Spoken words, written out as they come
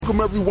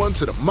Welcome, everyone,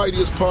 to the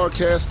mightiest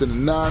podcast in the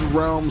nine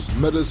realms,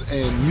 metas,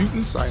 and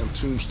mutants. I am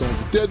Tombstone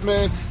the Dead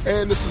Man,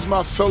 and this is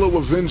my fellow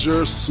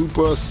Avenger,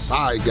 Super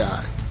Psy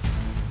Guy.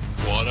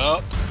 What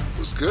up?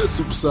 What's good,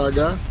 Super Psy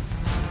Guy?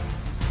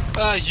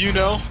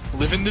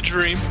 Living the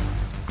dream.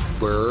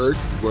 Word.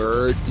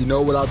 You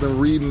know what I've been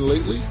reading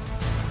lately?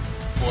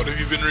 What have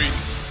you been reading?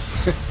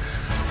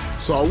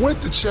 So I went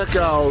to check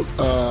out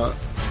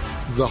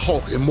the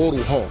Hulk,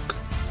 Immortal Hulk.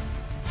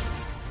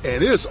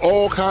 And there's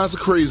all kinds of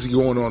crazy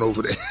going on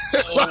over there.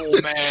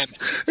 Oh, man.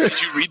 Did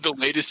you read the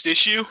latest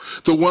issue?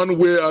 The one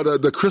where,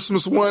 the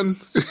Christmas one?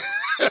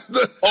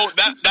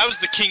 That was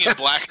the King in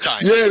Black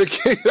time. Yeah, the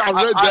King. I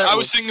read that I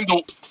was thinking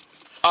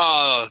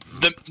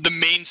the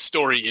main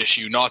story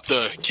issue, not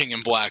the King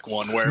in Black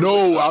one.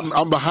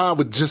 I'm behind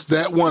with just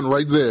that one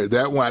right there.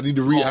 That one. I need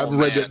to read. I haven't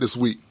read that this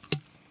week.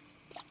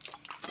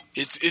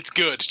 It's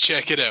good.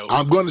 Check it out.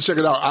 I'm going to check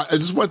it out.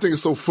 Just one thing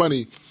is so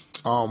funny.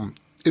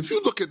 If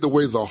you look at the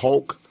way the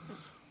Hulk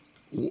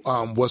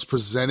was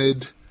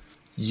presented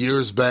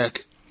years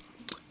back,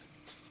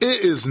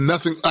 it is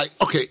nothing like,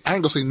 okay, I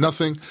ain't gonna say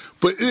nothing,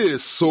 but it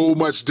is so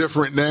much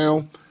different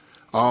now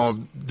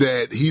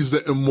that he's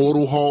the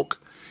Immortal Hulk,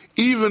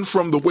 even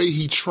from the way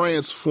he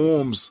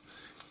transforms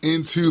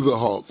into the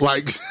Hulk.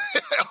 Like,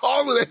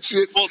 all of that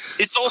shit. Well,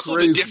 it's also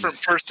crazy. The different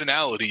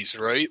personalities,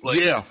 right? Like,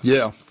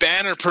 yeah.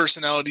 Banner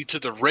personality to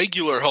the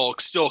regular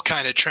Hulk still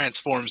kind of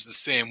transforms the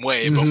same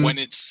way, but when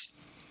it's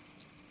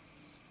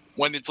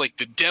like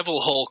the Devil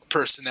Hulk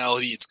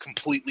personality, it's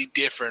completely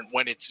different.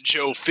 When it's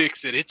Joe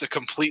Fix-It, it's a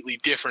completely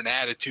different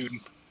attitude.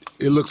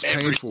 It looks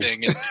painful.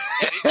 And it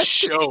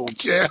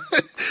shows. Yeah,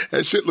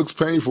 that shit looks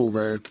painful,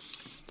 man.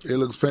 It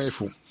looks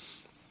painful.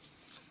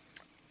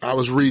 I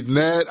was reading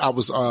that. I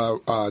was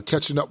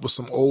catching up with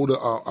some old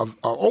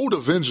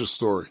Avengers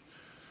story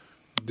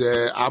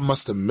that I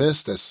must have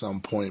missed at some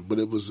point, but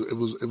it was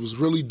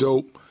really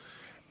dope.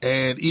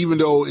 And even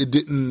though it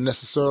didn't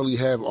necessarily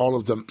have all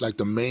of them, like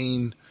the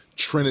main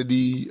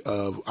trinity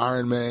of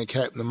Iron Man,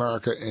 Captain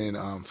America, and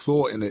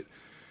Thor in it,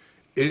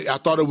 I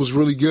thought it was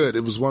really good.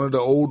 It was one of the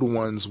older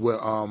ones where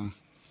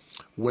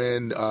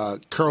when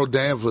Carol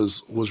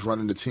Danvers was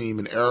running the team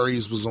and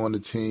Ares was on the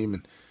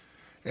team,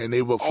 and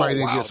they were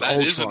fighting against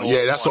Ultron.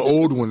 Yeah, that's an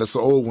old one. That's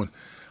an old one.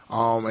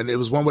 And it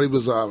was one where he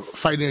was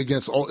fighting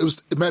against. It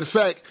was, matter of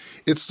fact,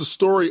 it's the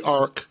story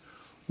arc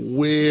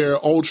where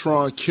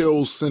Ultron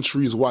kills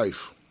Sentry's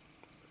wife.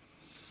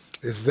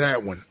 It's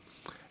that one,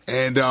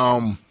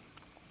 and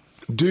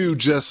dude,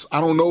 just, I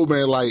don't know,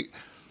 man, like,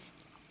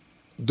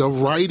 the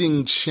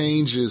writing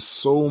changes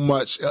so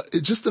much.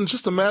 It's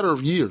just a matter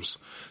of years.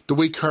 The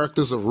way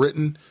characters are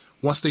written,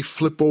 once they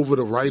flip over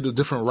to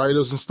different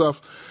writers and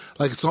stuff,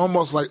 like, it's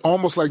almost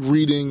like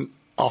reading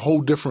a whole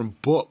different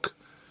book.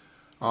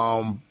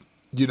 With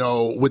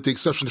the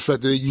exception of the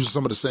fact that they use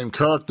some of the same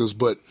characters,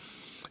 but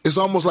it's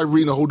almost like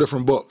reading a whole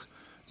different book,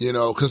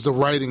 because the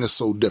writing is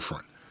so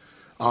different.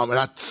 And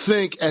I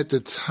think at the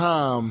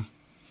time,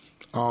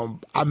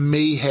 I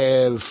may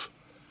have,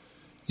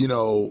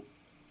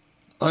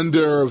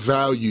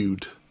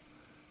 undervalued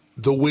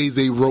the way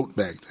they wrote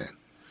back then.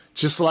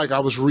 Just like I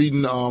was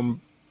reading the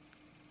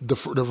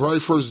very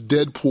first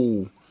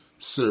Deadpool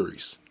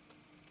series.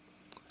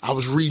 I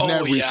was reading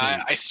that recently.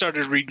 Yeah, I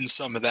started reading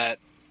some of that,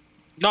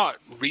 not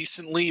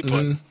recently,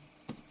 but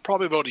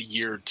probably about a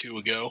year or two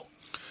ago.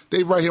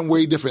 They write him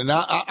way different.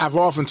 And I've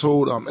often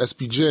told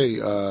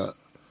SPJ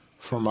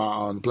from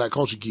our Black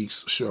Culture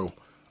Geeks show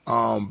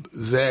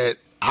that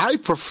I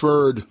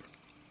preferred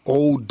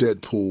old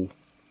Deadpool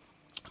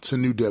to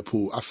new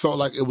Deadpool. I felt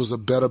like it was a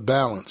better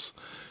balance.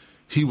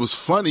 He was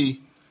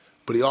funny,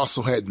 but he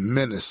also had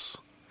menace.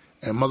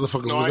 And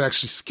motherfuckers was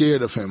actually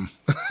scared of him.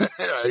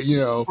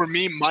 For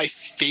me, my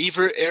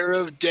favorite era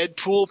of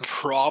Deadpool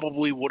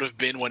probably would have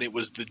been when it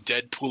was the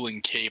Deadpool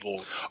and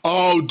Cable.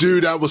 Oh,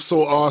 dude, that was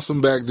so awesome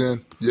back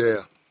then.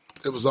 Yeah,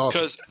 it was awesome.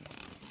 Because,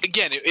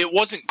 again, it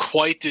wasn't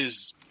quite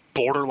as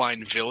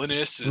borderline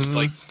villainous as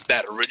like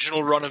that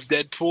original run of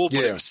Deadpool,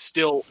 but it was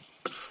still,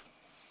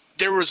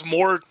 there was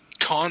more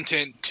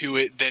content to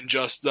it than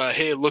just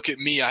hey, look at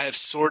me, I have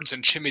swords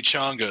and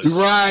chimichangas.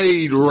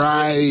 Right.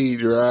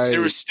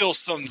 There was still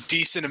some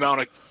decent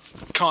amount of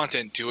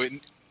content to it,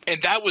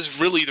 and that was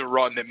really the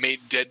run that made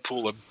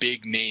Deadpool a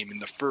big name in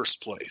the first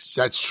place.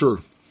 That's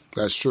true.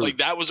 Like,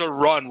 that was a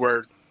run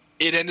where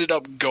it ended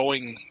up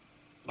going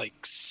like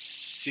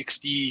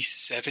 60,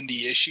 70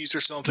 issues or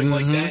something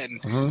like that,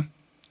 and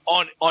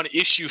on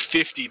issue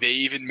 50 they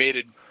even made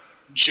a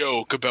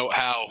joke about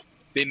how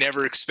they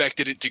never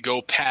expected it to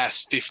go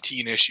past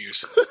 15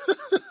 issues.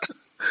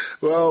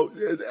 Well,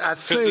 I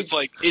think, because it's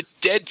like, it's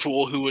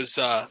Deadpool, who was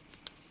a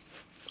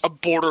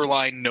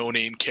borderline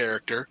no-name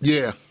character.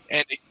 Yeah.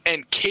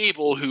 And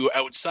Cable, who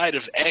outside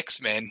of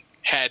X-Men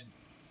had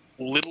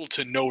little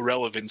to no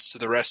relevance to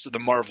the rest of the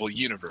Marvel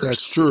universe.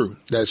 That's true.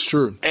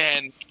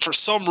 And for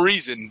some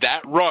reason,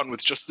 that run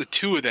with just the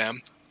two of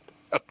them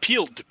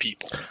appealed to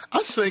people.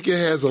 I think it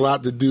has a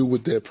lot to do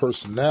with their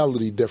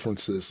personality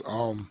differences.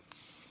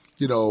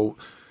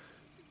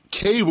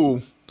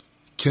 Cable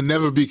can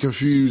never be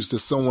confused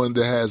as someone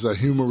that has a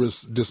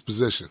humorous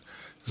disposition.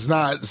 It's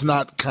not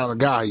the kind of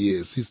guy he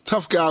is. He's a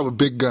tough guy with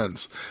big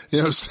guns. You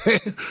know what I'm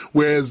saying?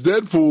 Whereas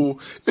Deadpool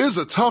is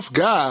a tough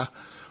guy,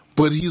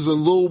 but he's a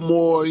little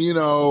more, you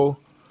know,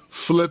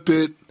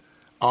 flippant.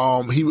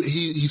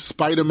 He's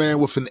Spider-Man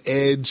with an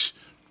edge.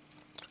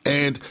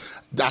 And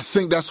I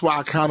think that's why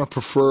I kind of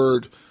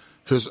preferred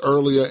his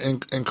earlier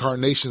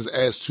incarnations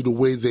as to the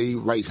way they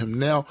write him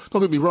now.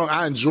 Don't get me wrong,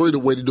 I enjoy the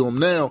way they do him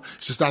now.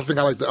 It's just I think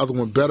I like the other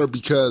one better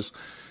because,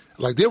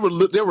 like, there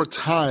were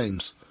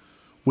times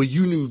where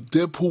you knew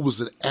Deadpool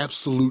was an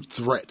absolute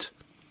threat.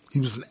 He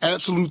was an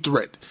absolute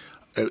threat.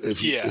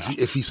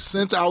 If he's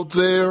sent out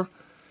there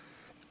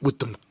with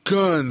them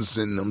guns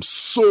and them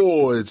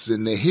swords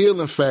and the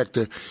healing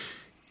factor,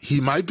 he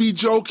might be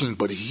joking,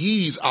 but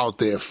he's out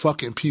there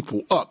fucking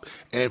people up.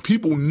 And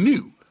people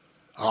knew,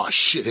 oh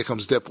shit, here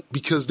comes Deadpool.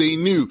 Because they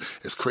knew,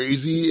 as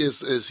crazy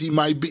as he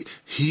might be,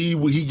 he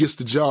gets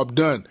the job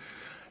done.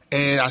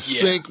 And I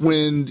think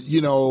when,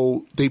 you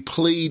know, they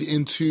played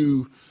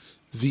into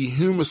the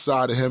humor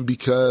side of him,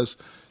 because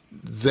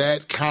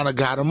that kind of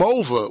got him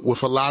over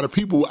with a lot of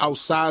people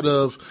outside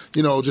of,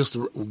 you know, just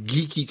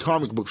geeky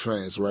comic book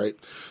fans, right?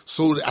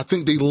 So I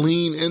think they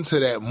lean into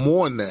that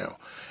more now.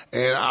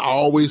 And I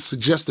always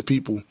suggest to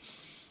people,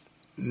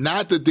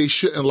 not that they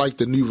shouldn't like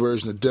the new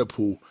version of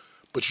Deadpool,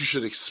 but you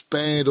should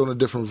expand on the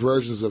different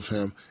versions of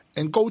him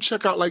and go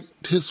check out like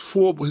his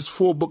four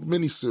book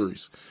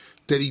miniseries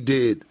that he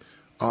did,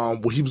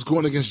 where he was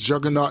going against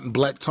Juggernaut and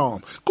Black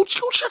Tom. Go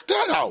check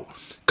that out,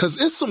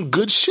 because it's some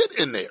good shit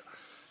in there.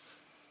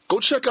 Go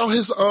check out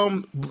his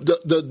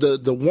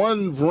the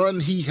one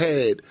run he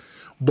had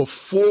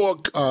before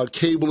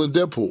Cable and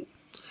Deadpool,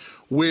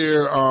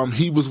 where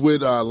he was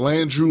with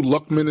Landrew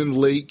Luckman and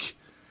Lake,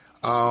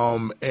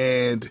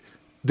 and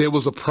there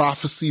was a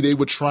prophecy they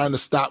were trying to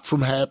stop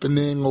from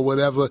happening or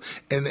whatever,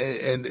 and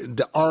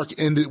the arc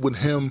ended with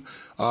him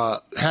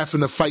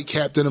having to fight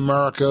Captain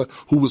America,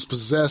 who was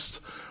possessed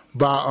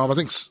by I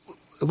think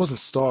it wasn't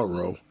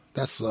Starro,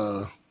 that's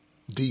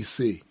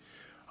DC,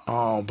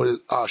 but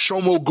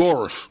Shomo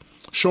Gorath.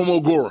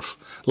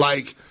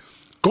 Like,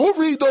 go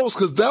read those,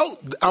 because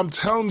I'm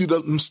telling you,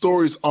 them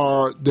stories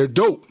they're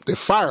dope. They're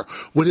fire.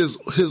 With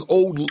his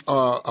old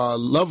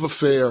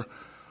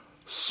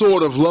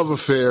sort of love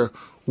affair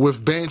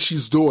with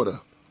Banshee's daughter.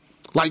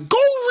 Like, go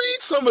read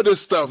some of this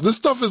stuff. This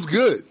stuff is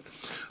good.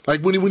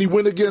 Like when he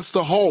went against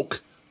the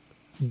Hulk,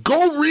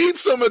 go read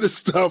some of this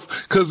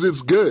stuff, because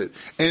it's good.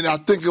 And I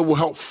think it will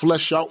help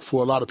flesh out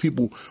for a lot of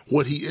people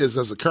what he is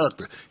as a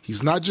character.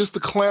 He's not just a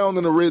clown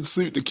in a red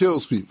suit that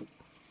kills people.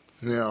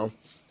 You know,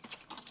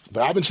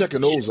 but I've been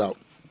checking those out.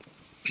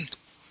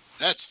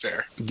 That's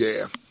fair.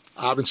 Yeah,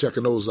 I've been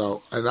checking those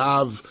out, and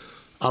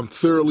I'm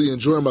thoroughly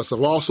enjoying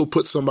myself. I also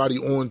put somebody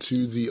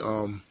onto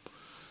the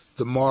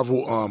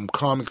Marvel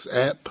Comics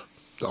app,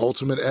 the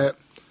Ultimate app,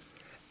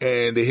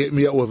 and they hit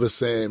me up with it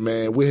saying,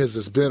 "Man, where has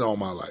this been all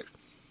my life?"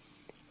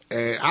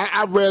 And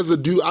I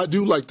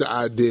do like the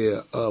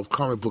idea of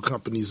comic book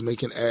companies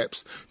making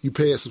apps. You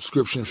pay a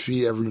subscription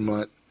fee every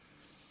month.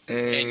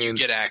 And you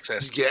get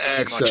access to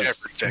access. much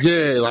everything.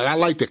 Yeah, like I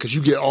like that, because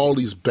you get all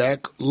these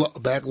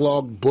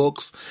backlog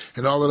books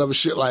and all that other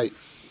shit. Like,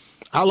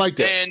 I like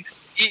that. And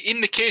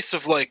in the case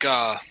of like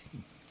the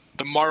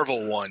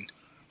Marvel one,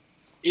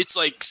 it's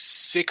like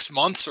 6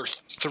 months or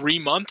 3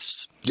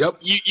 months. Yep.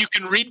 You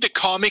can read the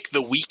comic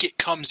the week it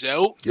comes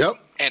out. Yep.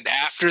 And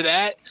after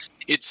that,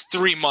 it's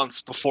 3 months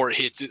before it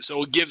hits it.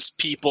 So it gives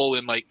people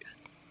and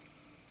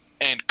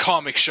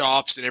comic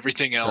shops and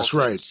everything else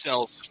that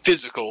sells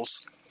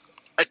physicals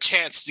a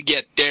chance to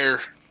get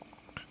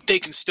they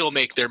can still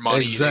make their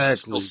money. Exactly. They can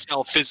still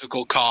sell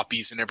physical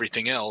copies and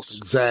everything else.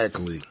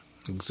 Exactly.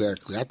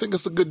 I think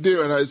it's a good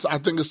deal, and I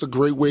think it's a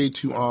great way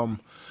to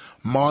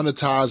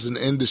monetize an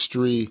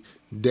industry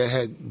that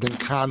had been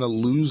kind of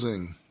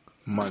losing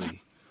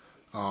money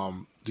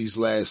these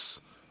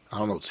last,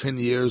 10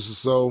 years or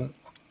so.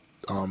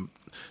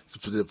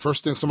 The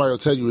first thing somebody will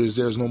tell you is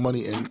there's no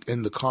money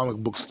in the comic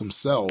books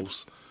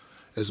themselves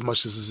as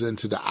much as is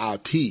into the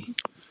IP,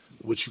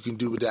 which you can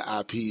do with that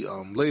IP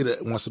later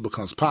once it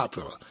becomes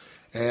popular.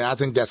 And I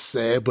think that's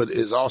sad, but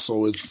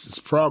it's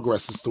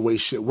progress. It's the way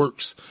shit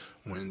works.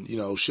 When,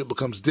 shit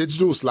becomes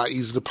digital, it's a lot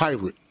easier to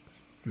pirate.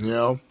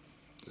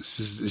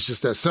 It's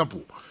just that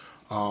simple.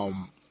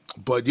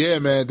 But yeah,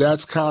 man,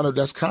 that's kind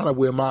of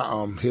where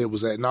my head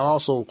was at. And I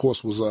also, of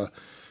course, was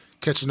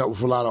catching up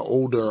with a lot of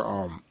older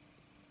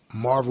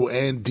Marvel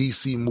and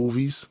DC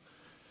movies,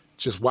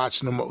 just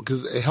watching them,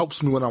 because it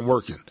helps me when I'm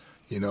working.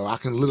 I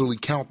can literally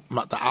count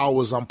the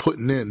hours I'm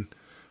putting in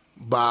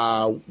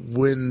by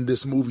when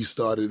this movie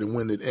started and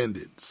when it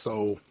ended.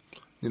 So,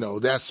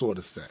 that sort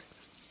of thing.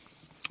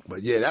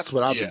 But yeah, that's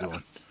what I've been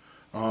doing.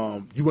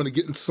 You want to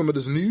get into some of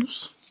this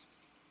news?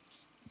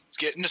 Let's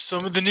get into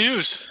some of the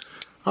news.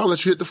 I'll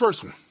let you hit the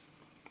first one.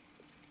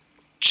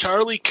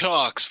 Charlie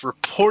Cox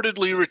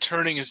reportedly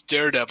returning as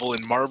Daredevil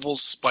in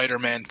Marvel's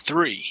Spider-Man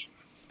 3.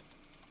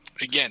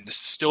 Again, this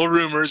is still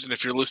rumors, and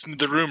if you're listening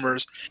to the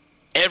rumors,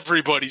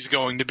 everybody's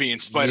going to be in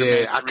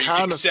Spider-Man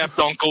 3 except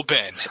Uncle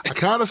Ben. I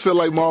kind of feel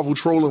like Marvel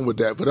trolling with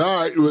that, but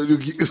all right,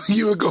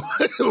 you would go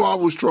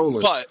Marvel's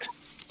trolling. But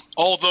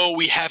although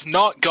we have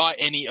not got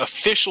any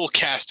official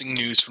casting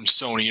news from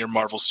Sony or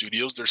Marvel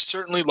Studios, there's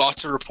certainly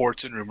lots of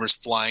reports and rumors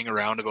flying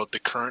around about the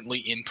currently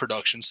in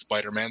production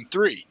Spider-Man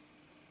 3.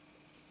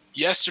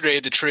 Yesterday,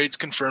 the trades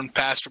confirmed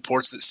past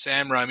reports that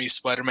Sam Raimi's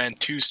Spider-Man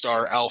 2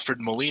 star Alfred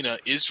Molina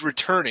is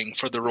returning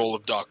for the role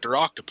of Dr.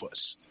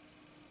 Octopus,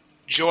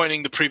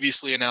 joining the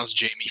previously announced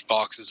Jamie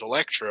Foxx's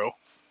Electro,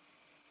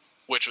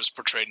 which was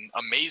portrayed in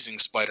Amazing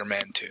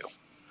Spider-Man 2.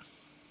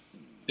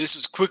 This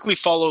was quickly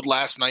followed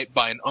last night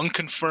by an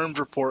unconfirmed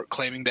report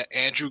claiming that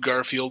Andrew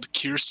Garfield,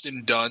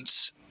 Kirsten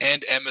Dunst,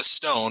 and Emma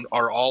Stone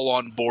are all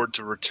on board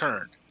to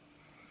return,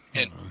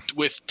 and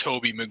with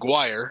Tobey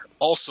Maguire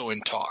also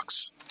in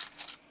talks.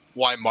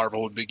 Why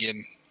Marvel would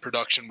begin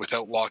production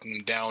without locking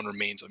him down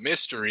remains a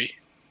mystery.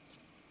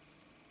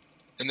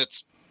 And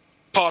that's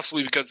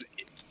possibly because,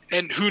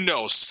 and who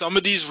knows, some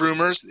of these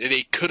rumors,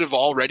 they could have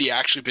already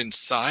actually been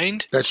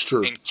signed. That's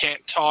true. And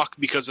can't talk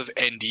because of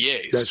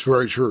NDAs. That's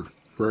very true.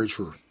 Very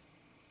true.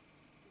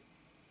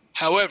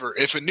 However,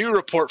 if a new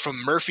report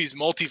from Murphy's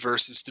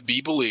Multiverse is to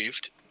be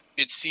believed,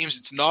 it seems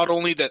it's not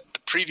only that the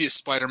previous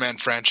Spider-Man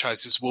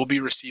franchises will be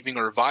receiving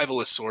a revival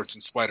of sorts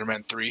in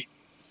Spider-Man 3,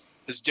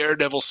 as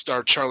Daredevil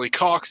star Charlie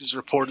Cox is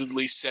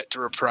reportedly set to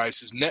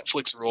reprise his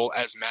Netflix role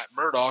as Matt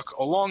Murdock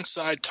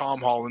alongside Tom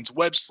Holland's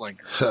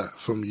web-slinger.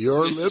 From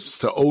your lips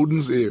to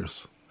Odin's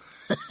ears.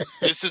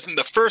 This isn't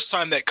the first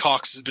time that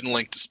Cox has been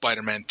linked to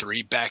Spider-Man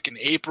 3. Back in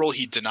April,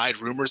 he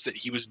denied rumors that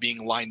he was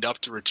being lined up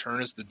to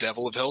return as the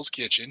Devil of Hell's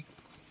Kitchen,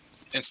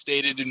 and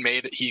stated in May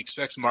that he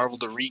expects Marvel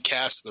to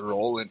recast the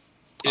role and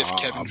if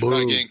Kevin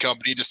Feige and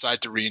company decide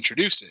to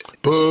reintroduce it.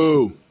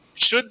 Boo!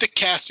 Should the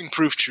casting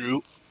prove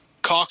true,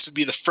 Cox would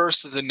be the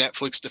first of the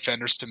Netflix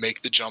defenders to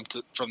make the jump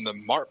from the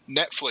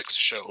Netflix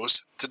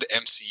shows to the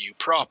MCU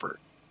proper,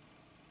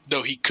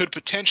 though he could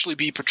potentially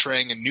be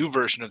portraying a new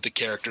version of the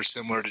character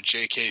similar to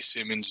J.K.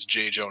 Simmons'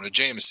 J. Jonah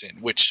Jameson,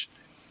 which,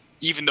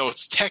 even though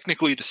it's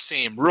technically the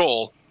same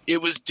role,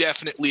 it was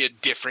definitely a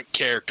different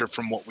character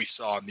from what we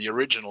saw in the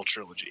original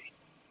trilogy.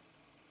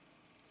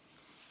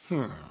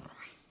 The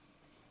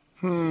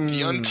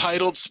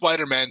untitled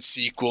Spider-Man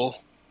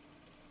sequel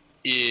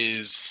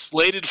is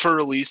slated for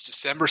release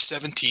December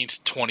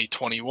 17th,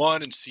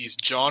 2021, and sees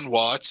John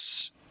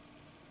Watts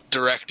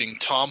directing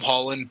Tom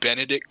Holland,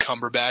 Benedict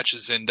Cumberbatch,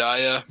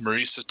 Zendaya,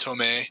 Marisa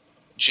Tomei,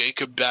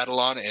 Jacob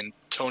Batalon, and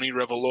Tony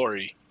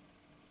Revolori,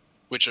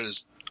 which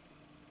is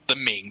the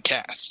main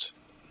cast.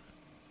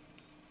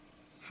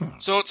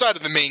 So outside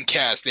of the main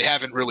cast, they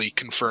haven't really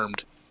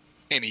confirmed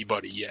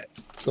anybody yet.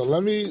 So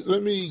let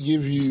me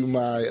give you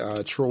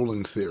my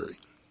trolling theory.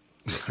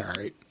 All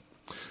right.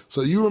 So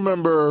you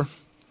remember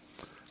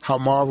how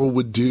Marvel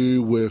would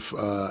do with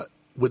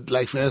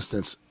like, for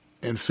instance,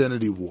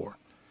 Infinity War,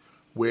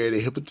 where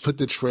they put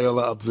the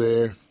trailer up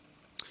there,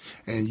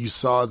 and you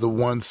saw the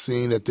one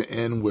scene at the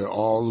end where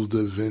all of the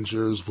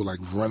Avengers were like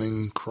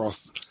running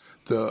across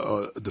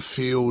the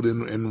field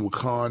in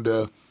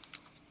Wakanda.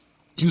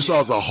 You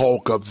saw the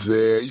Hulk up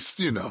there,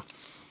 you know,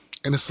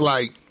 and it's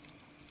like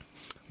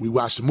we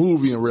watched the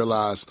movie and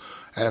realized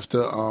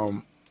after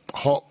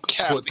Hulk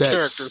put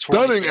that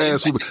stunning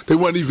ass, they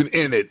weren't even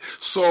in it.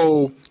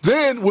 So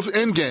then with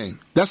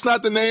Endgame, that's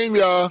not the name,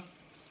 y'all.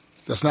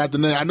 That's not the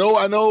name. I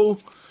know.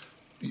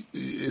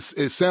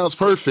 It sounds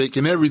perfect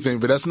and everything,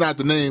 but that's not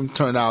the name.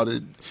 Turned out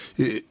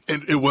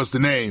it was the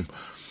name.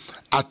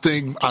 I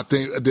think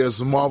there's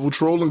some Marvel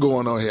trolling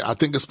going on here. I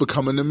think it's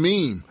becoming a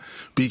meme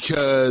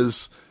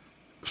because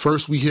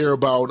first we hear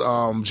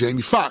about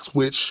Jamie Foxx,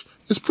 which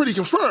is pretty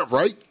confirmed,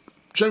 right?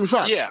 Jamie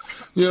Foxx. Yeah.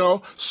 You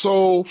know,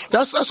 so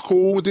that's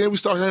cool. Then we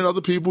start hearing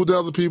other people.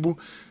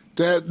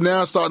 That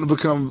now it's starting to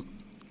become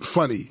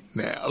funny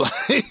now.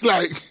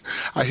 like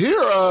I hear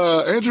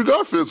Andrew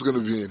Garfield's going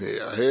to be in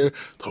here. I hear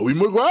Tobey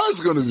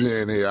Maguire's going to be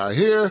in here. I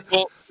hear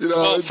for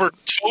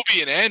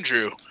Tobey and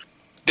Andrew,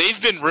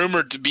 they've been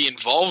rumored to be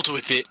involved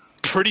with it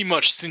pretty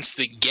much since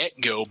the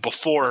get-go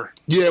before.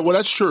 Yeah, well,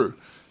 that's true.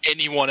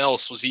 Anyone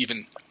else was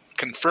even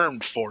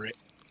confirmed for it.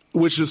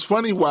 Which is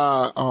funny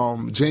why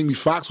Jamie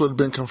Foxx would have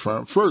been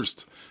confirmed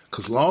first.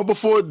 Because long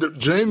before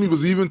Jamie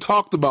was even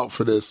talked about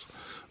for this,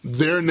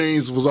 their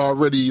names was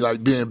already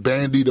like being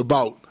bandied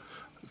about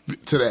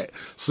to that.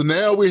 So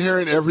now we're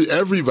hearing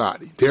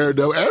everybody.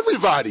 Daredevil,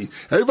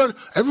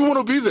 everyone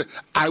will be there.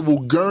 I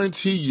will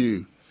guarantee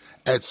you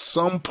at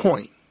some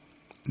point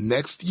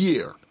next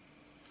year,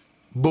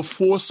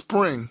 before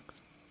spring,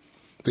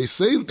 they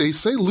say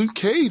Luke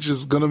Cage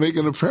is going to make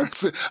an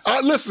appearance.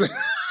 Listen,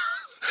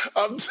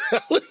 I'm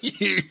telling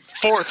you.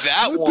 For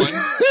that one,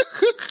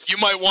 you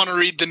might want to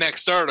read the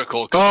next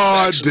article.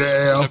 Oh,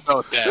 damn.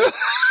 About that.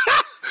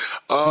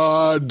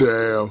 Oh,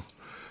 damn.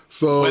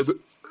 So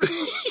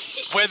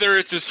whether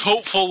it's as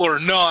hopeful or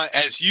not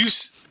as you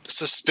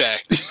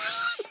suspect,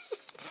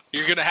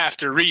 you're going to have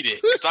to read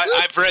it. Because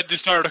I've read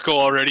this article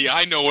already.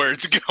 I know where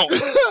it's going.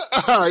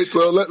 All right,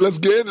 so let's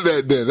get into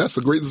that then. That's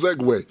a great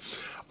segue.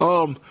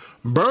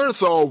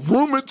 Bernthal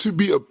rumored to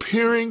be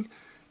appearing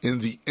in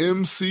the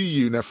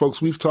MCU. Now,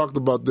 folks, we've talked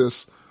about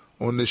this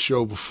on this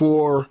show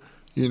before,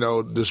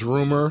 this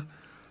rumor.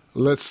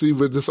 Let's see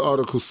what this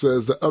article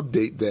says to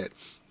update that.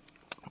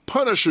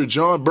 Punisher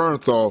Jon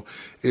Bernthal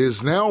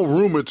is now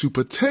rumored to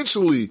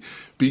potentially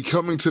be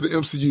coming to the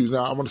MCU.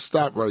 Now, I'm going to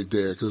stop right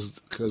there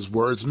because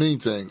words mean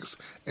things,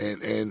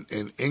 and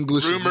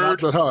English rumored is not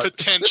that hard.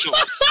 Potentially.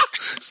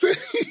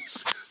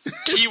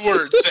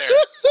 Keywords there.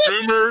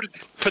 Rumored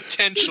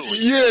potentially.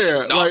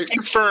 Yeah. Not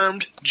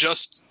confirmed,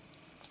 just...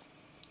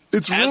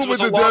 It's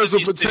rumored that there's a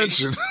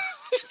potential.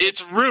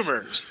 It's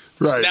rumors.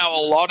 Right. Now, a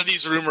lot of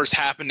these rumors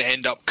happen to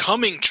end up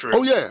coming true.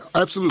 Oh, yeah,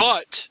 absolutely.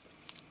 But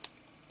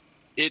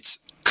it's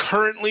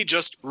currently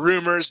just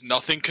rumors,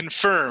 nothing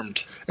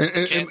confirmed.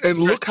 And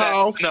look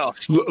how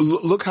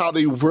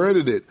they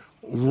worded it.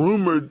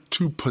 Rumored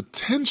to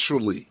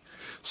potentially.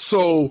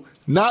 So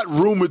not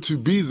rumored to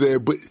be there,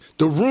 but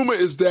the rumor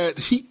is that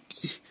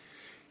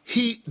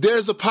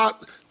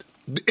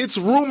it's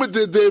rumored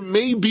that there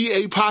may be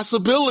a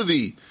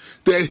possibility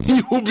that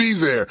he will be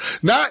there.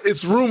 Not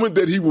it's rumored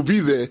that he will be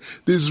there.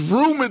 There's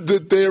rumored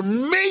that there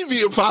may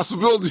be a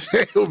possibility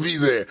that he'll be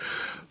there.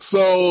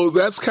 So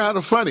that's kind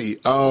of funny.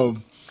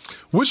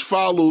 Which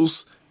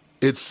follows,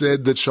 it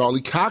said that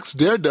Charlie Cox,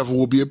 Daredevil,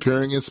 will be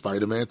appearing in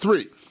Spider-Man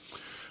 3.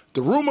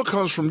 The rumor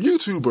comes from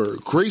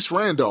YouTuber Grace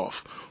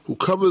Randolph, who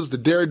covers the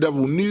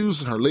Daredevil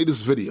news in her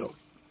latest video.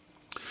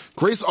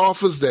 Grace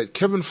offers that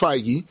Kevin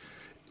Feige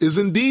is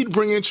indeed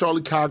bringing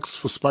Charlie Cox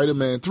for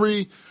Spider-Man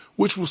 3,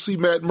 which will see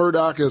Matt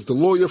Murdock as the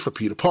lawyer for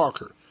Peter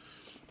Parker.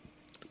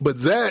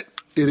 But that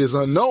it is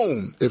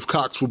unknown if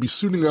Cox will be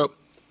suiting up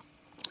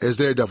as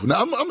Daredevil.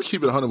 Now, I'm going to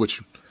keep it 100 with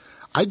you.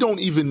 I don't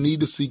even need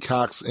to see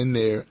Cox in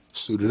there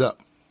suited up.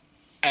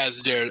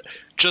 As Daredevil.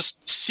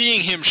 Just seeing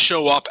him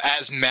show up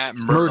as Matt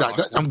Murdock.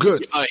 I'm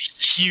good. A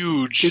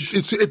huge.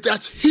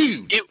 That's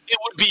huge. It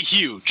would be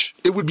huge.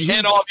 It would be huge.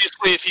 And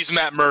obviously, if he's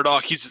Matt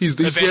Murdock, he's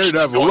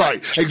Daredevil,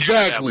 right?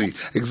 Exactly.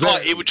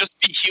 But it would just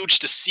be huge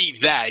to see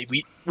that.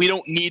 We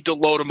don't need to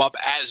load him up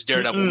as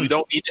Daredevil. Mm-mm. We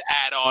don't need to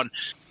add on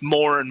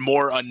more and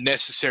more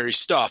unnecessary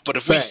stuff. But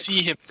if Facts. we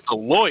see him as a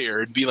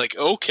lawyer, it'd be like,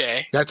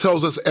 okay. That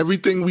tells us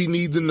everything we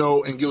need to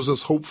know and gives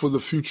us hope for the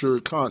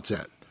future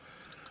content.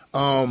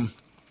 Where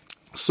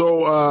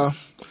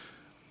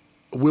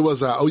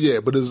was I? Oh yeah,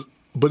 but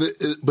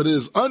it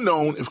is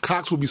unknown if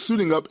Cox will be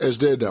suiting up as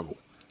Daredevil.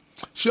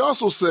 She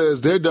also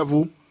says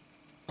Daredevil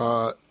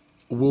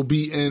will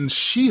be in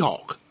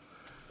She-Hulk.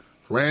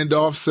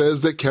 Randolph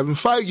says that Kevin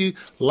Feige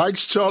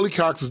likes Charlie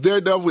Cox as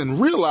Daredevil and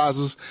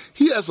realizes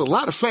he has a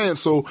lot of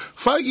fans, so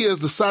Feige has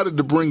decided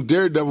to bring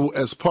Daredevil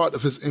as part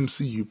of his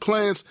MCU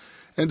plans,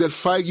 and that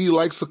Feige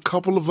likes a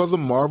couple of other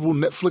Marvel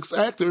Netflix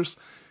actors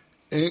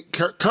and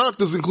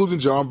characters, including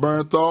Jon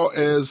Bernthal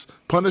as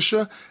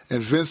Punisher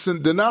and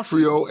Vincent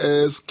D'Onofrio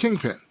as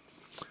Kingpin.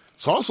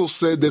 It's also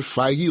said that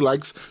Feige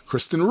likes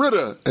Kristen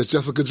Ritter as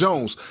Jessica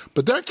Jones,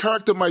 but that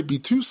character might be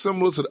too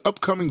similar to the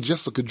upcoming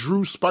Jessica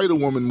Drew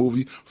Spider-Woman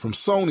movie from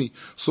Sony,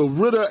 so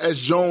Ritter as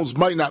Jones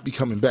might not be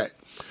coming back.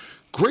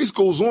 Grace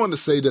goes on to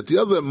say that the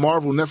other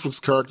Marvel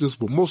Netflix characters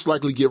will most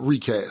likely get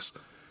recast.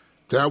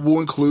 That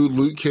will include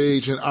Luke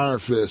Cage and Iron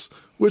Fist,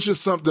 which is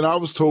something I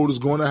was told is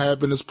going to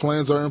happen as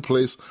plans are in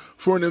place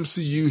for an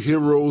MCU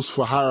Heroes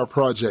for Hire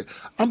project.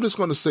 I'm just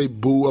going to say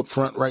boo up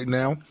front right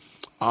now.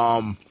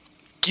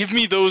 Give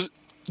me those.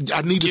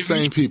 I need the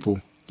same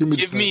people. Give me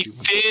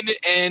Finn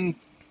and,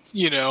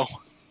 give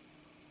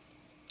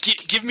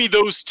me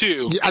those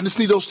two. Yeah, I just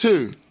need those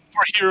two.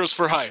 For Heroes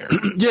for Hire.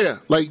 Yeah,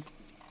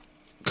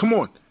 come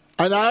on.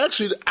 And I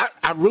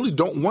really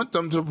don't want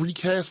them to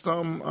recast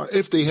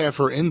if they have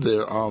her in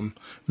there,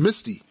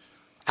 Misty.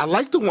 I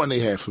like the one they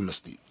have for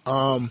Misty.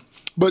 But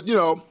it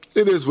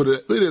is what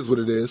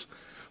it is.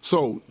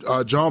 So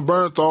Jon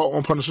Bernthal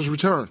on Punisher's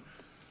return.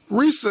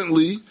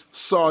 Recently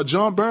saw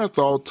Jon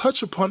Bernthal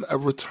touch upon a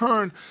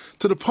return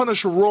to the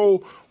Punisher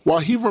role while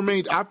he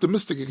remained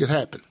optimistic it could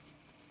happen.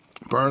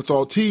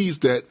 Bernthal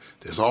teased that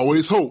there's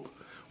always hope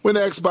when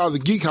asked by the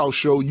Geek House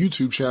Show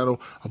YouTube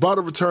channel about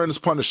a return as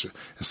Punisher,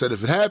 and said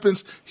if it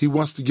happens, he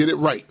wants to get it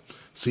right.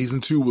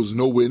 Season 2 was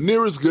nowhere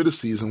near as good as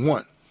Season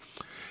 1.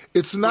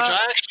 It's not. Which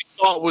I actually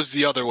thought was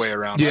the other way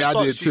around. Yeah,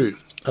 I did too.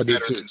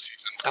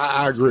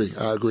 I agree.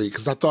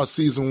 Because I thought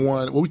Season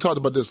 1. Well, we talked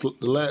about this the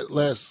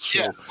last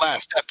show. Yeah,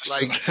 last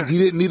episode. We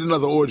didn't need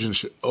another origin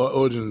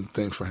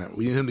thing for him.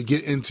 We needed him to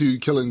get into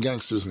killing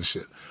gangsters and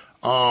shit.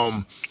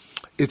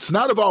 It's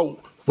not about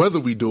whether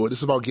we do it.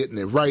 It's about getting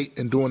it right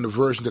and doing the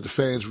version that the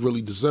fans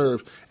really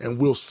deserve. And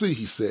we'll see,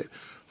 he said.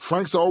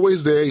 Frank's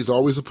always there. He's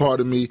always a part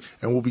of me.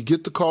 And when we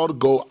get the call to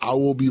go, I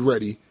will be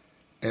ready.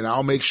 And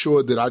I'll make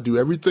sure that I do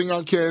everything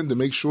I can to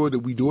make sure that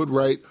we do it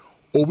right,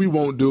 or we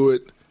won't do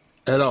it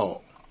at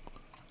all.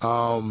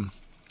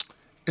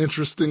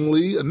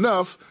 Interestingly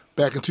enough,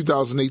 back in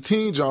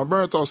 2018, Jon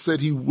Bernthal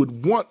said he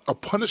would want a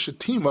Punisher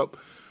team-up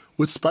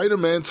with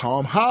Spider-Man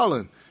Tom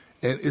Holland.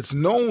 And it's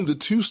known the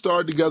two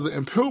starred together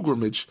in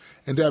Pilgrimage,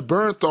 and that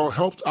Bernthal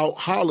helped out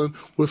Holland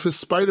with his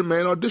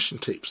Spider-Man audition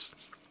tapes.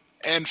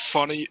 And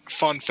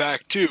fun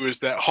fact, too, is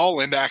that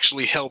Holland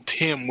actually helped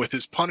him with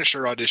his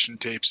Punisher audition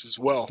tapes as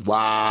well.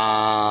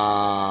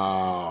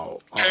 Wow.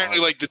 Apparently,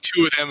 like, the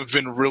two of them have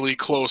been really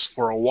close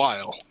for a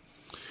while.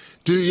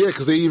 Dude, yeah,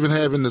 because they even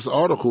have in this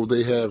article,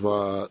 they have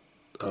what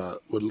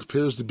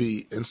appears to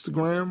be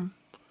Instagram.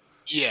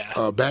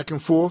 Yeah. Back and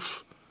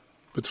forth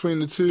between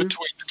the two.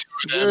 Between the two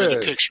of them in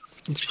a picture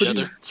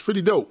together. It's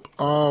pretty dope.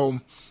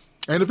 And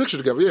a picture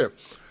together, yeah.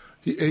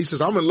 He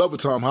says, I'm in love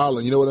with Tom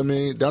Holland. You know what I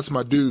mean? That's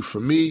my dude. For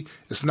me,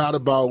 it's not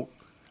about,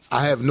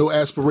 I have no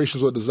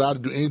aspirations or desire to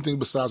do anything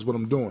besides what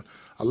I'm doing.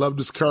 I love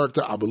this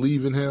character. I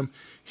believe in him.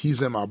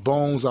 He's in my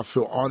bones. I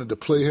feel honored to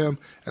play him,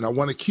 and I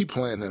want to keep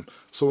playing him.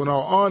 So in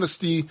all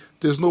honesty,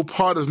 there's no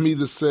part of me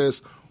that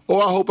says,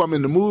 oh, I hope I'm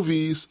in the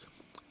movies.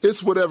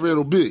 It's whatever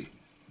it'll be.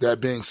 That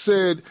being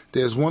said,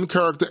 there's one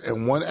character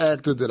and one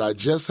actor that I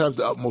just have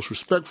the utmost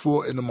respect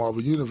for in the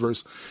Marvel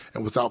Universe,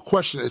 and without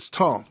question, it's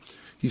Tom.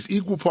 He's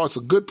equal parts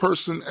a good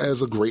person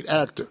as a great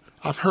actor.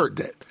 I've heard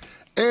that.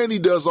 And he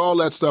does all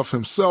that stuff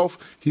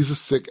himself. He's a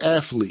sick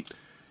athlete.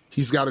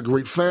 He's got a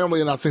great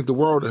family, and I think the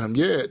world of him.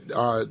 Yeah,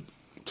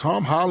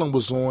 Tom Holland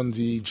was on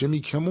the Jimmy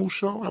Kimmel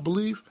show, I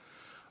believe,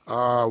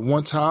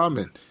 one time,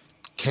 and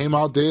came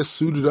out there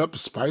suited up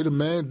as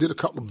Spider-Man, did a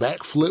couple of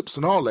backflips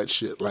and all that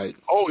shit. Like,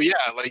 oh yeah,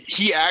 like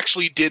he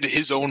actually did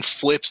his own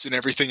flips and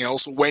everything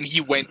else when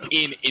he went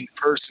in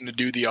person to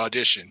do the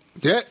audition.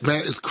 Yeah,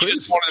 man, it's crazy. He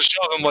just wanted to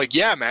show them, like,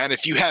 yeah, man,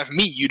 if you have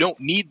me, you don't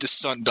need the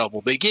stunt double.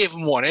 They gave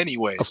him one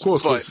anyways. Of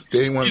course, because they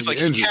didn't want to be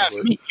injured. He's like, if you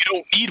have me, you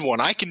don't need one.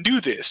 I can do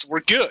this.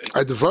 We're good.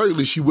 At the very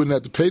least, you wouldn't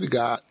have to pay the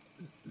guy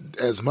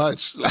as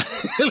much.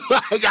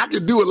 Like I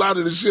could do a lot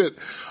of the shit.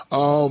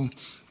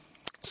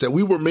 So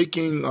we were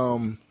making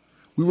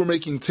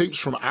tapes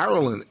from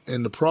Ireland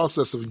in the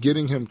process of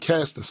getting him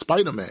cast in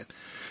Spider-Man.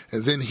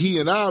 And then he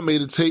and I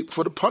made a tape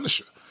for The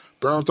Punisher.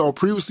 Bernthal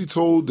previously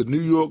told the New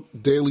York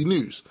Daily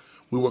News,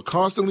 we were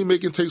constantly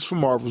making tapes for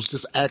Marvels,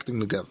 just acting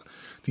together.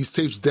 These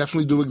tapes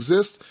definitely do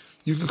exist.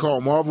 You can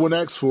call Marvel and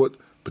ask for it,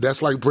 but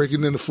that's like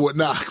breaking into Fort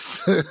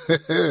Knox.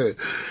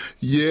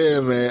 Yeah,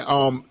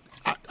 man.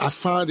 I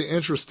find it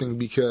interesting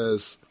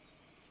because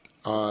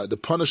the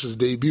Punisher's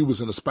debut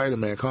was in a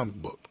Spider-Man comic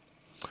book.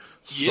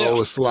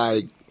 So It's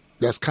like,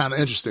 that's kind of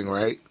interesting,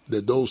 right?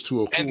 That those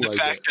two are cool like that. And the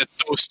fact that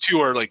those two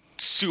are like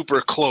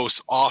super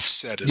close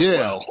offset as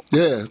well.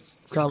 Yeah,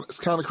 it's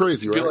kind of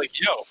crazy, right? Be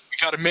like, yo, we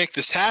got to make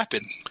this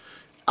happen.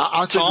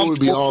 I think it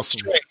would be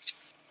awesome.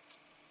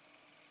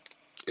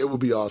 It would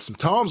be awesome.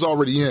 Tom's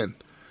already in.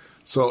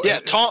 So yeah,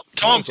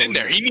 Tom's in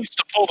there. He needs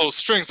to pull those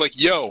strings.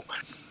 Like, yo,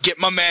 get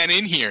my man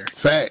in here.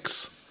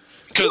 Facts.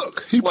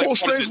 Because he pulled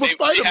strings with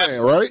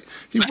Spider-Man, right?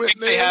 I think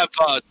they have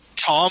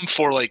Tom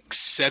for like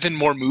 7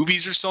 more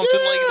movies or something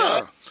like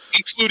that,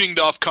 including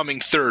the upcoming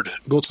third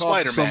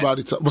Spider-Man. To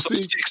somebody. So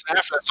 6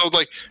 after that. So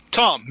like,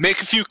 Tom, make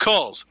a few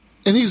calls.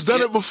 And he's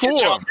done it before.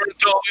 Get John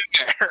Bernthal in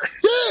there.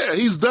 Yeah,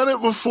 he's done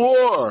it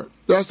before.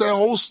 That's that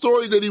whole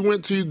story that he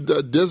went to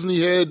the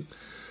Disney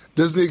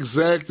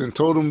exec and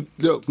told him,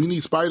 look, we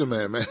need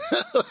Spider-Man, man.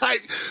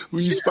 Like,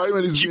 we need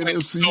Spider-Man. He's being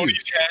MCU.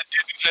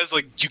 Disney says,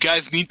 like, you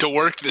guys need to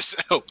work this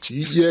out.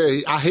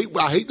 Yeah, I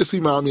hate to see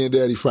mommy and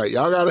daddy fight.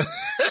 Y'all gotta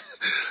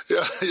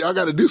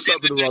do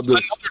something about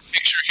this. Another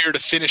picture here to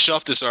finish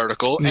off this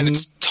article, and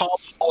it's Tom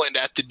Holland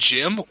at the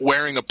gym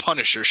wearing a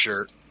Punisher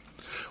shirt.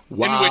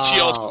 Wow. In which he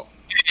also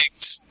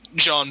takes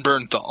John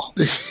Bernthal.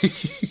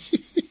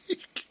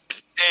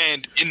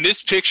 And in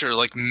this picture,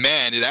 like,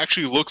 man, it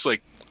actually looks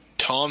like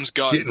Tom's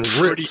getting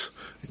ripped.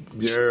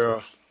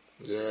 Yeah.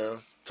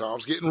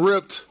 Tom's getting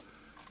ripped.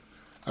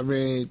 I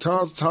mean,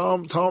 Tom's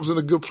in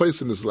a good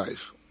place in his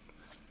life.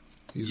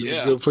 He's in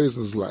a good place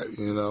in his life,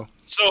 you know.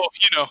 So,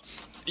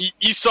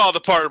 you saw the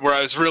part where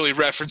I was really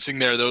referencing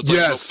there, though. It's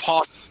like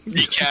possible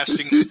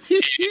recasting.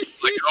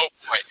 It's like, oh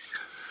boy.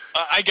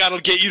 I gotta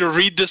get you to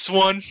read this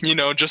one,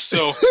 just so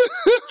you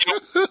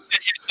don't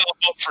set yourself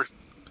up for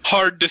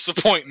hard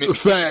disappointment.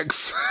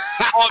 Facts.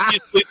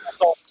 Obviously, that's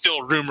all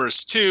still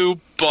rumors too,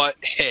 but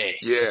hey.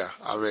 Yeah,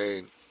 I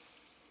mean,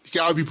 you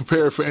gotta be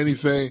prepared for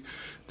anything.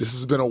 This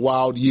has been a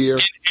wild year.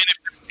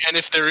 And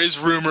if there is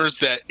rumors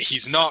that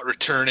he's not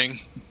returning,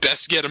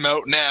 best get him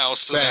out now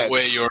so that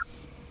way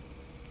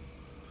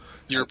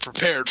you're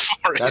prepared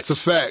for it. That's a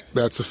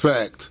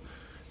fact.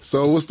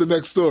 So what's the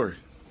next story?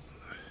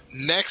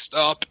 Next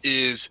up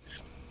is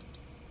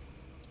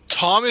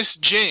Thomas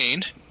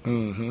Jane,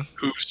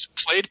 who's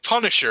played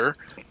Punisher,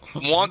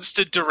 wants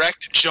to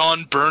direct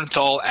John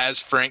Bernthal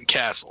as Frank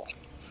Castle.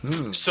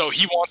 So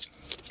he wants,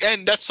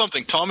 and that's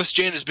something. Thomas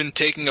Jane has been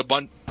taking a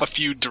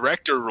few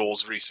director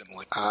roles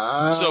recently.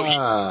 So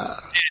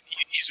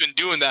he's been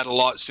doing that a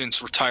lot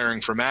since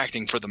retiring from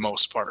acting for the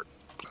most part.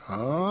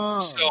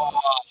 So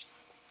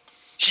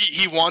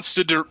he wants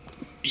to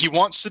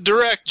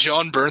direct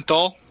John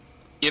Bernthal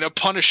in a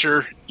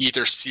Punisher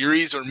either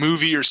series or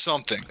movie or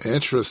something.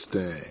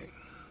 Interesting.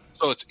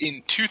 So it's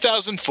in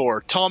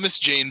 2004, Thomas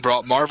Jane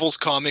brought Marvel's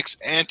comics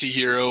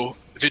anti-hero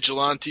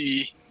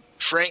vigilante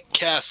Frank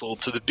Castle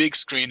to the big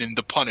screen in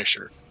The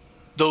Punisher.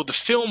 Though the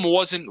film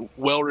wasn't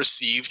well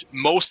received,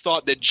 most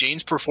thought that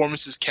Jane's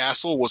performance as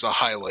Castle was a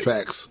highlight.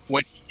 Facts.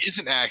 When he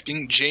isn't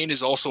acting, Jane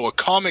is also a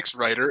comics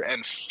writer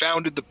and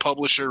founded the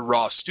publisher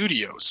Raw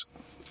Studios.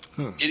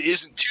 It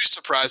isn't too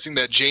surprising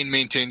that Jane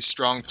maintains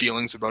strong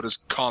feelings about his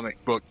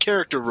comic book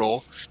character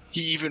role.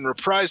 He even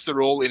reprised the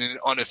role in an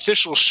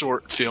unofficial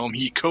short film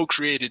he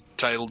co-created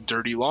titled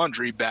Dirty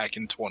Laundry back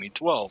in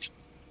 2012.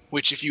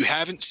 Which, if you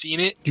haven't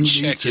seen it,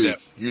 check it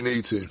out. You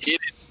need to. It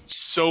is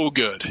so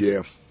good.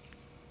 Yeah.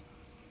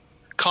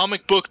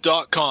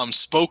 Comicbook.com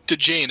spoke to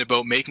Jane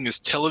about making his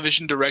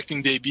television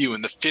directing debut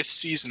in the 5th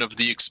season of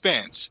The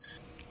Expanse.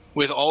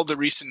 With all the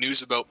recent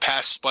news about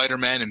past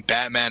Spider-Man and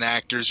Batman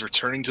actors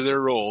returning to their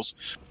roles,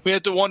 we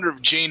had to wonder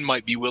if Jane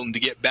might be willing to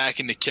get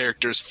back into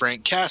character as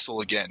Frank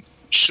Castle again,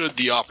 should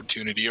the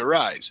opportunity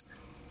arise.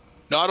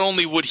 Not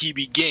only would he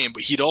be game,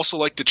 but he'd also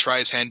like to try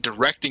his hand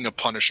directing a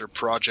Punisher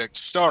project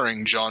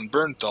starring Jon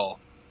Bernthal,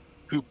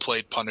 who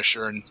played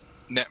Punisher in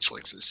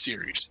Netflix's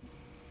series.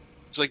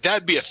 It's like,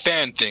 that'd be a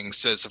fan thing,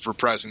 says of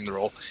reprising the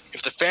role.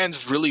 If the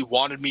fans really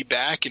wanted me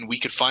back and we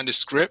could find a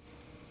script.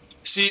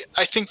 See,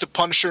 I think the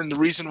Punisher, and the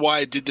reason why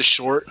I did the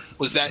short,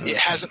 was that it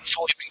hasn't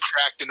fully been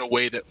cracked in a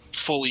way that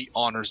fully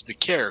honors the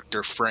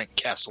character Frank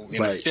Castle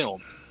in a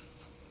film.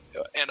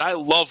 And I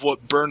love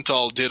what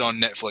Bernthal did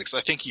on Netflix.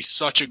 I think he's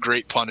such a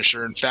great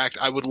Punisher. In fact,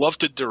 I would love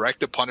to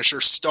direct a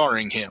Punisher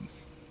starring him,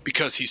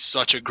 because he's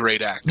such a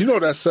great actor. You know,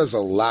 that says a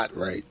lot,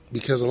 right?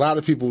 Because a lot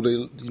of people,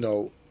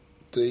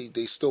 they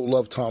still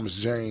love Thomas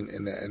Jane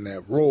in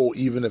that role,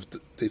 even if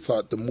they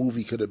thought the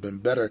movie could have been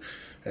better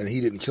and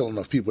he didn't kill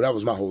enough people. That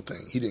was my whole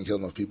thing. He didn't kill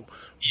enough people.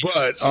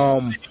 But it was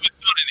done in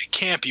a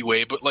campy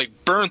way, but like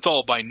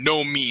Bernthal by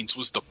no means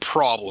was the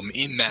problem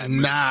in that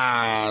movie.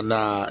 Nah. And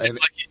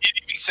like, it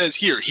even says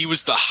here, he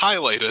was the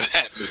highlight of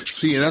that movie.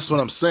 See, and that's what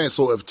I'm saying.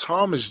 So if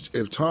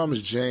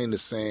Thomas Jane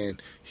is saying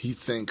he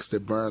thinks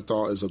that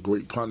Bernthal is a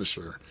great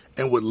Punisher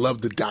and would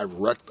love to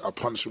direct a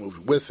Punisher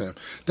movie with him,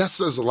 that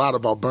says a lot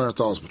about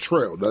Bernthal's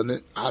portrayal, doesn't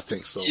it? I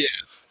think so.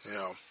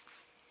 Yeah.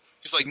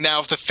 He's like, now,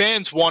 if the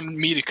fans wanted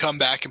me to come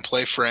back and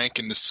play Frank,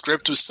 and the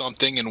script was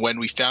something, and when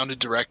we found a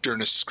director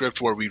and a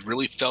script where we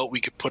really felt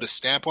we could put a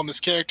stamp on this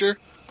character,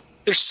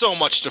 there's so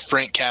much to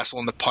Frank Castle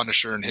and the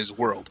Punisher in his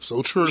world.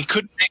 So true. We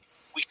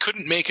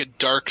couldn't make a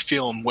dark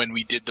film when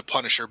we did The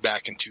Punisher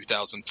back in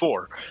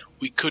 2004.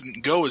 We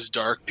couldn't go as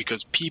dark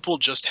because people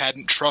just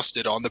hadn't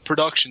trusted on the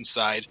production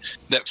side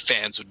that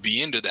fans would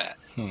be into that.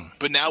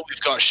 But now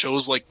we've got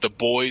shows like The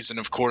Boys, and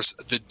of course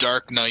The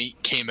Dark Knight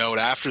came out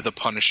after the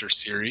Punisher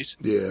series.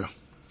 Yeah.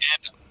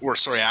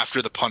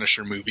 After the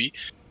Punisher movie,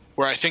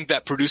 where I think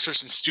that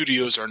producers and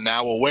studios are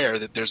now aware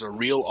that there's a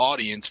real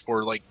audience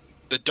for like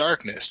the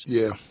darkness.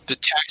 Yeah. The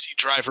Taxi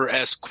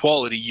Driver-esque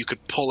quality you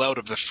could pull out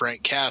of the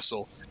Frank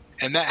Castle.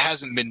 And that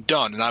hasn't been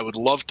done, and I would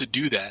love to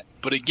do that.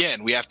 But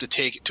again, we have to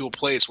take it to a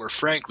place where,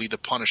 frankly, the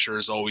Punisher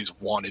has always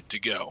wanted to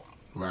go.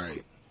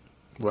 Right.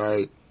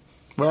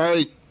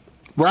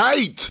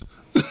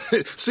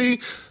 See,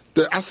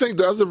 I think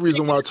the other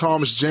reason why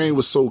Thomas Jane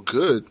was so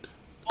good,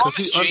 because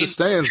he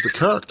understands the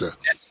character.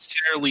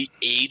 Necessarily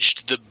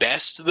aged the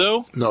best,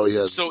 though. No, he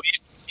hasn't. So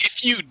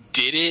if you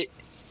did it,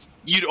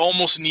 you'd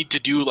almost need to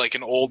do like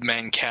an Old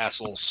Man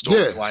Castle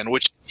storyline,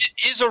 which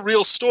is a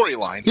real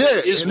storyline.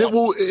 Yeah, it's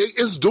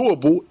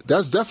doable.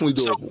 That's definitely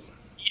doable. So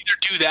either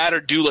do that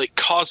or do like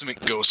Cosmic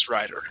Ghost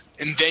Rider,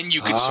 and then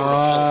you can sort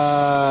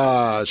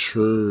of...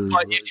 true.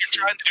 But if you're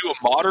trying to do a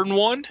modern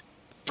one,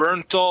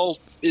 Bernthal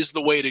is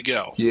the way to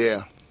go.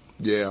 Yeah.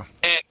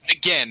 And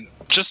again,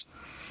 just...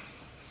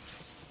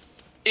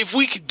 if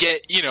we could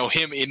get,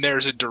 him in there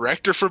as a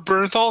director for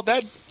Bernthal,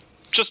 that'd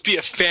just be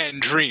a fan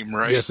dream,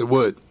 right? Yes, it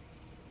would.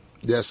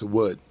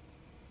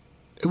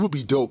 It would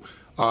be dope.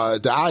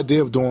 The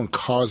idea of doing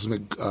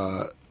Cosmic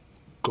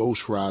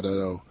Ghost Rider,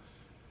 though,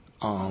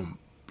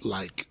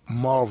 like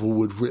Marvel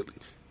would really...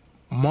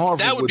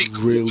 that would be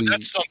cool. Really...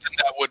 That's something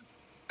that would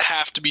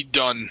have to be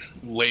done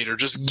later.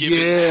 Just give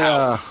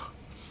it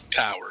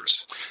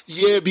powers.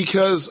 Yeah,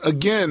 because,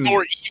 again...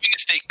 Or even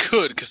if they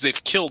could, because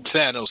they've killed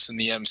Thanos in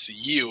the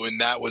MCU,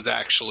 and that was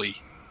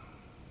actually...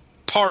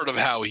 part of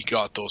how he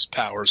got those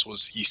powers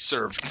was he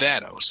served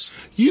Thanos.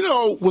 You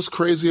know what's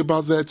crazy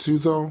about that too,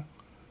 though?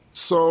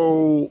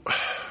 So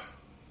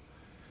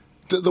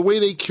the way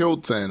they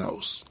killed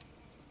Thanos,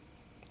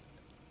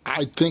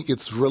 I think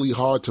it's really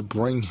hard to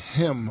bring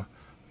him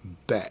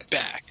back.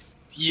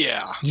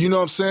 Yeah. You know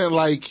what I'm saying?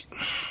 Like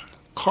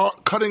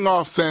cutting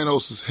off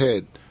Thanos'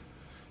 head,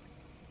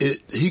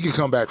 he can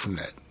come back from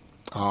that.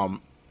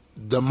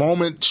 The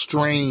moment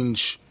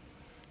Strange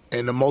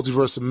and the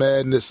Multiverse of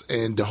Madness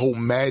and the whole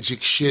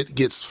magic shit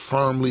gets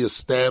firmly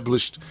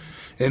established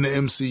in the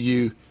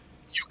MCU,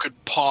 you could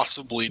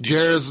possibly do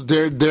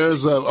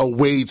there's a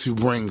way to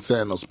bring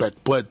Thanos back,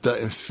 but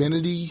the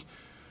Infinity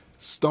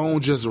Stone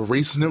just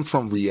erasing him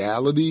from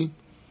reality,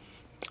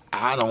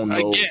 I don't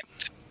know. Again,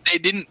 they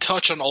didn't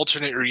touch on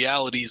alternate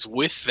realities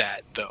with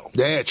that, though.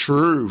 Yeah,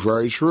 true,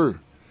 very true.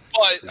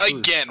 But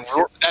again,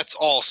 that's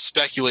all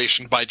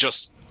speculation by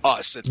just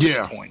us at this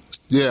point.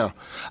 Yeah.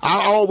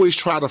 I always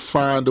try to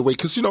find a way,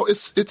 because,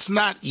 it's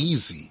not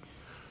easy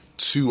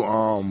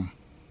to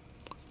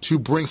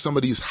bring some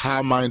of these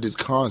high-minded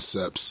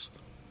concepts,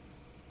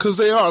 because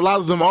they are. A lot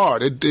of them are.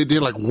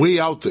 They're like way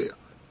out there.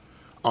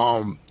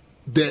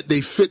 That they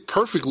fit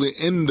perfectly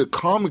in the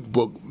comic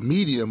book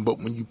medium, but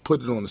when you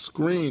put it on the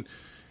screen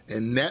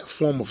in that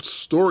form of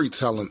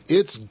storytelling,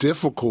 it's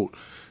difficult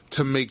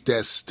to make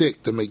that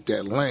stick, to make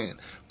that land.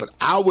 But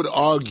I would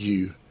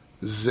argue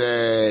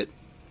that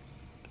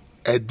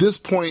at this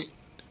point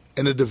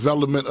in the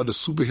development of the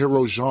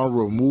superhero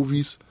genre of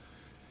movies,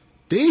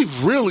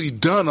 they've really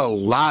done a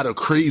lot of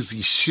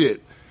crazy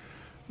shit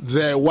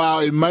that, while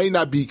it might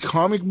not be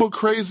comic book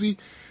crazy,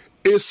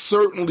 it's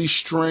certainly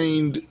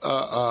strained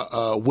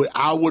what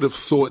I would have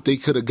thought they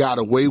could have got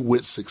away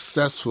with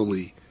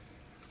successfully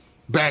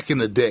back in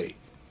the day.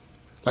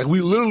 Like,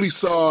 we literally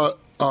saw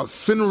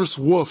Fenris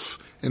Wolf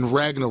in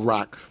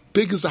Ragnarok,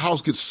 big as the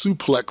house, gets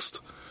suplexed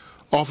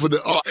off of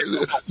the...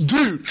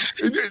 dude,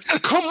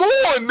 come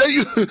on!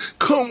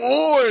 Come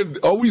on!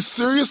 Are we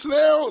serious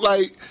now?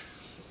 Like,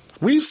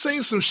 we've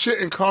seen some shit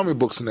in comic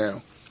books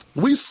now.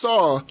 We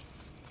saw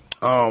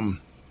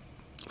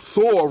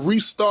Thor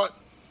restart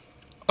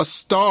a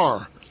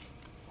star.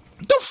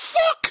 The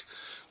fuck?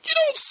 You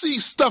don't see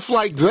stuff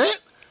like that.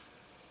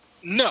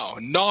 No,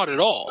 not at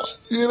all.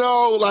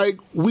 Like,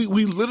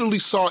 we literally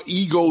saw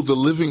Ego, the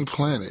living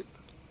planet.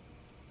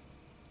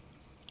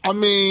 I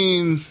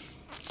mean,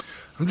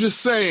 I'm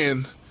just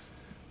saying,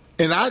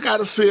 and I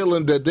got a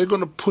feeling that they're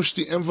going to push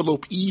the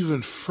envelope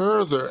even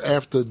further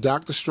after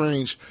Doctor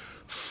Strange,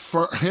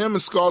 him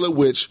and Scarlet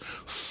Witch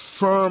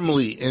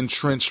firmly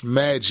entrench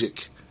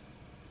magic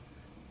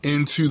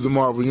into the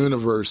Marvel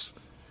Universe.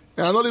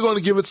 And I know they're going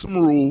to give it some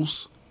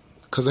rules,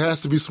 because there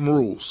has to be some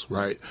rules,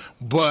 right?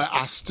 But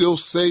I still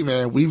say,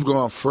 man, we've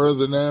gone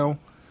further now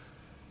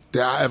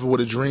than I ever would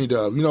have dreamed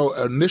of.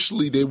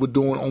 Initially they were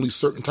doing only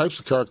certain types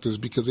of characters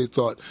because they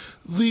thought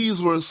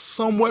these were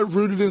somewhat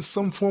rooted in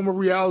some form of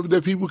reality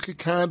that people could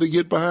kind of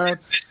get behind.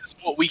 This is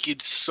what we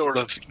could sort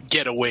of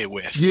get away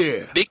with.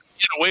 Yeah. They can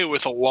get away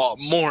with a lot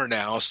more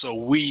now, so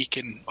we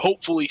can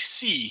hopefully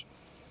see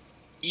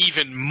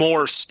even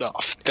more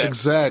stuff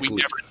that we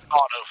never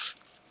thought of.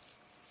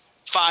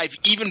 5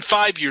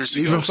 years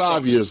ago. Even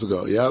 5 years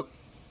ago, yep.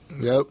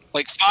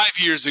 Like 5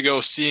 years ago,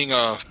 seeing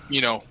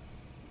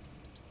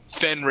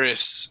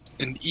Fenris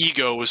and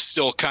Ego was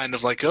still kind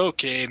of like,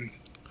 okay,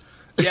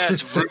 yeah,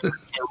 it's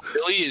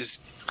really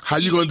is. How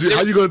you gonna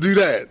do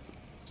that?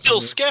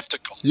 Still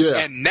skeptical. Yeah.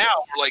 And now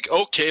we're like,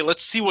 okay,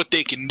 let's see what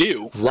they can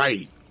do.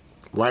 Right.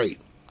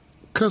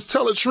 Because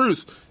tell the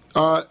truth,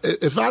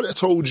 if I had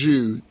told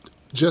you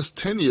just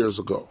 10 years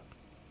ago,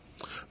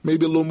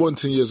 maybe a little more than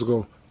 10 years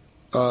ago,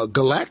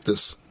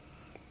 Galactus.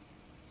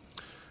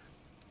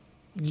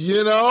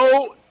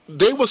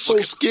 They were so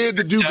scared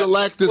to do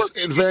Galactus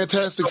in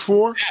Fantastic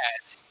Four.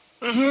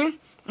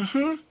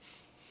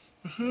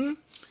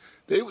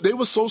 They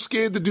were so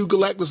scared to do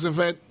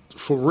Galactus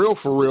for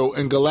real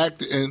in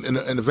Galactic in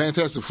the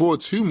Fantastic Four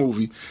 2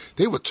 movie.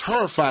 They were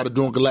terrified of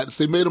doing Galactus.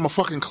 They made him a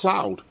fucking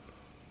cloud.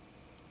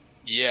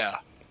 Yeah.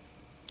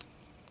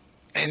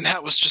 And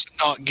that was just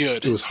not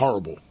good. It was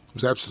horrible. It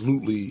was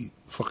absolutely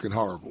fucking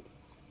horrible.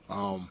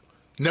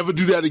 Never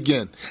do that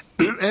again.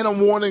 And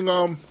I'm warning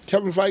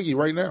Kevin Feige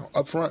right now,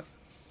 up front.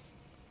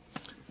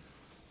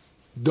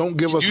 Don't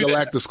give us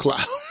Galactus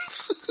Cloud.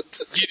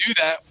 You do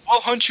that, we'll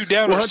hunt you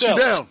down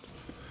ourselves. Hunt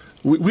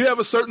you down. We have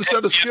a certain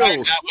set of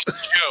skills. That was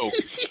a joke.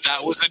 That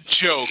was a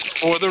joke,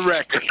 for the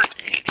record.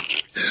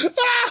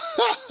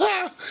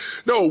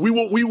 No, we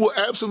will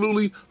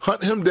absolutely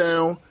hunt him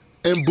down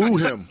and boo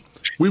him.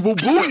 We will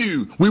boo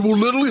you. We will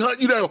literally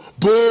hunt you down.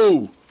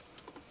 Boo.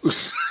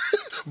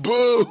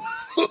 Boo.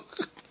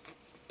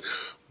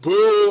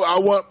 Boo.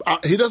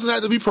 He doesn't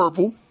have to be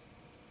purple.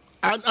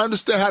 I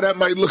understand how that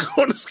might look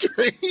on the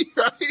screen,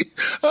 right?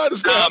 I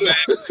understand.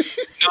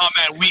 Nah,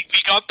 man. We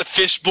got the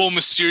fishbowl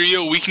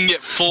Mysterio. We can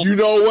get full. You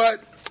know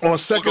what? On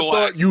second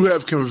thought, you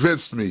have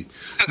convinced me.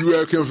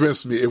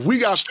 If we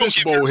got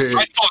fishbowl head.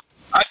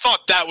 I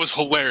thought that was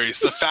hilarious.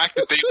 The fact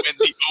that they went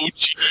the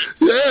OG.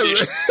 Yeah,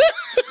 man.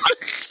 I'm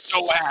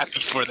so happy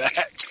for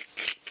that.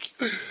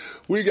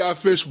 We got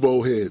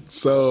fishbowl head.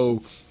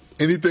 So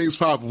anything's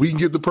popping. We can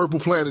get the purple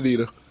Planet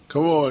Eater.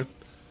 Come on.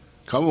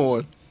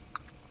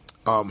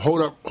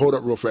 Hold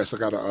up real fast. I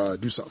gotta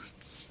do something.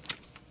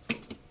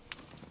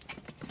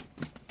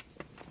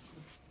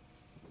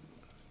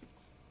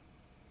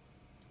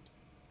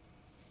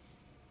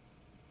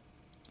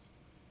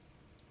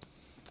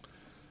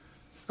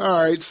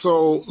 All right,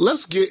 so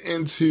let's get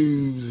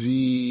into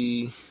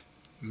the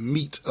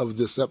meat of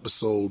this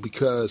episode,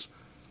 because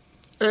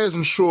as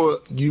I'm sure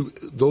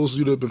those of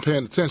you that have been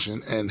paying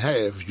attention and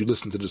have, you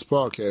listen to this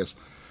podcast,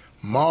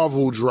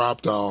 Marvel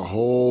dropped a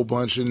whole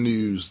bunch of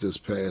news this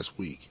past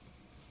week.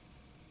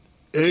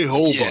 A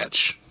whole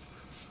bunch.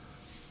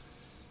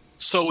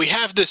 So we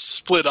have this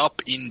split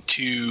up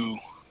into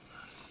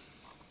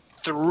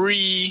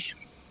 3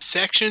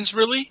 sections,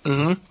 really.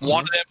 Mm-hmm.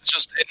 One of them is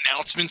just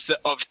announcements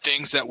of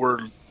things that were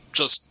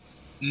just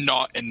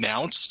not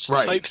announced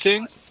Right. type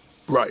things.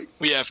 Right.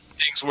 We have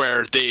things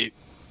where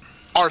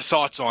our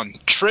thoughts on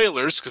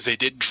trailers, because they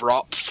did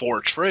drop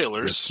 4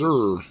 trailers. Yes,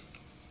 sir.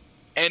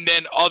 And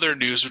then other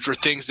news, which were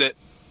things that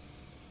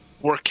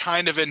were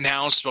kind of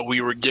announced, but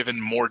we were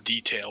given more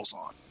details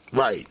on.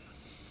 Right.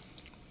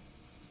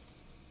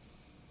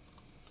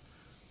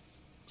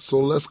 So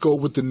let's go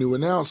with the new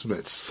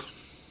announcements.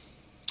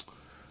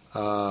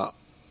 Marvel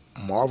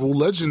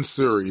Legends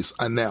series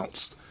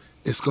announced.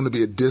 It's going to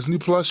be a Disney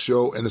Plus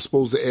show, and it's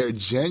supposed to air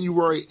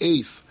January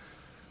 8th,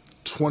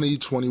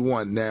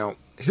 2021. Now,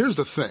 here's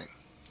the thing.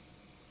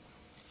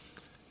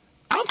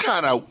 I'm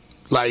kind of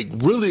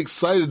really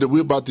excited that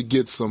we're about to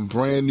get some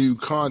brand new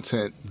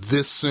content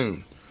this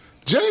soon.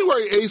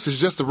 January 8th is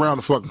just around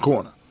the fucking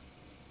corner.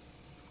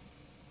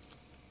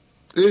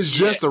 It's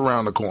just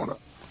around the corner.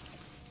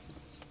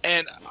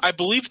 And I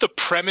believe the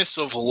premise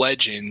of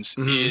Legends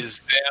is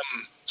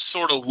them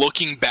sort of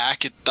looking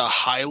back at the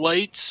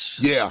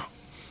highlights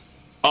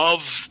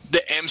of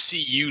the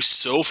MCU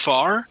so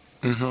far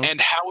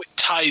and how it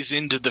ties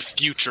into the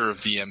future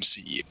of the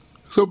MCU.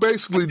 So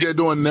basically they're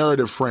doing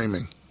narrative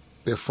framing.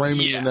 They're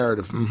framing the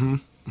narrative.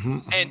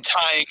 And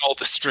tying all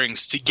the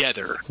strings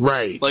together.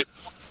 Right. Like,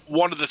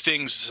 one of the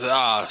things,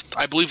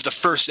 I believe the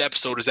first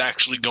episode is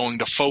actually going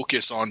to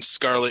focus on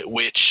Scarlet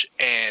Witch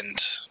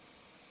and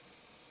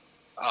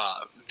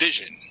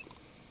Vision,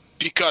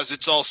 because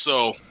it's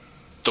also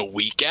the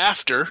week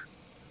after,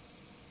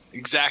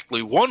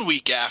 exactly 1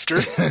 week after,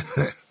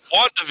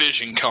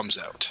 WandaVision comes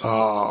out.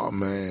 Oh,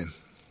 man.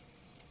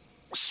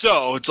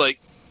 So it's like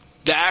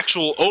the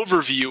actual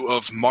overview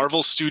of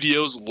Marvel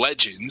Studios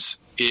Legends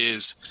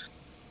is,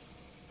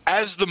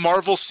 as the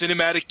Marvel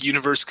Cinematic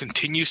Universe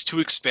continues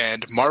to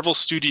expand, Marvel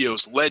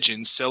Studios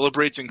Legends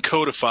celebrates and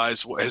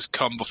codifies what has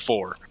come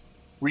before.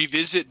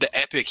 Revisit the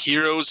epic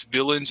heroes,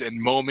 villains, and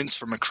moments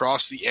from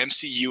across the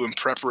MCU in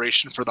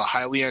preparation for the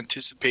highly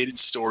anticipated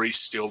stories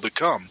still to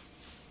come.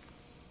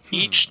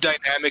 Each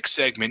dynamic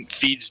segment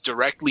feeds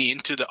directly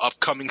into the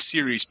upcoming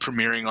series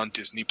premiering on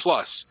Disney+,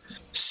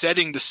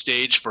 setting the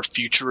stage for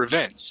future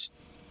events.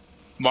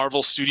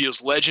 Marvel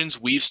Studios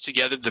Legends weaves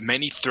together the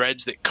many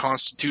threads that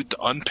constitute the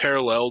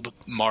unparalleled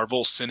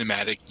Marvel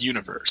Cinematic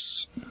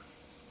Universe.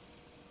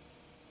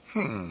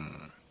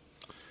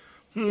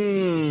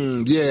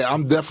 Yeah, I'll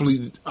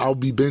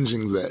be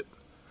binging that.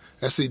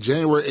 Let's see,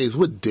 January 8th.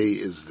 What day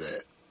is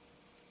that?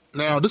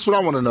 Now, this is what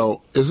I want to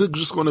know. Is it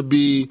just going to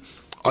be,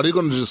 are they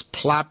going to just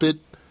plop it,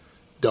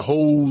 the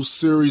whole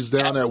series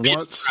down at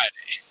once?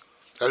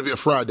 That'll be a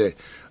Friday.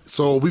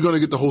 So are we going to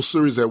get the whole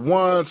series at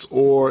once,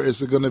 or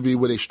is it going to be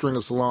where they string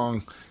us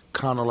along,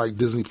 kind of like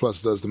Disney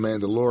Plus does The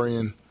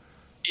Mandalorian?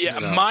 Yeah,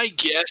 my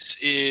guess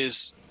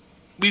is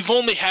we've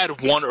only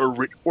had one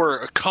or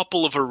a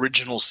couple of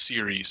original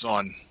series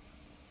on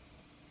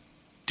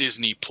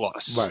Disney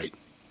Plus. Right.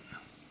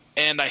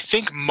 And I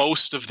think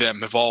most of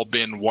them have all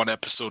been one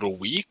episode a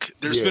week.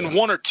 There's been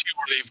one or two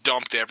where they've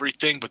dumped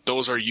everything, but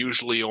those are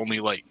usually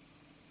only like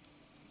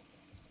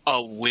a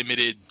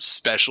limited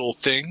special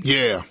thing.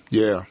 Yeah,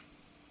 yeah.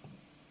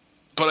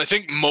 But I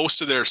think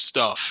most of their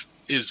stuff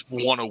is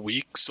one a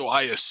week, so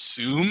I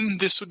assume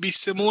this would be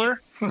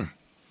similar.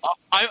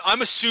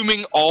 I'm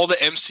assuming all the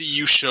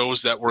MCU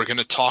shows that we're going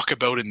to talk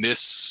about in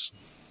this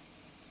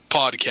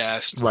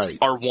podcast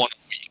are one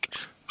a week.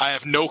 I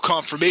have no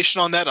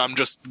confirmation on that. I'm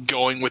just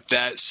going with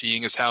that,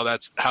 seeing as how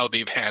that's how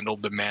they've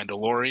handled The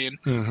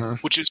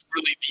Mandalorian, which is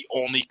really the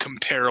only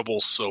comparable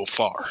so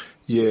far.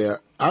 Yeah,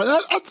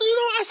 I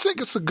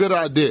think it's a good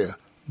idea,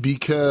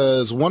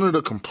 because one of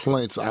the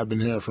complaints I've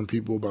been hearing from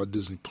people about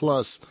Disney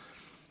Plus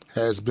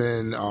has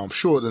been,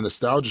 sure, the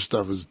nostalgia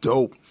stuff is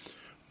dope,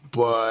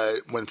 but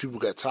when people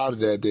got tired of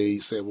that, they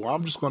said, well,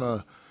 I'm just going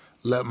to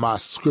let my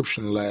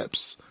subscription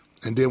lapse,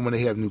 and then when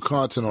they have new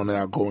content on there,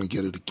 I'll go and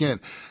get it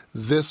again.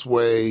 This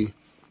way,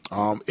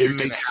 it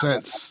makes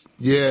sense.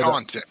 Yeah.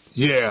 Content.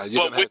 Yeah.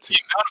 But with the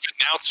amount of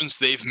announcements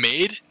they've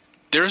made,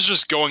 there's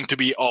just going to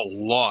be a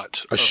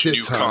lot of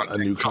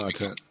new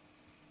content.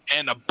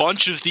 And a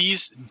bunch of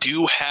these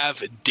do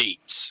have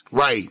dates.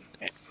 Right.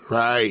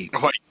 Like,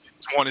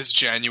 one is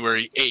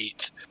January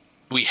 8th.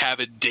 We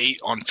have a date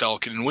on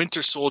Falcon and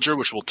Winter Soldier,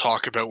 which we'll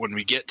talk about when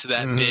we get to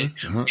that bit.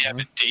 We have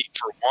a date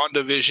for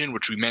WandaVision,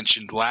 which we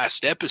mentioned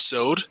last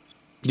episode.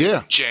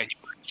 Yeah. January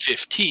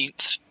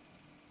 15th.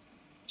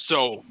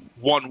 So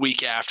 1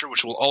 week after,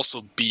 which will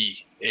also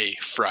be a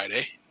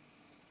Friday.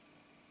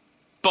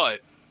 But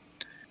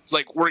it's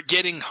like we're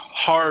getting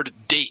hard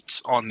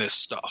dates on this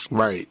stuff.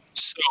 Right.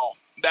 So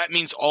that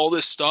means all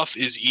this stuff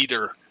is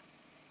either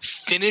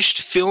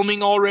finished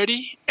filming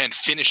already and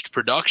finished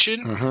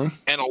production.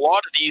 And a lot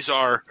of these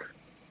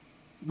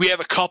we have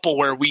a couple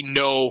where we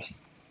know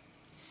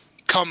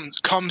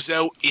comes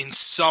out in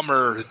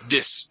summer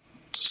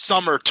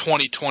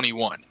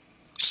 2021.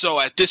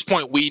 So at this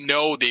point, we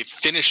know they've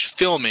finished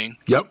filming.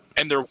 Yep.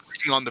 And they're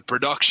working on the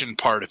production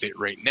part of it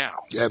right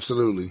now.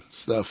 Absolutely.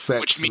 It's the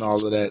effects and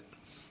all of that.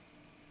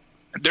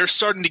 They're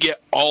starting to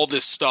get all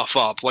this stuff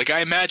up. Like,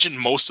 I imagine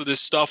most of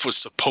this stuff was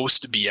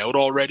supposed to be out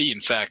already.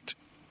 In fact,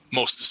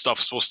 most of the stuff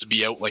was supposed to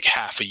be out like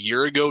half a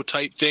year ago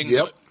type thing.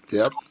 Yep.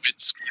 COVID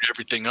screwed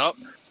everything up.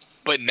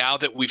 But now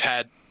that we've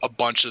had a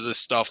bunch of this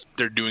stuff,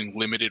 they're doing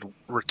limited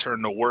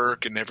return to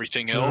work and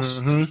everything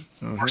else. We're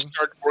going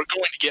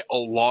to get a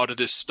lot of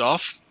this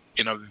stuff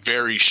in a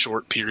very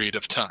short period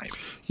of time.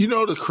 You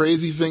know, the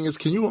crazy thing is,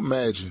 can you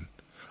imagine?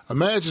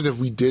 Imagine if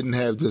we didn't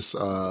have this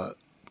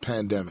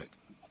pandemic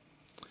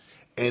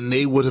and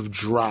they would have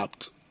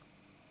dropped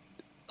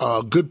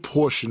a good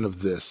portion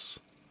of this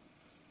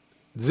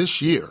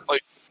year.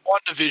 Like,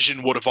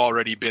 WandaVision would have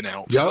already been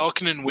out. Yep.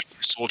 Falcon and Winter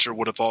Soldier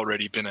would have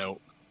already been out.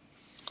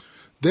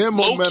 Their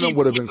momentum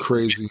would have been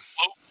crazy.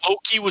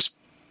 Loki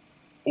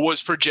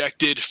was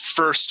projected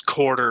first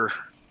quarter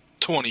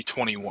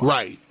 2021.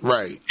 Right.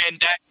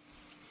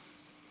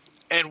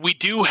 And we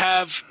do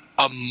have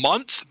a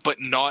month,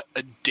 but not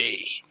a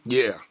day.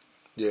 Yeah.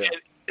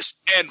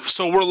 And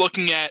so we're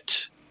looking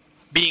at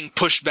being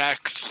pushed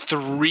back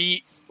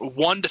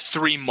 1 to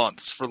 3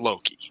 months for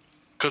Loki,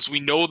 because we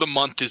know the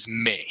month is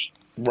May.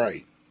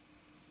 Right.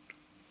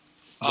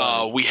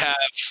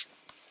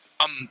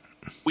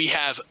 We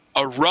have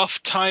a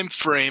rough time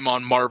frame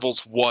on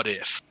Marvel's What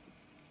If.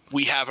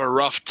 We have a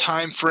rough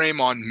time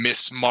frame on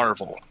Miss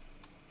Marvel.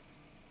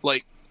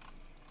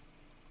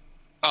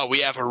 We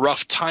have a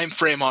rough time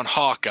frame on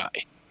Hawkeye.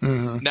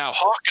 Now,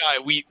 Hawkeye,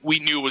 we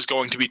knew was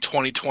going to be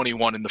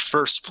 2021 in the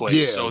first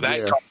place, so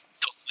that got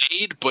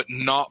delayed, but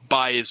not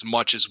by as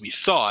much as we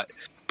thought.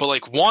 But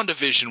like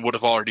WandaVision would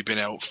have already been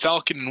out.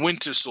 Falcon and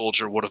Winter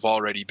Soldier would have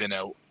already been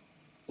out.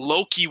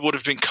 Loki would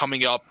have been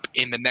coming up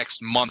in the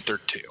next month or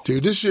two.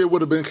 Dude, this year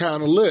would have been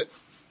kind of lit.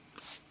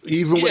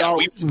 Even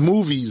without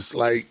movies,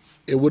 like,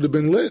 it would have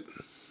been lit.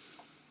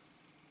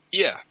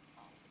 Yeah.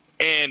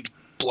 And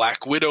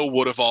Black Widow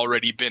would have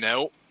already been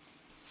out.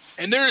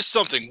 And there is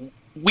something,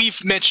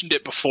 we've mentioned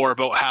it before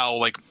about how,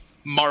 like,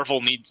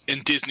 Marvel needs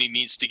and Disney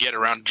needs to get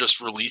around to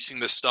just releasing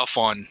this stuff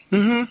on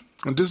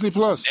Disney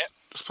Plus.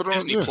 Just put it on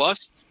Disney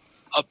Plus.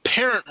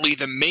 Apparently,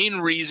 the main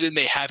reason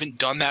they haven't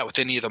done that with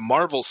any of the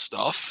Marvel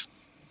stuff,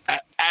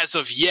 as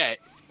of yet,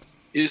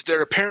 is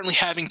they're apparently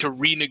having to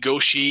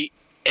renegotiate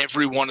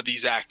every one of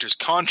these actors'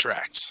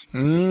 contracts.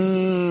 Because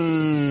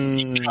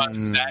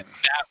that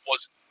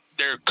was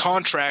their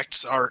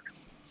contracts are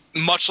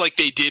much like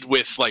they did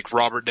with like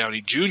Robert Downey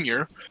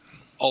Jr.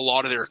 A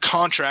lot of their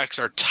contracts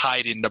are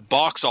tied into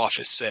box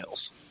office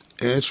sales.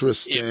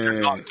 Interesting. If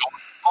they're not going to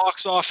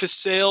box office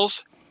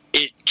sales,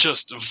 it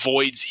just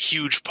voids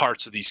huge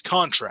parts of these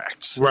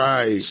contracts.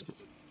 Right. So,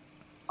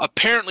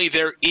 apparently,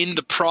 they're in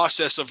the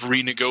process of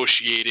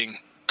renegotiating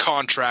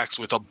contracts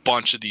with a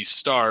bunch of these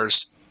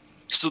stars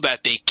so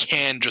that they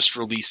can just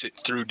release it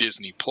through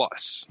Disney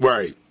Plus.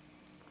 Right.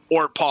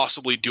 Or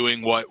possibly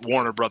doing what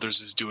Warner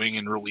Brothers is doing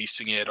and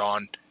releasing it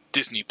on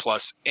Disney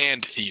Plus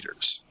and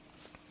theaters.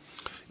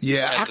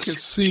 Yeah, I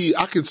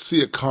could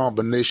see a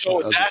combination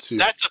of the two.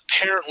 That's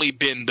apparently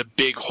been the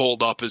big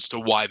holdup as to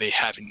why they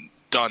haven't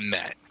done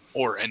that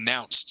or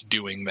announced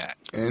doing that.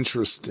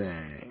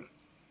 Interesting.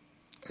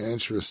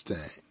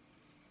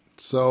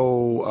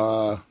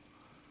 So,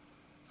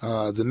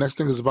 the next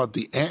thing is about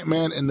the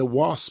Ant-Man and the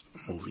Wasp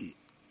movie.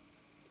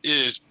 It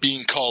is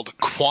being called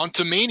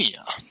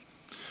Quantumania.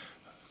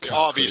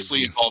 Obviously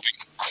crazy. Involving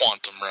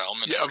quantum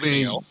realm and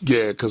everything else.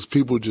 Yeah, because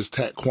people just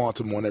tack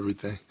quantum on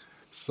everything.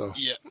 So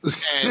yeah,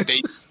 and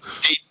they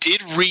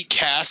did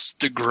recast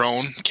the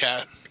grown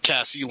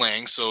Cassie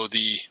Lang. So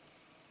the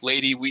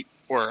lady the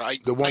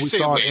one we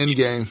saw in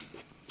Endgame.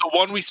 The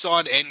one we saw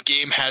in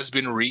Endgame has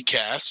been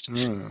recast.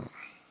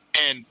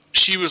 And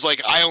she was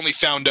like, I only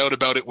found out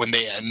about it when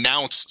they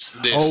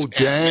announced this. Oh,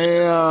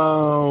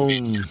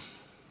 damn.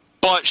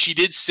 But she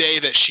did say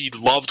that she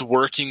loved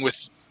working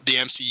with the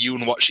MCU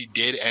and what she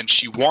did, and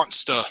she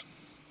wants to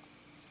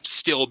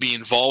still be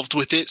involved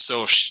with it,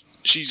 so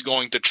she's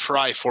going to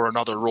try for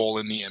another role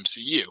in the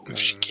MCU if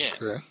she can.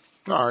 Okay.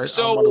 All right.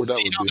 So we'll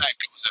see how that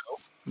goes out.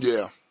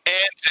 Yeah.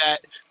 And that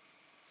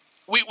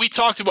we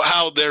talked about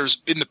how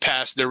in the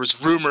past there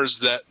was rumors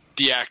that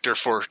the actor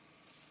from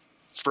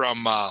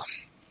I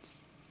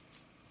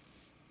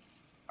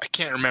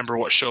can't remember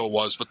what show it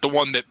was, but the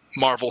one that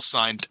Marvel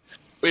signed,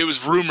 it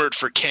was rumored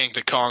for Kang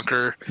the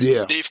Conqueror.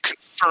 Yeah. They've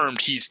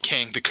confirmed he's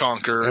Kang the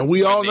Conqueror. And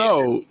we all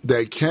know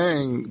that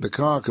Kang the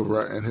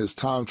Conqueror and his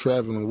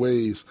time-traveling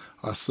ways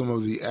are some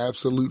of the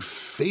absolute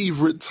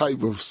favorite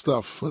type of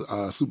stuff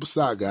for Super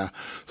Saga.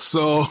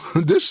 So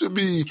this should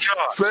be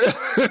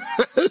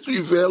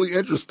fairly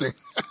interesting.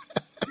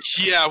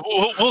 Yeah,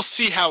 we'll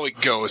see how it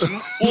goes.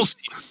 We'll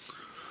see.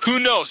 Who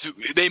knows?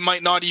 They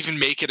might not even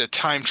make it a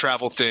time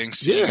travel thing,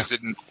 seeing as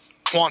it in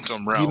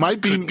quantum realm. He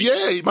might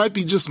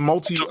be just a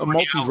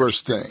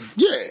multiverse thing.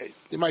 Yeah,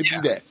 it might be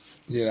that,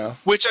 you know.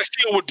 Which I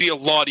feel would be a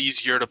lot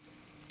easier to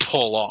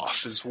pull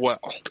off as well.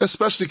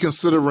 Especially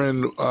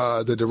considering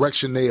the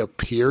direction they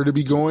appear to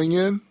be going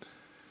in.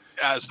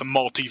 As the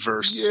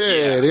multiverse.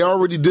 Yeah, they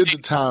already did the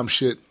time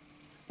shit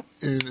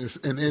in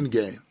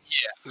Endgame.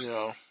 Yeah. You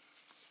know.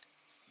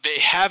 They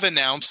have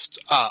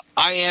announced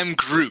I Am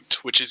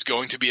Groot, which is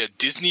going to be a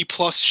Disney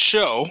Plus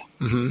show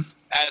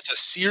as a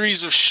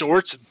series of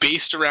shorts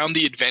based around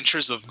the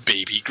adventures of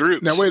Baby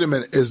Groot. Now, wait a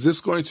minute. Is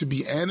this going to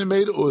be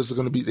animated, or is it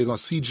going to be, they're going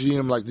to CG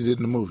him like they did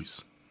in the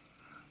movies?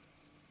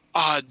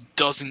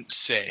 Doesn't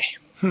say.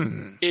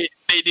 They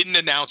didn't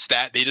announce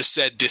that. They just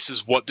said this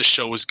is what the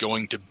show is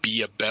going to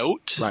be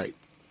about. Right.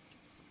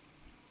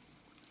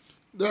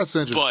 That's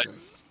interesting.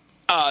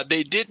 But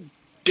they did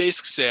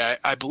basically say,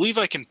 I believe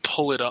I can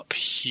pull it up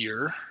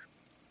here.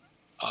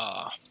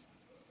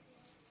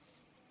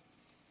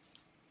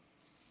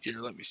 Here,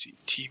 let me see.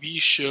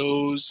 TV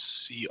shows.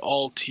 See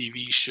all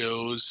TV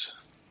shows.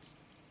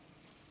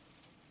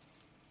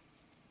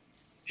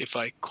 If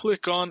I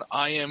click on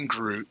I Am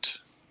Groot,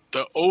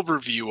 the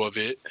overview of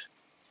it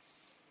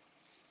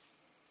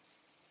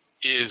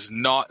is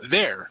not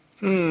there.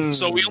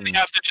 So we only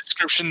have the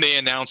description they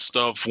announced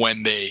of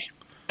when they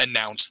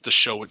announced the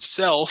show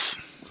itself,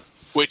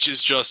 which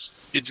is just,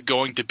 it's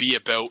going to be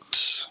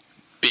about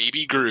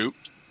Baby Groot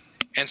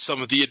and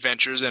some of the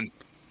adventures. And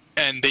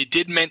they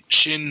did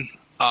mention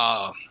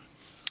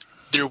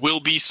there will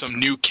be some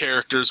new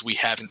characters we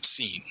haven't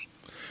seen.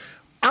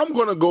 I'm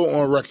going to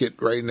go on record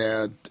right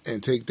now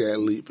and take that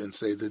leap and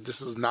say that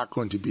this is not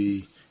going to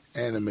be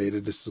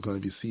animated. This is going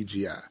to be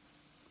CGI.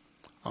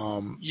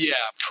 Yeah,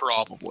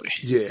 probably.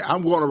 Yeah,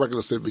 I'm going on record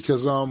to say it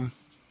because,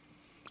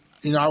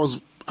 you know,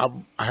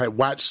 I had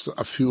watched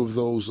a few of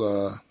those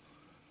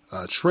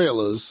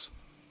trailers,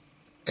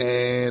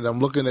 and I'm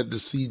looking at the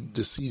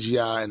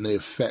CGI and the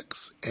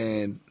effects,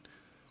 and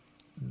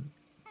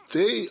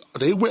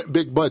they went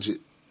big budget.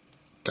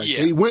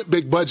 They went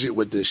big budget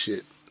with this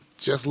shit.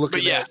 Just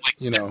looking at,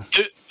 you know.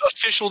 The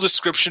official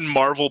description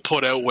Marvel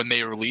put out when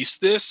they released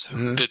this,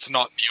 that's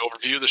not the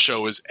overview of the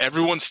show, is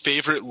everyone's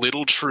favorite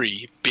little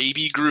tree,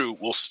 Baby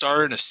Groot, will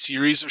star in a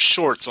series of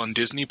shorts on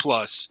Disney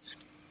Plus,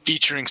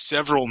 featuring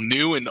several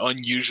new and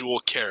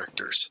unusual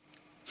characters.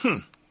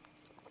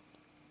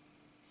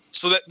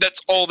 So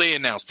that's all they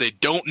announced. They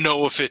don't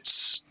know if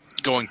it's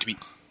going to be...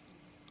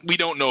 We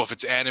don't know if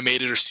it's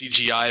animated or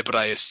CGI, but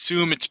I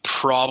assume it's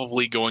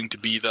probably going to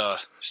be the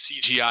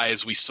CGI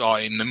as we saw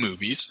in the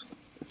movies.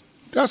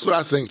 That's what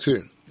I think,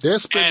 too. They're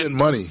spending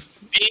money.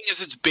 Being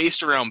as it's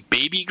based around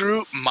Baby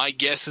Groot, my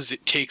guess is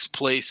it takes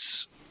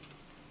place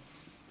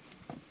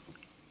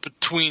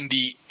between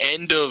the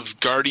end of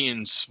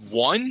Guardians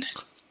 1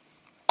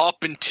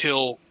 up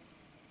until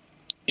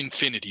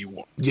Infinity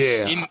War.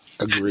 Yeah,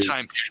 agreed.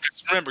 Time period.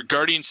 Remember,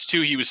 Guardians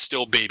 2, he was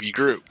still Baby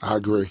Groot. I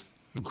agree.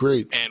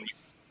 Agreed.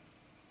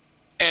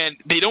 And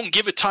they don't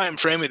give a time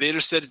frame. They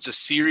just said it's a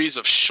series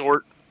of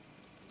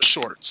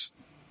shorts.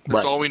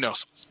 That's all we know.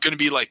 So it's going to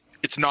be like,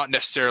 it's not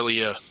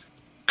necessarily a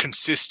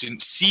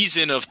consistent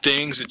season of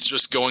things. It's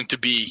just going to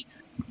be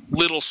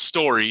little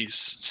stories,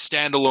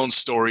 standalone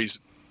stories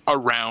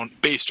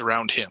based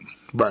around him.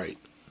 Right.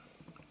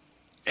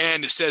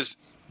 And it says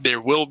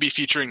there will be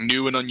featuring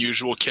new and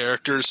unusual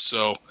characters.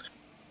 So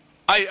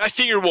I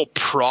figure we'll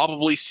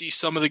probably see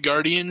some of the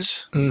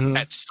Guardians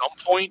at some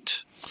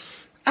point.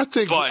 I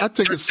think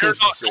it's safe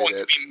to say that.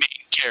 To be main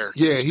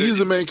characters. Yeah, he's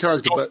the main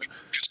character, but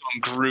on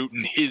Groot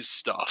and his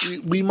stuff.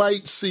 We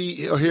might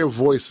see or hear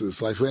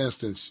voices. Like, for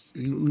instance,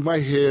 we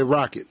might hear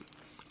Rocket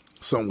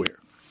somewhere.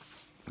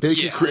 They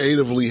could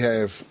creatively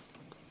have,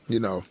 you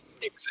know.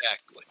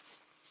 Exactly.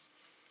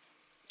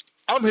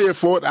 I'm here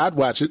for it. I'd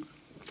watch it.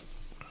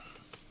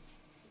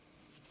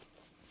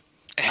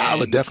 I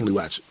would definitely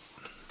watch it.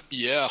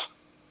 Yeah.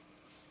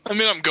 I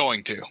mean, I'm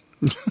going to.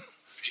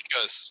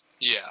 Because,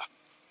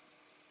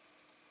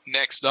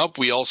 Next up,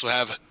 we also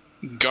have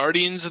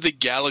Guardians of the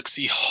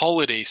Galaxy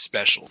Holiday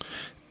Special.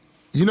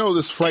 You know,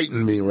 this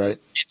frightened me, right?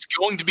 It's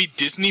going to be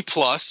Disney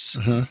Plus,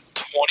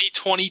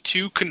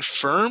 2022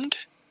 confirmed.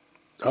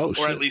 Oh,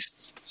 shit. Or at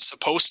least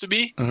supposed to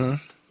be.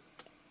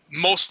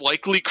 Most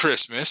likely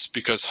Christmas,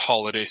 because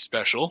Holiday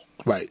Special.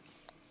 Right.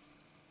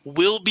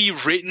 Will be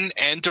written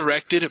and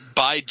directed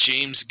by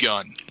James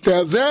Gunn.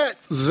 Now,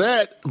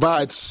 that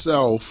by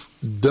itself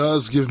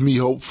does give me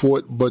hope for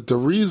it, but the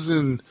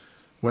reason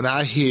when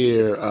I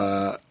hear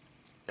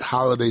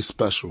Holiday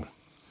Special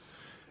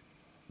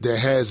that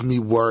has me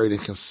worried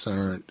and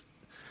concerned.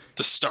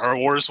 The Star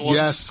Wars ones?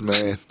 Yes,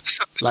 man.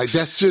 Like,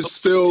 that's just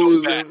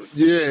still, like,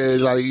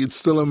 it's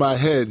still in my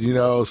head, you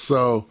know,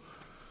 so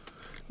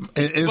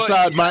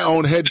inside my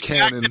own head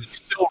canon. It's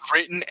still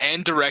written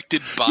and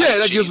directed by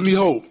that gives me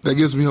hope. That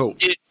gives me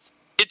hope.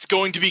 It's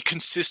going to be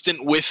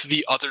consistent with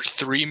the other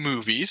 3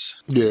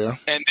 movies. Yeah.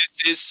 And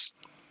this is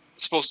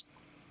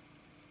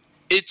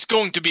it's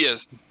going to be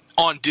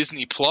on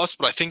Disney Plus,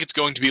 but I think it's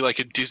going to be like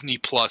a Disney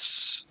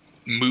Plus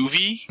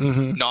movie,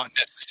 not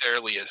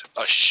necessarily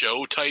a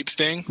show type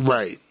thing.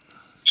 Right.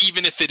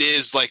 Even if it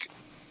is like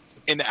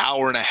an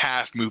hour and a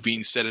half movie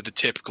instead of the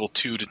typical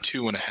 2 to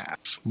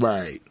 2.5.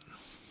 Right.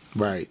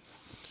 Right.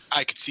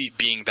 I could see it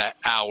being that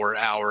hour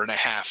and a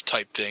half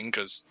type thing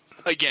because,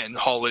 again,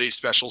 holiday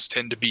specials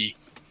tend to be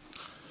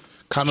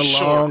kind of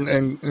long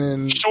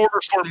and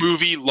shorter for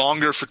movie,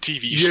 longer for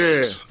TV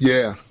shows.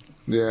 Yeah.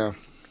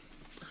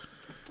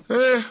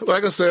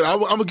 Like I said, I'm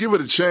gonna give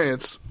it a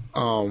chance.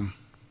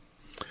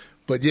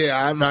 But But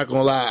yeah, I'm not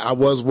gonna lie, I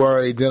was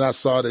worried. Then I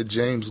saw that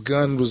James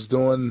Gunn was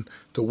doing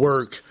the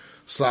work,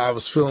 so I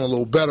was feeling a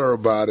little better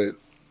about it.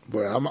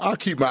 But I'll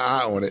keep my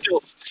eye on it.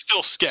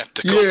 Still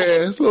skeptical.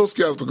 Yeah, it's a little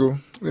skeptical.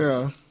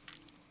 Yeah.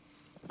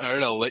 All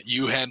right, I'll let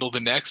you handle the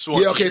next one.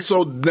 Yeah, okay,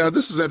 so now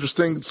this is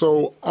interesting.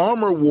 So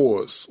Armor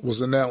Wars was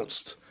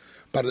announced.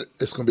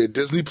 It's going to be a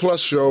Disney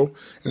Plus show,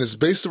 and it's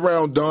based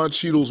around Don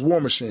Cheadle's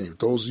War Machine.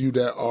 Those of you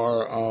that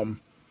are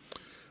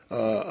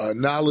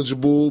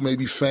knowledgeable,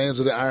 maybe fans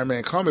of the Iron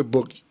Man comic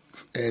book,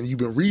 and you've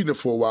been reading it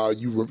for a while,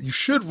 you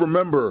should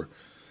remember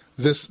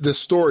this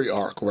story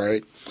arc,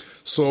 right?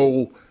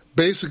 So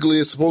basically,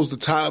 it's supposed to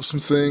tie up some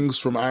things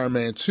from Iron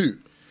Man 2.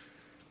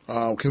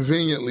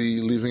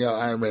 Conveniently leaving out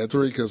Iron Man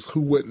 3, because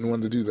who wouldn't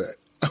want to do that?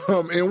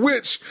 In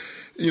which,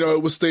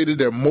 it was stated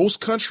that most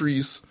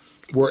countries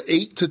were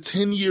 8 to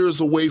 10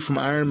 years away from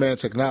Iron Man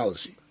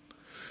technology.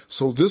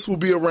 So this will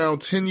be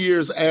around 10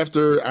 years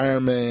after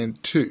Iron Man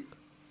 2.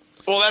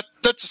 Well,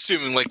 that's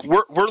assuming, like,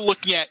 we're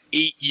looking at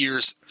 8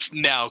 years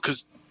now,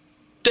 because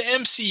the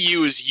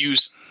MCU has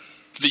used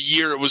the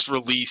year it was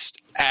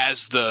released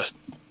as the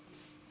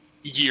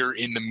year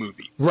in the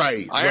movie.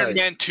 Right. Iron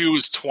Man 2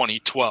 is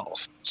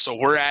 2012. So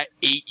we're at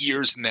 8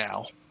 years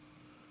now.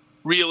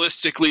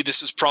 Realistically,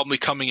 this is probably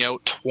coming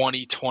out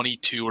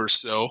 2022 or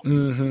so.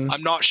 Mm-hmm.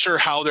 I'm not sure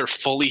how they're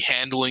fully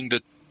handling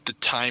the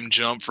time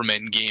jump from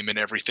Endgame and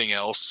everything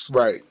else.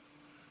 Right.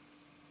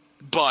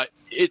 But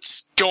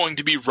it's going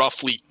to be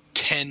roughly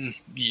 10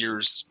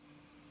 years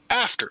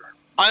after.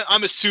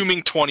 I'm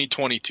assuming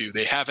 2022.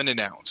 They haven't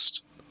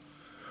announced.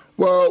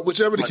 Well,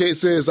 whichever the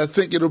case is, I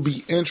think it'll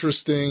be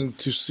interesting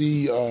to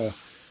see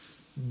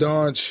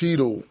Don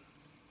Cheadle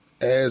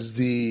as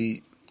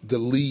the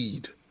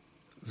lead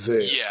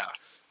there. Yeah.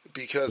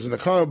 Because in the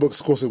comic books,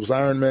 of course, it was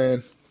Iron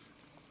Man.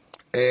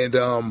 And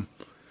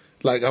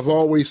like I've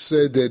always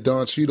said that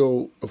Don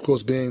Cheadle, of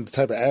course, being the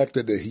type of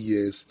actor that he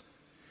is,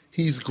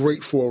 he's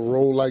great for a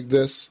role like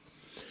this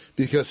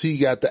because he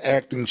got the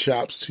acting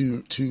chops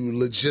to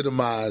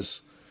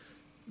legitimize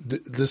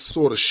this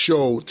sort of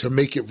show to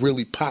make it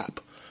really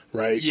pop.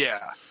 Right? Yeah.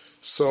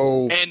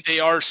 So, and they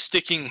are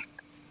sticking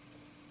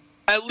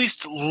at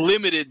least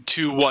limited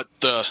to what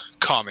the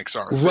comics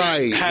are.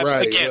 Right.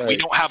 Again, we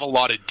don't have a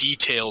lot of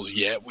details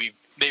yet.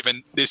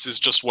 This is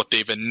just what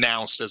they've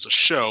announced as a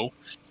show,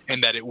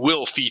 and that it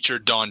will feature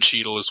Don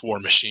Cheadle as War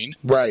Machine.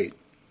 Right.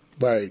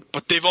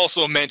 But they've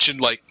also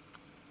mentioned, like,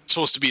 it's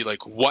supposed to be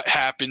like what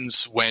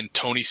happens when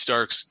Tony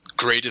Stark's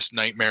greatest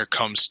nightmare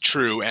comes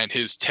true and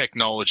his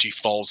technology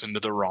falls into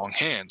the wrong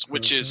hands,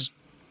 which is,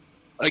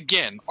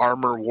 again,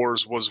 Armor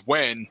Wars was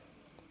when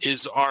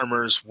his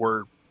armors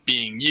were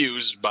being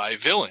used by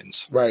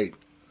villains. Right.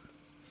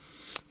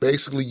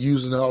 Basically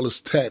using all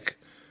his tech,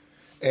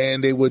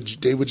 and they were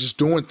just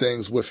doing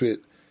things with it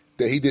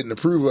that he didn't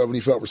approve of and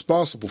he felt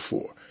responsible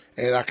for.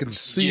 And I can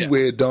see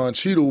where Don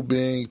Cheadle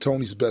being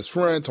Tony's best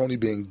friend, Tony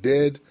being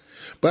dead.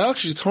 But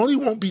actually, Tony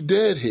won't be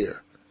dead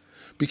here.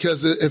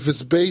 Because if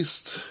it's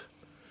based,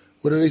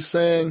 what are they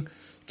saying,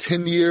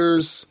 10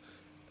 years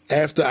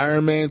after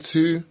Iron Man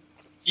 2?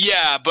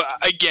 Yeah, but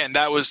again,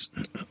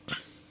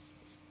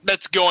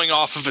 that's going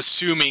off of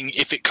assuming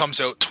if it comes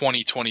out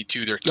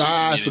 2022, they're keeping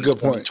that's it a good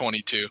in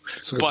 2022.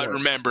 But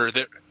remember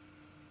that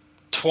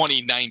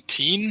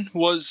 2019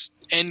 was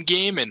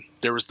Endgame, and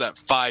there was that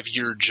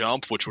 5-year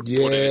jump, which would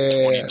put it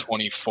in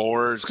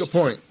 2024. That's a good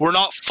point. We're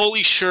not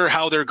fully sure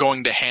how they're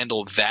going to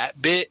handle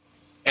that bit,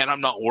 and I'm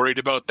not worried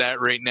about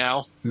that right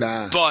now.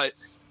 Nah. But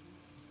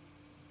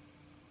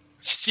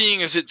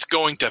seeing as it's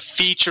going to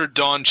feature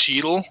Don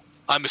Cheadle,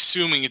 I'm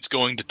assuming it's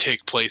going to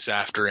take place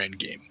after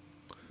Endgame.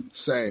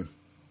 Same.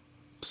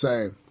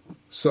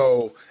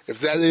 So if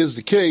that is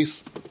the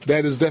case,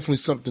 that is definitely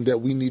something that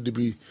we need to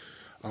be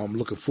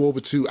looking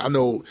forward to. I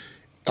know,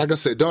 like I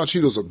said, Don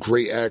Cheadle's a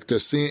great actor,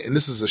 and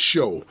this is a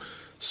show.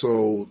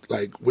 So,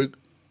 like,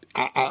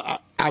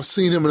 I've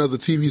seen him in other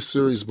TV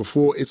series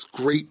before. It's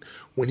great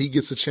when he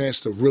gets a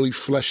chance to really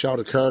flesh out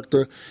a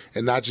character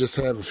and not just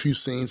have a few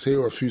scenes here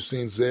or a few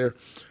scenes there.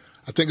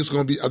 I think it's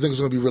going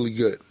to be really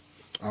good.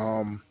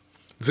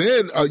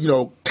 Then,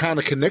 kind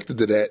of connected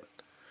to that,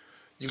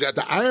 you got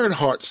the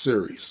Ironheart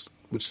series,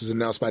 which is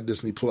announced by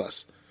Disney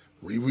Plus.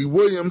 Riri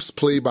Williams,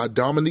 played by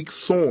Dominique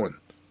Thorne.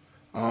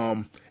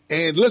 And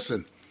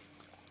listen,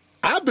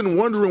 I've been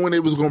wondering when they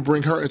was going to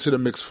bring her into the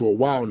mix for a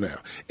while now,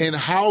 and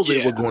how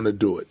they were going to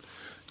do it.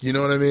 You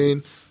know what I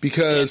mean?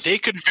 Because they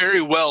could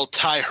very well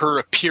tie her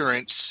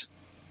appearance.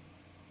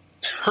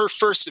 Her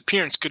first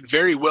appearance could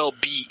very well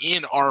be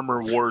in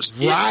Armor Wars,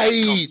 right?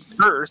 If it comes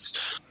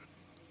first.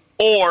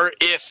 Or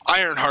if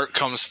Ironheart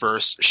comes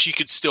first, she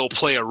could still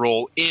play a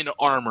role in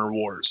Armor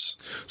Wars.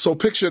 So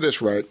picture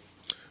this, right?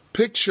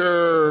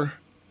 Picture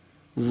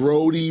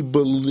Rhodey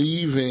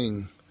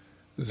believing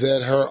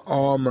that her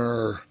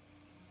armor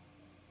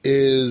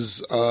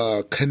is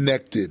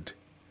connected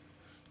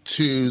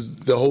to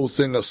the whole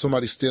thing of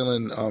somebody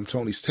stealing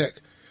Tony's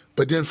tech,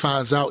 but then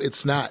finds out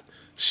it's not.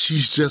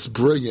 She's just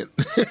brilliant,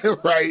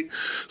 right?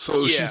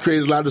 So she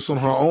created a lot of this on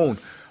her own.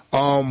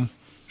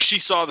 she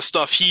saw the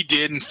stuff he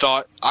did and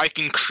thought, I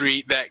can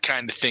create that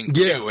kind of thing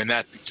too, and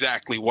that's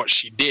exactly what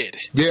she did.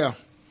 Yeah.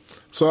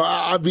 So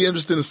I'd be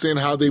interested in seeing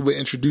how they would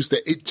introduce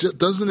that. It just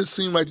doesn't it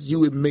seem like you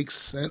would make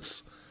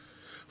sense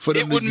for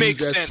them to use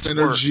that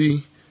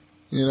synergy,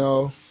 you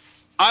know?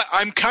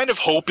 I'm kind of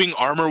hoping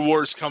Armor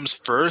Wars comes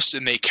first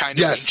and they kind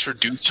of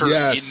introduce her in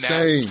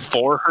that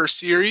for her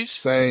series.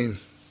 Same.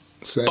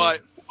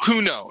 But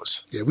who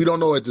knows? Yeah, we don't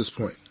know at this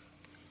point.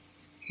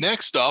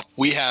 Next up,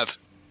 we have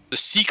the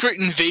Secret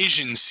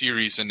Invasion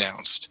series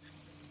announced.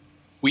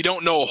 We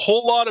don't know a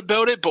whole lot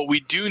about it, but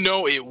we do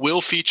know it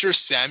will feature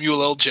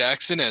Samuel L.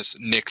 Jackson as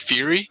Nick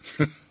Fury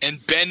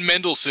and Ben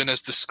Mendelsohn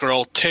as the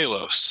Skrull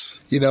Talos.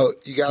 You know,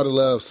 you gotta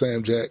love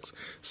Sam Jacks.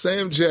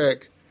 Sam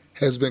Jack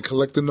has been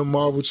collecting the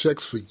Marvel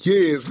checks for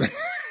years.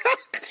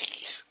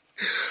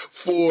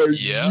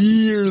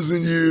 Years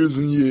and years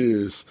and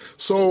years.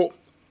 So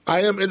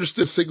I am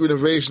interested in Secret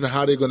Invasion and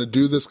how they're going to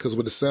do this, because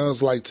what it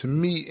sounds like to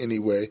me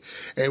anyway,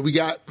 and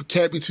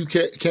can't be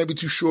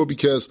too sure,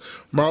 because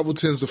Marvel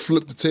tends to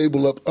flip the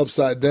table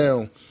upside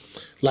down.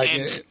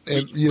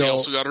 We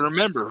also got to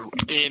remember,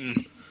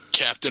 in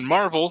Captain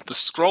Marvel, the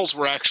Skrulls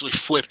were actually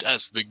flipped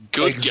as the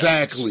good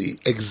guys.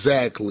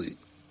 Exactly.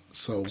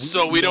 So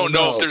we don't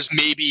know if there's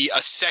maybe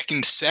a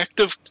second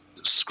sect of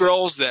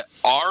Skrulls that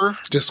are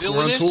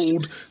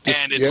disgruntled,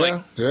 and it's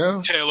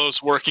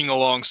Talos working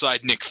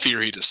alongside Nick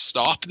Fury to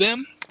stop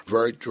them.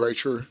 Very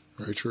true.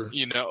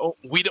 You know,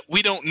 we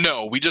don't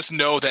know. We just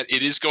know that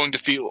it is going to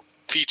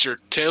feature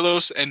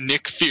Talos and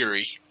Nick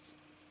Fury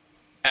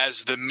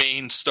as the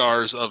main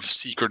stars of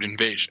Secret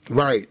Invasion.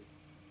 Right.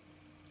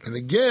 And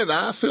again,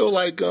 I feel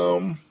like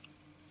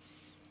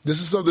this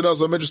is something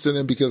else I'm interested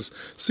in, because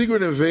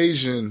Secret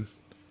Invasion,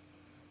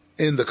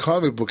 in the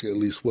comic book at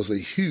least, was a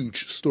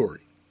huge story,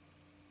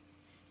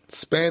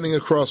 spanning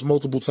across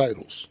multiple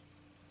titles.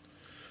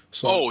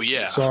 So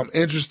I'm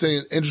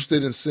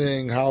interested in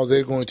seeing how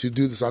they're going to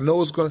do this. I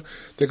know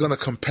they're going to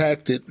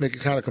compact it, make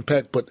it kind of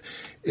compact. But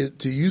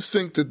do you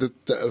think that the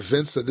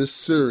events of this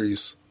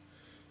series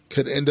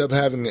could end up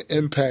having an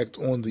impact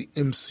on the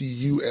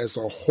MCU as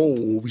a whole,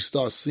 where we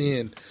start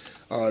seeing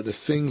the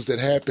things that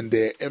happen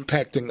there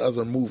impacting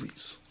other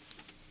movies?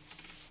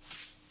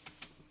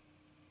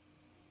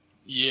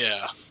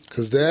 Yeah,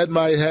 because that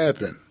might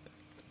happen.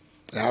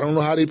 I don't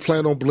know how they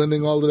plan on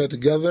blending all of that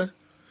together,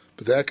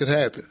 but that could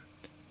happen.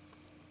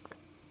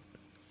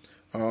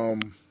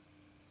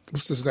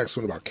 What's this next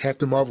one about?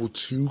 Captain Marvel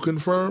 2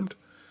 confirmed.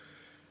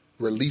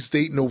 Release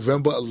date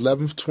November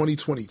 11th,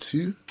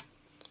 2022.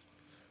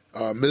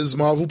 Ms.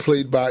 Marvel,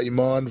 played by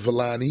Iman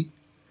Vellani.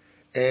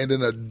 And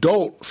an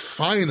adult,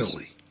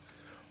 finally,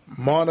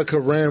 Monica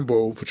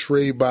Rambeau,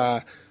 portrayed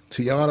by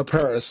Teyonah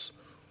Parris,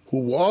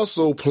 who will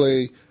also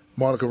play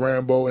Monica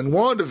Rambeau in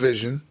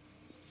WandaVision.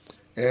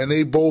 And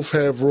they both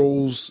have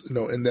roles,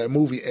 in that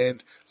movie.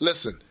 And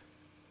listen,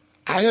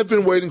 I have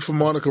been waiting for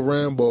Monica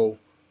Rambeau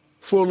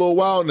for a little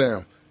while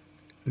now.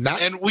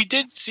 And we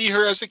did see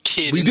her as a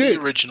kid in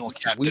the original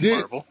Captain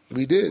Marvel.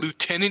 We did.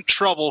 Lieutenant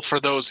Trouble, for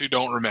those who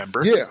don't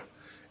remember. Yeah.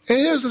 And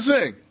here's the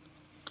thing.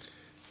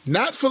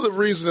 Not for the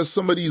reason that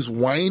some of these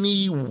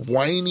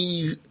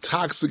whiny,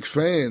 toxic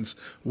fans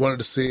wanted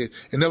to say it.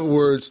 In other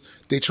words,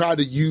 they tried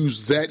to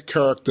use that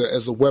character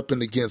as a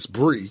weapon against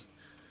Brie.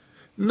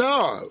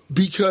 No,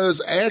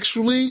 because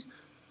actually,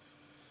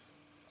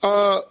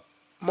 Monica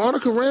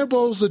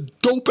Rambeau's a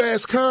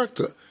dope-ass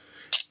character.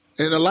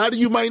 And a lot of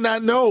you might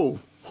not know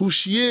who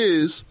she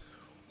is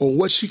or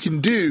what she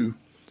can do.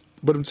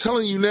 But I'm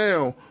telling you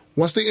now,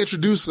 once they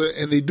introduce her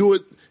and they do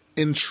it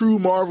in true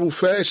Marvel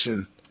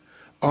fashion,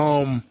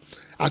 I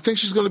think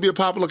she's going to be a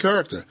popular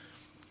character.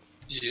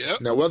 Yeah.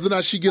 Now, whether or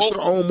not she gets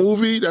her own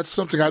movie, that's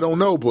something I don't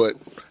know, but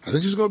I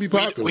think she's going to be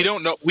popular. We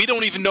don't know. We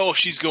don't even know if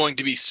she's going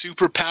to be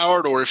super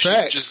powered or if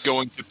she's just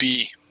going to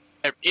be.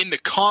 In the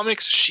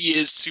comics, she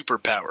is super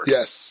powered.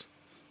 Yes,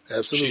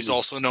 absolutely. She's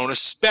also known as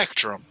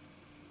Spectrum.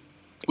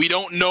 We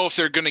don't know if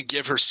they're going to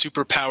give her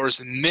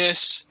superpowers in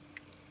this,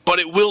 but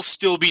it will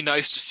still be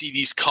nice to see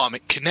these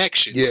comic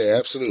connections. Yeah,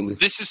 absolutely.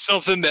 This is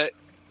something that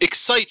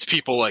excites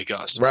people like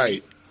us.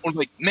 Right. We're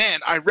like, man,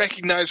 I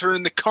recognize her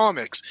in the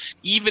comics.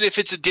 Even if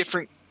it's a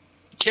different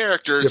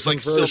character, it's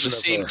like still the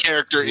same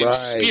character in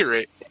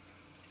spirit.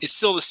 It's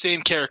still the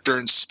same character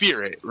in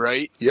spirit,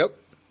 right? Yep.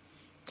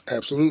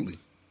 Absolutely.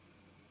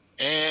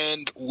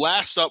 And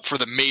last up for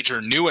the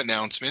major new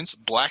announcements,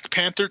 Black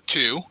Panther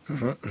 2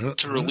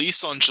 to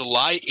release on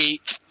July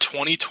 8th,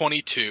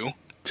 2022.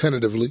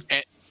 Tentatively.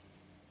 And,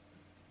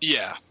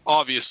 yeah,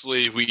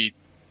 obviously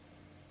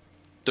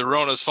the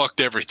Rona's fucked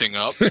everything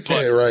up. But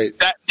right.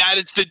 That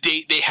is the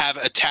date they have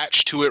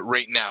attached to it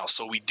right now.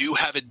 So we do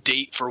have a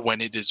date for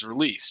when it is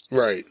released.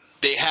 Right.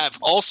 They have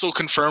also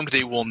confirmed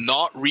they will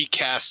not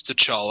recast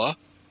T'Challa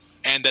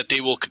and that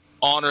they will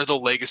honor the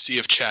legacy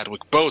of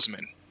Chadwick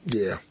Boseman.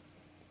 Yeah.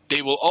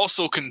 They will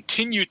also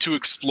continue to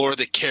explore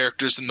the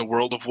characters in the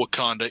world of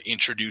Wakanda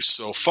introduced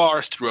so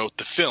far throughout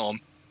the film.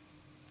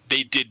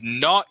 They did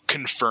not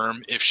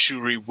confirm if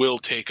Shuri will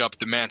take up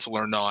the mantle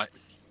or not,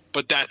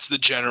 But that's the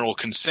general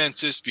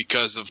consensus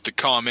because of the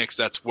comics.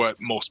 That's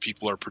what most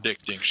people are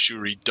predicting.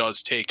 Shuri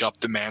does take up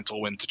the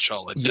mantle when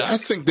T'Challa dies. Yeah, I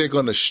think they're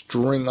going to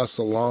string us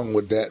along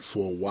with that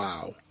for a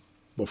while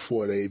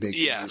before they make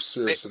any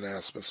serious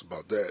announcements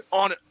about that.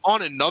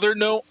 On another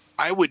note,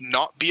 I would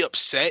not be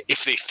upset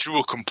if they threw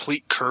a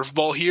complete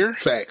curveball here.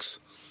 Facts.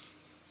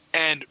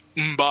 And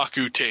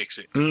M'Baku takes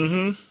it.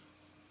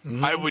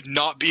 Mm-hmm. I would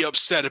not be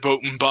upset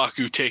about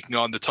M'Baku taking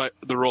on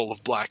the role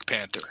of Black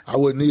Panther. I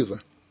wouldn't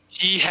either.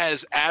 He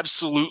has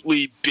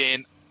absolutely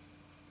been...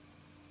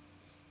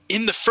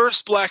 In the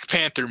first Black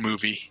Panther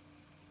movie,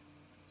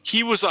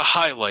 he was a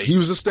highlight. He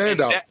was a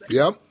standout.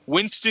 Yep.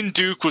 Winston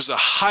Duke was a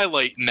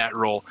highlight in that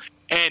role.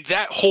 And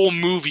that whole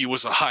movie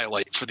was a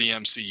highlight for the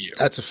MCU.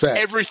 That's a fact.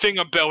 Everything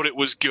about it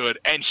was good.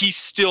 And he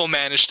still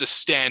managed to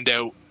stand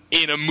out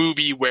in a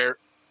movie where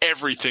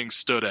everything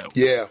stood out.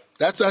 Yeah,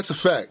 that's a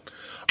fact.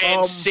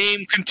 And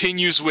same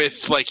continues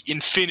with, like,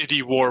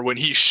 Infinity War when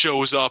he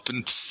shows up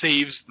and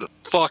saves the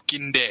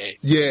fucking day.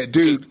 Yeah,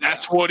 dude.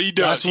 That's what he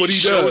does. That's what he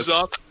shows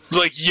does. up. He's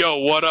like, yo,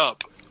 what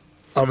up?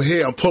 I'm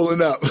here. I'm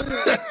pulling up. Like,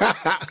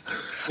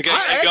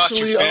 I got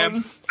you,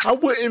 fam. I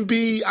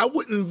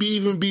wouldn't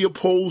even be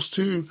opposed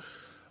to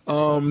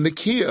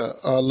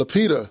Nakia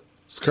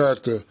Lapita's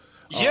character.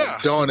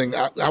 Dawning.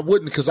 I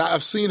wouldn't, because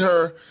I've seen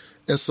her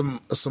in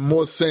some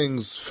more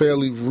things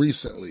fairly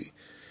recently.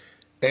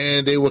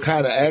 And they were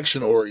kind of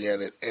action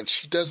oriented, and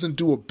she doesn't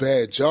do a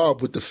bad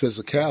job with the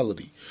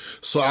physicality.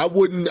 So I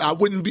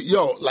wouldn't be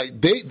like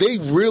they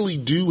really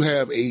do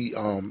have a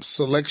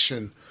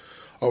selection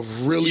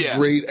of really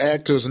great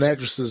actors and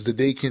actresses that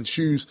they can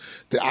choose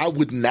that I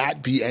would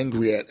not be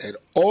angry at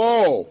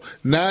all.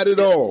 Not at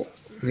all.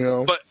 You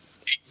know. But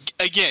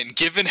again,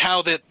 given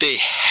how that they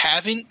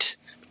haven't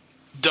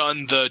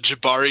done the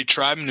Jabari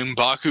tribe and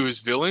M'Baku as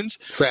villains,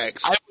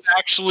 facts. I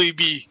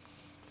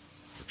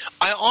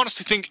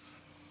honestly think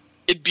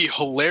it'd be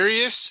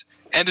hilarious,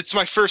 and it's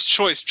my first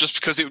choice just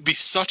because it would be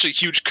such a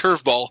huge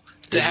curveball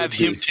to have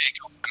him take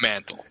up the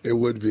mantle. It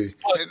would be.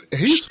 And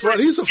he's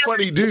a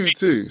funny dude,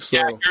 too. So.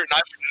 And I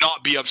would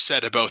not be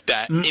upset about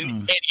that in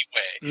any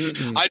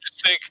way. I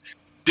just think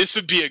this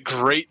would be a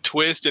great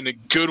twist and a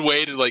good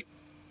way to, like,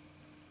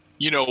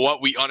 you know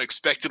what, we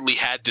unexpectedly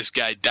had this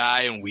guy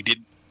die, and we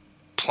didn't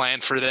plan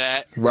for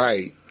that.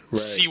 Right.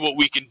 See what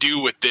we can do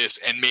with this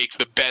and make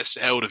the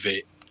best out of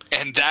it.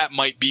 And that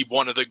might be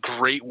one of the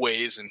great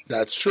ways. And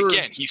that's true.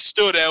 Again, he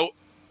stood out.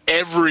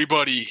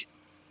 Everybody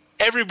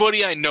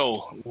I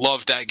know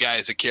loved that guy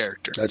as a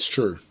character. That's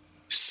true.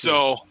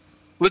 So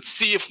let's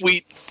see if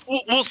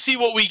we'll see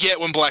what we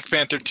get when Black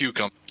Panther 2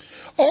 comes.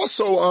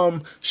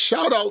 Also,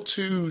 shout out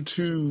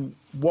to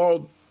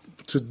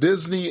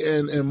Disney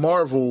and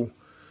Marvel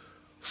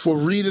for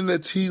reading the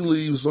tea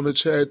leaves on the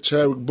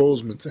Chadwick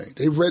Boseman thing.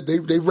 They read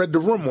the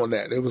room on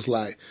that. It was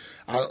like,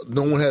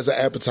 no one has an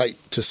appetite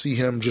to see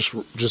him just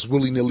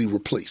willy-nilly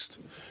replaced,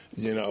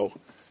 you know?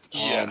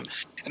 Yeah.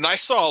 And I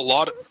saw a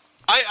lot of,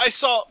 I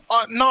saw,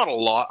 not a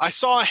lot, I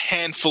saw a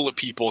handful of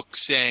people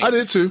saying, I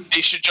did too.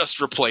 They should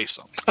just replace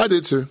him. I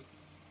did too.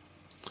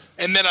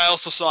 And then I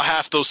also saw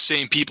half those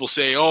same people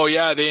say, oh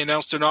yeah, they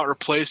announced they're not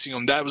replacing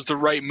him. That was the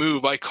right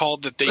move. I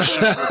called that they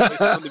should replace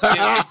him in the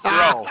beginning.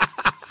 Bro,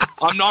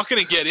 I'm not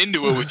going to get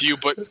into it with you,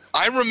 but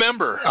I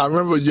remember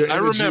your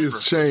energy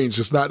has changed.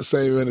 It's not the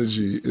same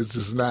energy. It's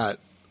just not.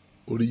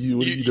 What are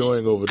you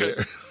doing over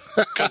there?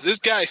 Because this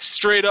guy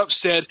straight up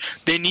said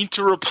they need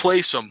to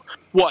replace him.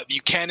 What?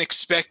 You can't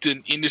expect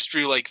an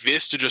industry like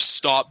this to just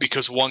stop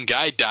because one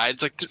guy died.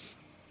 It's like,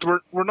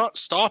 we're not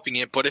stopping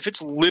it, but if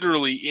it's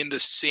literally in the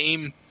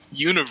same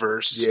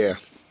universe, yeah,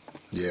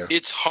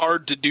 it's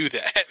hard to do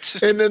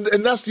that.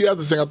 And that's the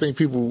other thing I think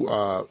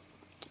people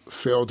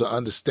fail to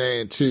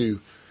understand too.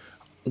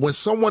 When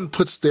someone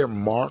puts their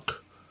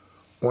mark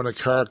on a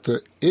character,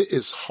 it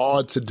is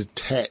hard to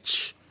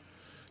detach,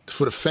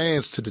 for the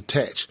fans to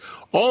detach.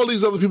 All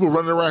these other people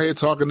running around here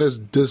talking this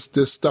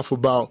stuff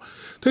about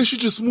they should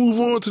just move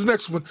on to the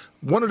next one.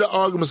 One of the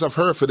arguments I've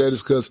heard for that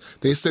is because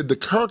they said the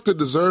character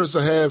deserves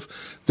to have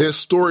their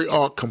story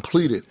arc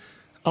completed.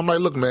 I'm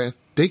like, look, man,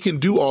 they can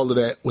do all of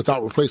that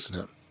without replacing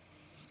him.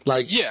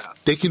 Like,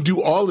 they can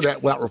do all of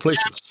that without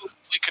replacing him.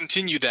 Absolutely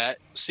continue that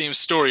same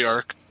story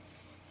arc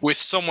with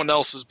someone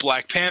else's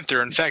Black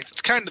Panther. In fact,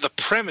 it's kind of the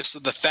premise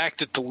of the fact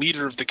that the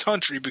leader of the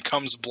country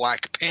becomes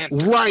Black Panther.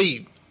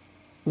 Right.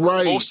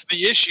 Most of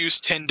the issues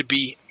tend to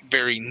be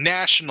very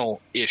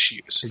national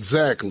issues.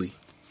 Exactly.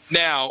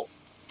 Now,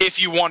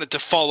 if you wanted to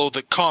follow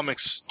the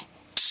comics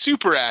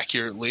super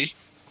accurately,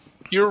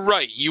 you're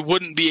right. You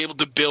wouldn't be able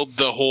to build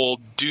the whole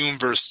Doom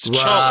versus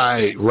T'Challa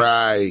thing.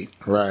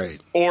 Right.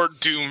 Or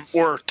Doom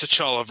or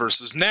T'Challa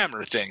versus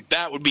Namor thing.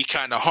 That would be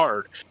kind of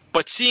hard.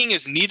 But seeing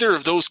as neither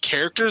of those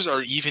characters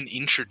are even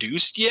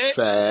introduced yet,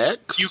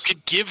 facts, you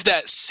could give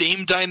that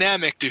same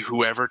dynamic to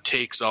whoever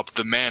takes up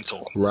the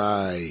mantle.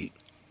 Right.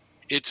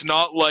 It's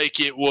not like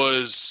it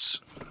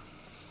was,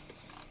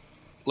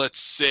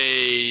 let's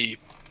say,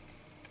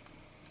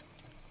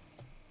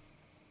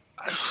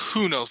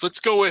 who knows? Let's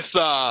go with,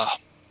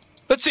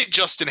 let's say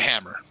Justin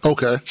Hammer.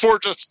 Okay. For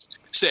just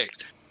sake.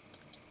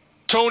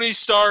 Tony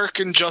Stark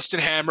and Justin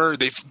Hammer,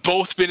 they've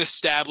both been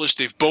established.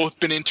 They've both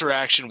been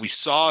interaction. We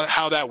saw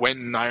how that went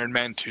in Iron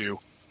Man 2.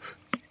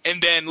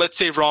 And then let's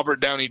say Robert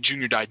Downey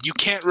Jr. died. You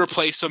can't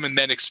replace him and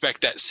then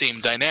expect that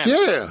same dynamic.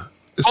 Yeah,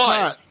 it's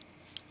not.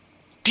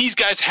 These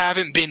guys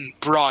haven't been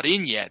brought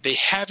in yet. They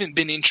haven't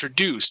been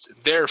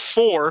introduced.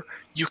 Therefore,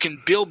 you can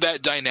build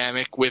that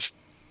dynamic with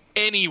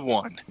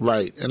anyone.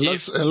 Right. And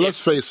let's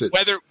face it.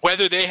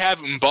 Whether they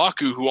have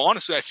M'Baku, who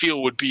honestly I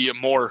feel would be a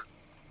more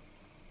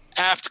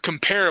apt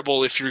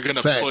comparable if you're going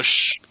to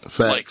push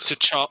like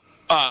to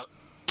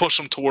push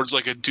them towards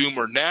like a Doom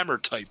or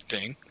Namor type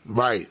thing.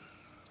 Right.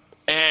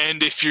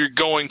 And if you're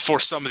going for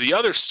some of the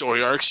other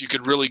story arcs, you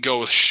could really go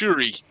with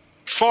Shuri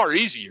far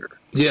easier.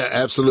 Yeah,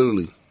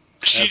 absolutely.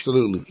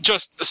 Absolutely.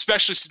 Just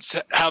especially since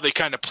how they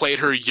kind of played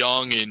her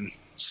young and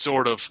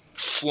sort of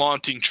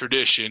flaunting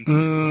tradition.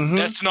 Mm-hmm.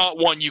 That's not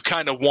one you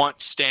kind of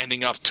want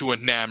standing up to a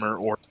Namor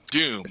or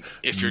Doom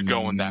if you're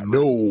going that route.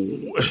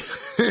 No.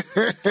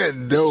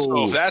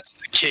 So if that's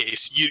the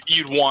case,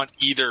 you'd want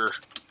either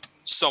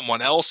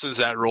someone else in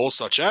that role,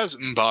 such as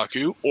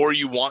M'Baku, or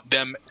you want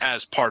them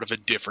as part of a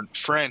different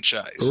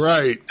franchise.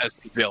 Right. As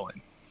the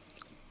villain.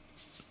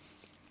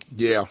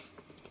 Yeah.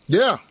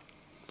 Yeah.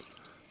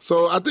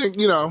 So I think,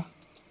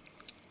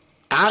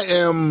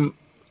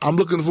 I'm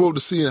looking forward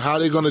to seeing how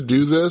they're going to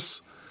do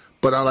this.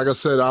 But like I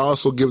said, I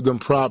also give them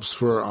props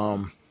for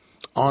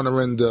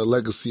honoring the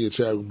legacy of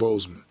Chadwick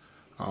Boseman.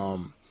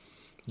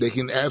 They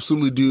can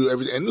absolutely do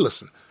everything. And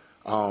listen,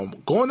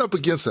 going up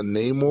against a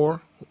Namor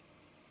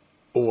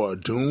or a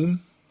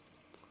Doom,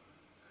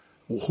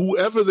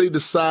 whoever they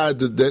decide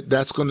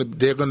they're going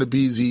to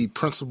be the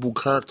principal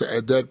character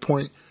at that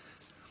point,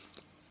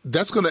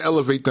 that's going to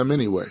elevate them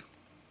anyway.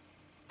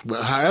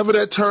 But however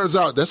that turns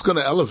out, that's going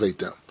to elevate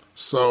them.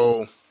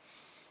 So,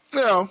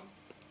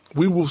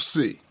 we will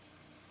see.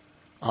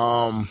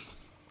 So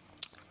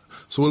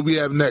what do we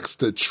have next?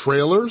 The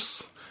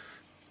trailers?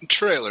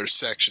 Trailers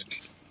section.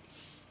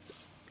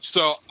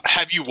 So,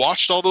 have you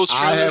watched all those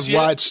trailers I have yet?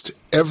 watched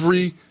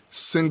every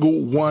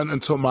single one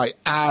until my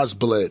eyes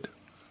bled.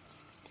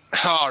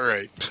 All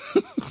right.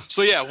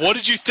 So, what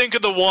did you think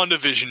of the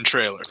WandaVision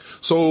trailer?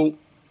 So,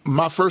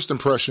 my first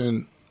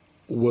impression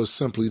was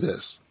simply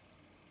this.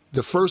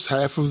 The first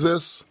half of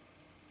this,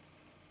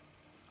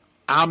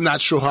 I'm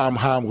not sure how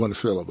I'm going to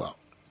feel about.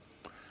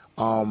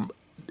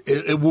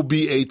 It will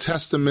be a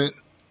testament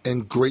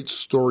and great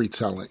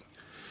storytelling.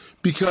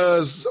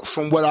 Because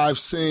from what I've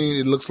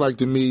seen, it looks like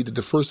to me that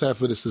the first half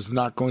of this is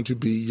not going to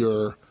be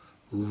your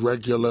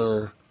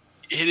regular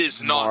It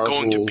is not Marvel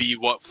going to be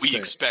what we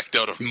expect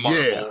out of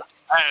Marvel. Yeah.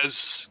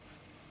 As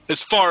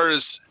far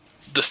as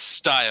the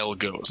style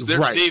goes.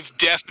 Right. They've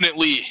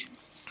definitely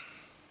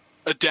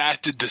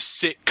adapted the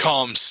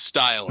sitcom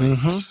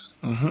stylings.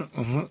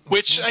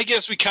 Which I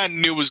guess we kind of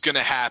knew was going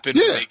to happen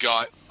when they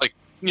got,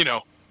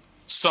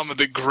 some of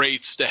the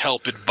greats to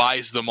help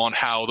advise them on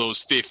how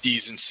those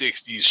 50s and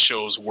 60s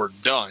shows were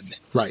done.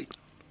 Right.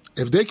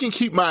 If they can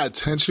keep my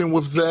attention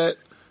with that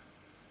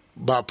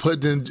by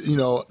putting in,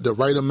 the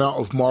right amount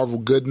of Marvel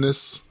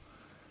goodness,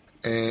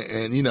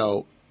 and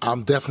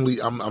I'm definitely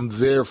I'm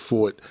there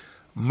for it.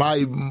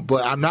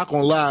 But I'm not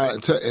going to lie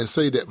and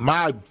say that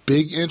my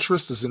big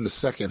interest is in the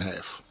second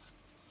half.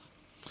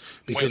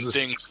 Because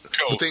when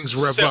things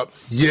rev up.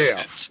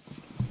 Yeah.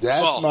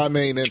 That's my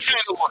main interest. It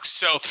kind of looks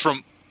south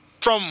from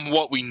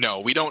what we know.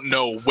 We don't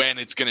know when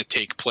it's going to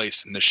take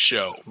place in the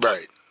show.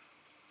 Right.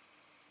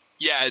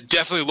 Yeah, it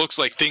definitely looks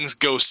like things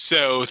go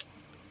south.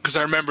 Because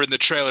I remember in the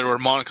trailer where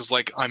Monica's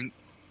like, I'm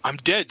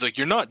dead. Like,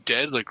 you're not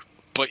dead. Like,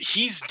 but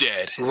he's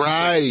dead.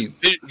 Right.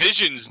 Like,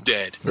 Vision's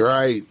dead.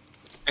 Right.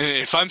 And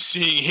if I'm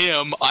seeing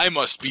him, I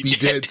must be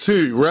dead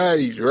too.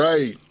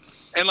 Right.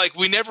 And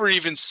we never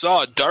even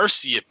saw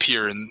Darcy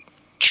appear in the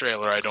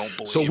trailer, I don't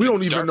believe. So we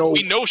don't even know.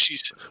 We know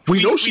she's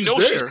we know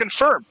she's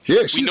confirmed.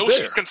 Yeah, she's there.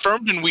 She's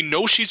confirmed, and we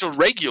know she's a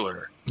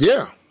regular.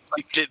 Yeah.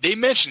 They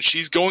mentioned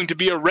she's going to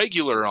be a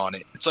regular on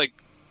it. It's like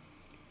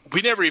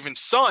we never even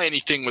saw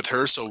anything with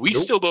her, so we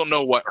still don't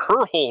know what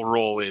her whole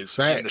role is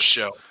in the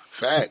show.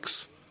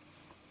 Facts.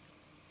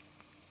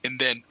 And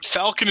then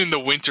Falcon and the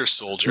Winter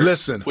Soldier,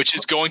 which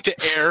is going to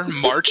air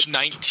March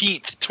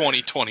 19th,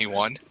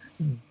 2021.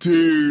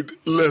 Dude,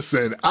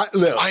 listen.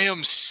 I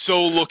am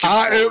so looking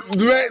forward.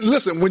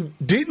 Listen,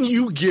 didn't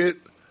you get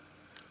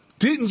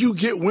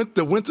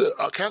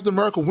Captain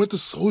America Winter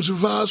Soldier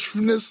vibes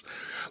from this?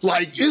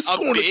 It's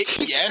going to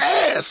kick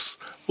ass.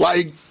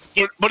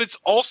 But it's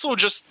also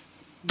just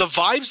the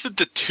vibes that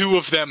the two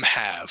of them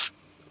have.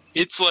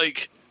 It's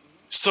like,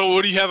 so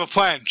what do you have a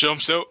plan?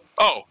 Jumps out.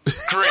 Oh,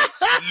 great.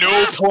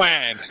 No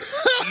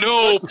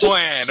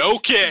plan.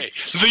 Okay.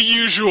 The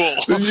usual.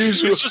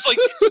 It's just like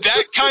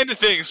that kind of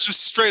thing. It's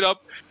just straight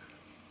up.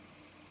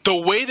 The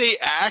way they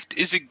act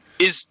is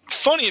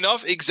funny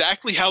enough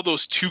exactly how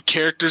those two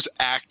characters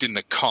act in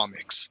the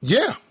comics.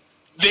 Yeah.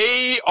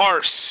 They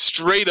are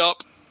straight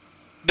up.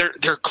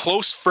 They're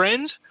close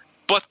friends,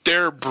 but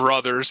they're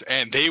brothers,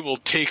 and they will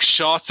take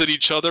shots at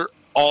each other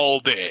all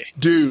day.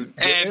 Dude,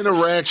 the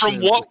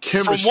interaction, from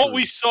what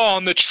we saw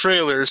in the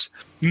trailers,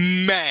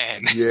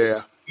 man.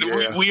 Yeah.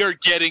 We are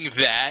getting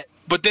that.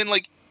 But then,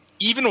 like,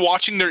 even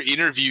watching their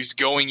interviews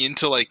going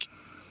into, like,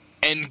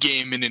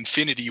 Endgame and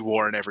Infinity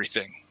War and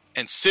everything,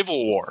 and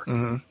Civil War,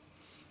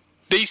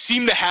 they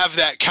seem to have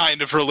that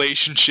kind of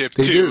relationship,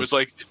 too. Do. It's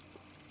like,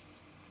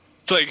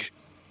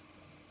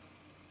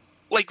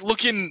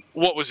 looking,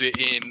 what was it,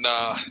 in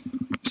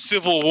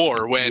Civil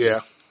War, when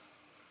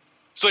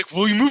it's like,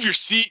 will you move your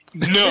seat?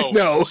 No.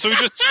 No.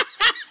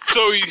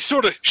 So he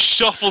sort of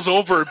shuffles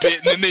over a bit,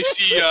 and then they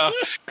see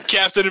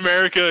Captain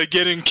America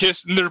getting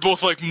kissed, and they're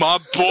both like, my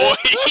boy.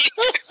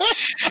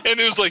 And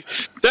it was like,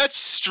 that's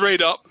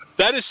straight up.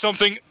 That is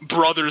something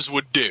brothers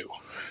would do.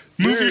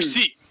 Move your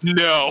seat.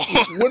 No.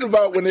 What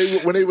about when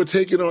they were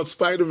taking on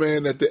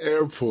Spider-Man at the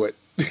airport?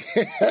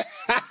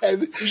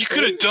 You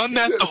could have done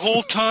that the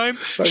whole time?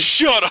 Like,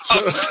 shut up.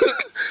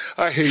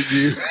 I hate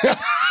you.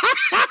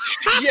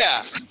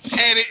 Yeah.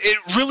 And it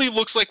really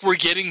looks like we're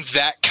getting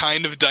that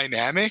kind of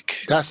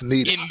dynamic. That's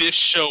needed. In this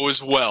show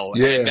as well.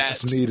 Yeah, and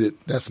that's needed.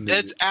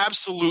 That's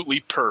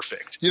absolutely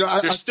perfect. You know,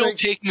 they're still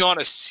taking on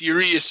a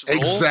serious role.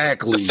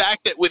 Exactly. The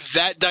fact that with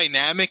that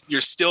dynamic,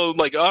 you're still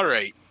like, all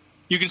right,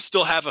 you can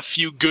still have a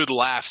few good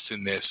laughs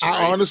in this. Right?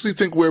 I honestly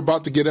think we're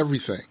about to get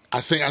everything.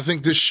 I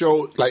think this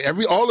show, like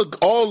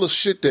all the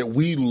shit that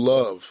we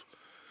love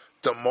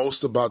the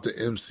most about the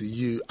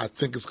MCU, I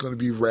think it's going to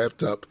be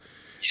wrapped up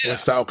in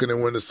Falcon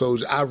and Winter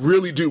Soldier. I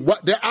really do.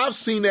 I've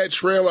seen that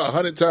trailer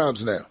 100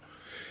 times now.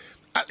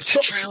 That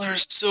trailer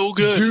is so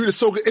good, dude. It's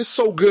so good. It's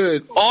so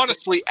good.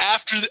 Honestly,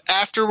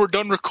 after we're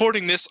done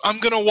recording this, I'm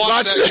gonna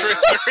watch that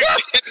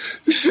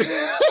trailer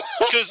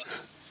because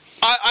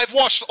I've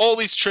watched all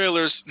these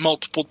trailers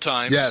multiple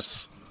times.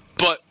 Yes,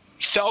 but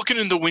Falcon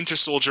and the Winter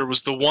Soldier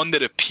was the one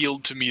that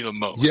appealed to me the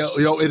most.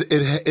 Yo, it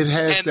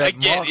has and that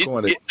again, mark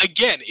on it.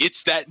 Again,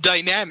 it's that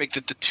dynamic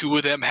that the two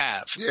of them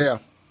have. Yeah,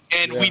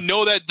 and we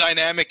know that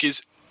dynamic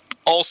is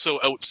also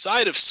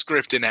outside of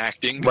script and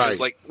acting, because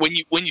like when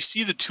you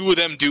see the two of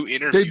them do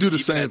interviews, they do the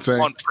same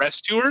thing on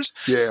press tours.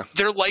 Yeah,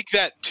 they're like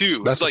that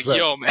too. That's it's like,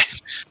 yo, man,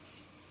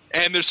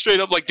 and they're straight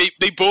up like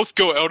they both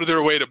go out of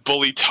their way to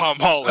bully Tom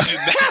Holland, and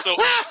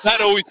that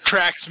always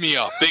cracks me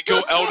up. They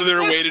go out of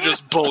their way to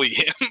just bully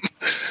him.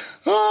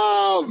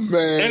 Oh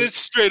man! And it's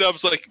straight up.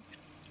 It's like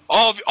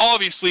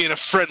obviously in a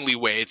friendly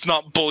way. It's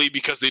not bully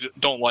because they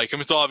don't like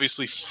him. It's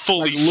obviously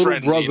fully like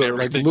friendly. Brother,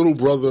 like little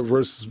brother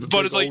versus.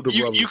 But it's like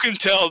you can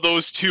tell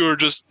those two are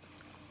just.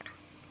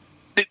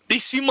 They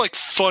seem like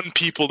fun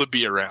people to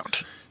be around.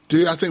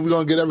 Dude, I think we're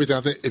gonna get everything.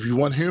 I think if you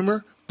want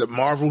humor, the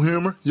Marvel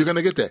humor, you're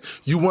gonna get that.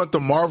 You want the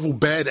Marvel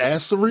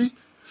badassery,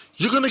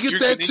 you're gonna get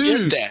that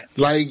too. Get that.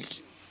 Like,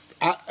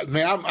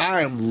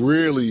 I am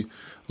really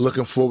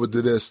looking forward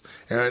to this,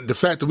 and the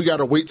fact that we got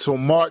to wait till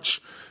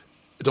March.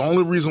 The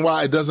only reason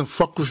why it doesn't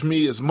fuck with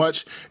me as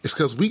much is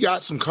because we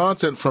got some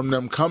content from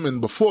them coming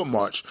before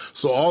March,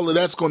 so all of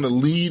that's going to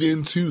lead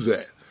into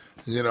that.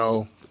 You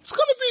know, it's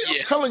going to be.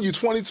 I'm telling you,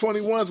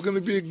 2021 is going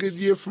to be a good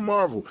year for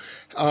Marvel.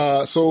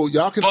 So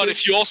y'all can. But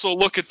if you also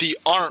look at the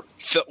arm,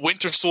 the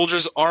Winter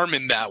Soldier's arm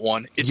in that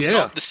one, it's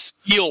not the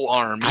steel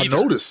arm. Either.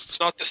 I noticed.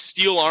 It's not the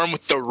steel arm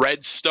with the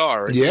red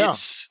star. Yeah.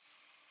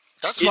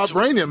 That's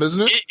vibranium, isn't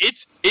it?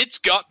 It's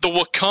got the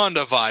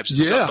Wakanda vibes.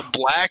 It's got the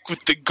black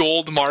with the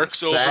gold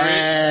marks over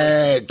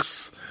it.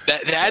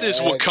 That is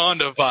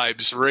Wakanda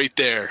vibes right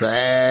there.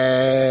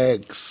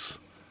 Facts.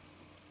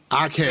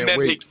 I can't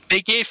wait.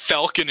 They gave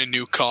Falcon a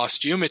new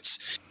costume. It's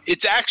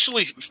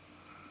actually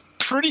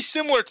pretty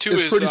similar to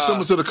his. It's pretty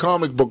similar to the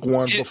comic book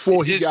one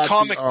before he got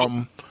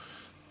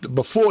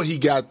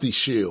the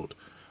shield.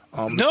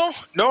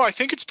 No, I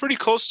think it's pretty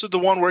close to the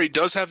one where he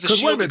does have the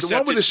shield. Wait a minute, the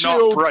one with the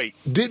shield,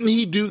 didn't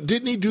he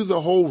do the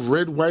whole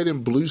red, white,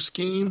 and blue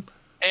scheme?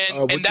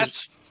 And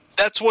that's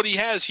what he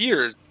has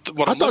here.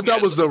 I thought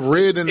that was the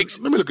red and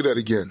let me look at that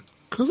again.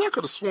 Because I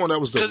could have sworn that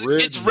was the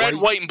red. It's red,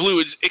 white, and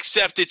blue.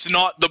 Except it's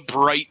not the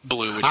bright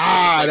blue. It's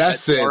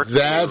that's it.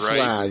 That's blue,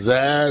 right? why.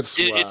 That's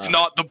why. It's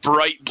not the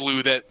bright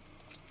blue that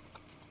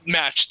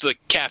matched the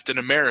Captain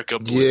America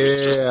blue. Yeah. It's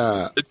just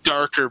the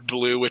darker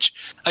blue, which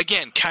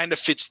again kind of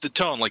fits the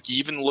tone. Like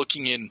even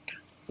looking in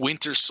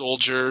Winter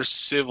Soldier,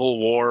 Civil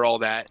War, all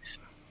that,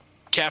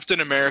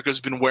 Captain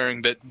America's been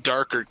wearing that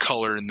darker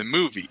color in the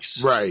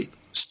movies. Right.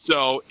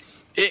 So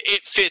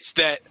it fits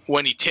that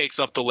when he takes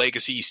up the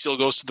legacy, he still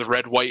goes to the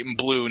red, white, and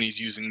blue, and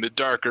he's using the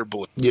darker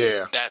blue.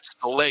 Yeah. That's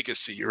the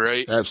legacy,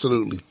 right?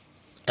 Absolutely.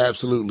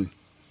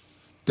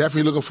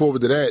 Definitely looking forward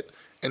to that.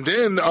 And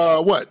then,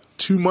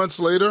 2 months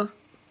later,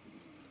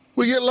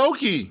 we get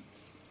Loki.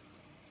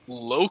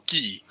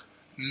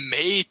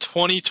 May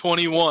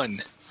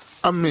 2021.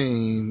 I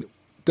mean,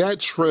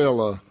 that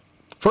trailer.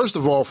 First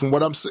of all, from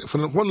what it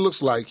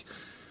looks like,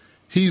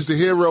 he's the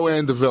hero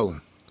and the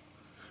villain.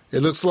 It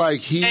looks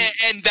like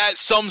and that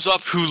sums up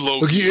who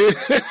Loki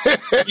is.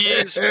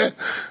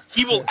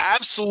 He will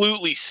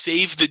absolutely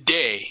save the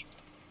day,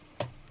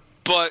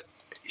 but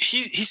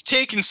he's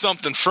taking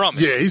something from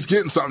it. Yeah, he's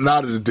getting something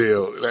out of the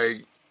deal.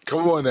 Like,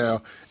 come on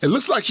now. It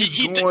looks like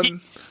he's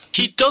going.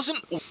 He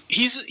doesn't.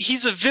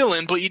 He's a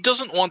villain, but he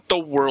doesn't want the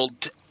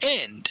world to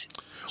end.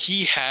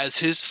 he has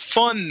his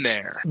fun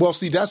there. Well,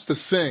 see, that's the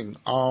thing.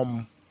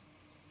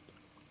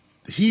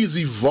 He's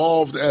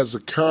evolved as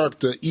a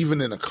character even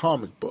in the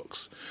comic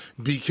books,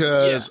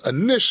 because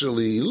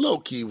initially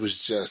Loki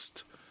was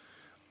just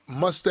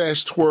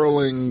mustache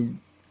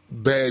twirling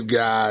bad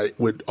guy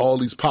with all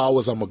these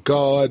powers. I'm a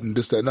god and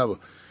this, that, and other.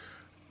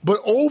 But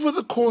over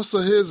the course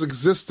of his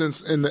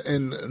existence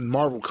in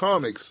Marvel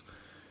Comics,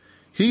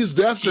 he's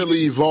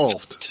definitely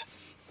evolved.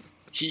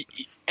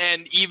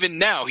 And even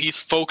now, he's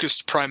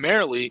focused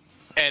primarily,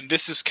 and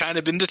this has kind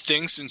of been the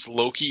thing since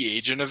Loki,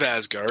 Agent of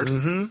Asgard.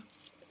 Mm-hmm.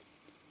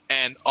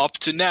 And up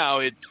to now,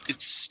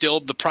 it's still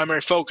the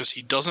primary focus.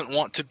 He doesn't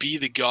want to be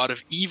the god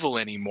of evil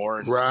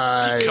anymore,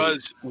 right?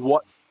 Because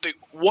what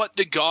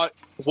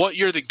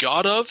you're the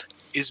god of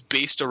is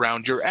based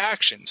around your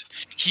actions.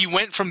 He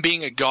went from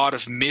being a god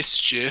of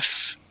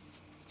mischief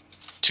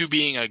to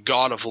being a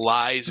god of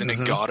lies and a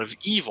god of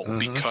evil,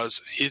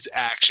 because his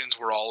actions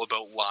were all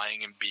about lying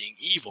and being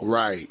evil.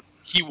 Right.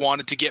 He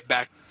wanted to get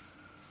back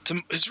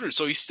to his roots,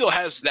 so he still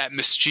has that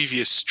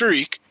mischievous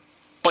streak.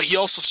 But he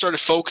also started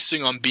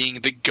focusing on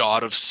being the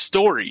god of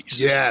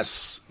stories.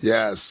 Yes,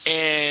 yes.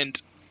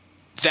 And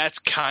that's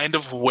kind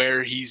of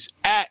where he's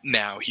at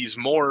now. He's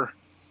more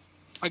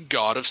a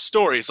god of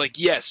stories. Like,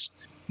 yes,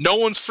 no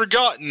one's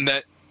forgotten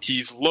that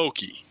he's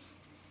Loki.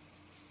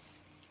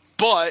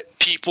 But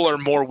people are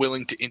more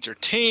willing to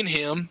entertain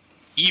him,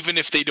 even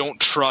if they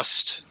don't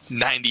trust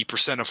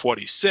 90% of what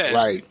he says.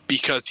 Right.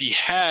 Because he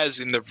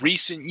has, in the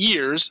recent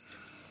years,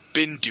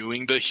 been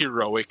doing the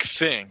heroic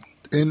thing.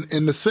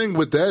 And the thing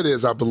with that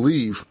is, I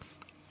believe,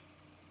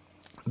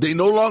 they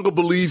no longer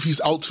believe he's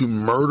out to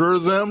murder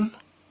them.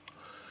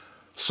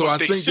 So I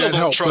think that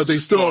helps. But they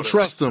still don't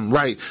trust him,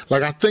 right?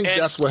 Like, I think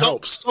that's what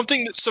helps.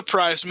 Something that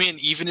surprised me, and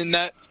even in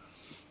the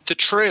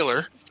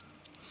trailer,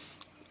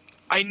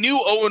 I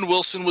knew Owen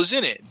Wilson was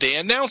in it. They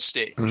announced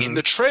it. In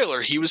the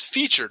trailer, he was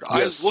featured. Yes.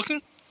 I was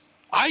looking.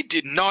 I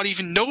did not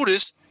even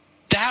notice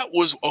that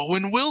was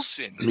Owen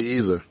Wilson. Me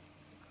either.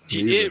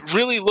 It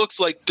really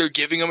looks like they're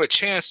giving him a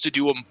chance to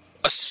do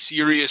a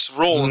serious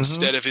role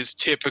instead of his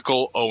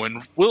typical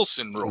Owen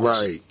Wilson roles.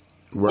 Right.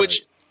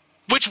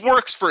 Which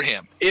works for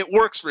him. It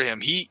works for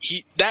him.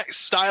 He that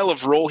style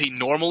of role he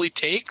normally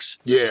takes.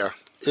 Yeah,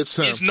 it's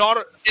him. Is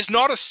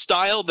not a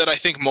style that I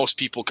think most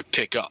people could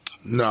pick up.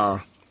 Nah,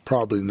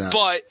 probably not.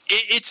 But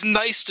it's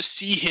nice to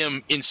see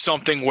him in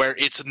something where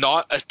it's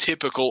not a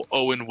typical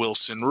Owen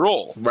Wilson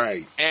role.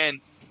 Right. And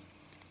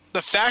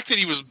the fact that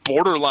he was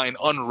borderline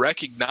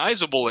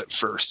unrecognizable at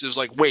first, it was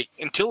like, wait,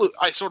 until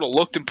I sort of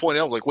looked and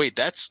pointed out, like, wait,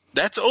 that's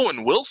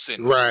Owen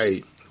Wilson.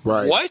 Right.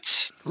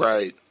 What?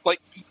 Right. Like,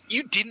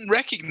 you didn't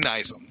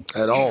recognize him.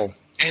 At all.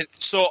 And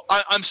so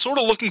I'm sort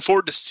of looking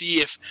forward to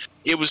see if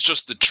it was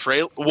just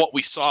what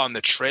we saw in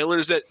the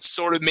trailers that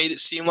sort of made it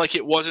seem like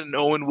it wasn't an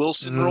Owen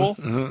Wilson role,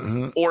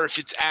 or if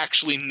it's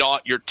actually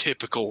not your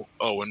typical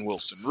Owen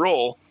Wilson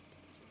role.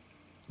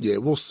 Yeah,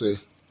 we'll see.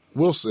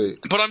 We'll see.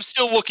 But I'm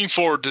still looking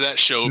forward to that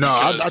show. No,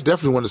 I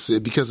definitely want to see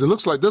it, because it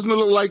looks like, doesn't it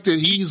look like that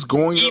he's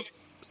going up?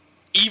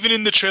 Even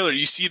in the trailer,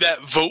 you see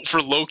that vote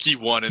for Loki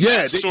one, and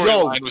that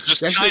storyline was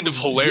just kind of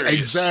hilarious.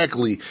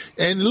 Exactly.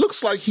 And it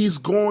looks like he's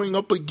going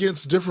up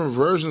against different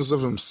versions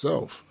of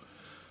himself.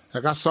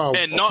 Like, I saw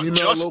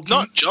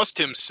not just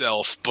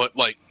himself, but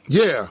like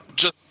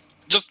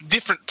just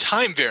different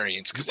time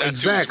variants, because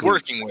that's who he's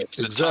working with,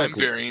 the time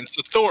variance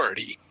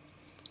authority.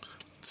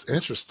 It's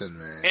interesting,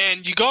 man.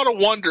 And you got to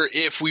wonder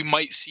if we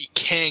might see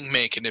Kang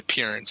make an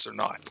appearance or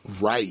not.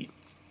 Right.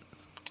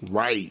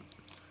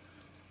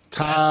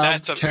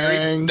 That's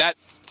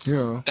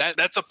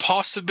a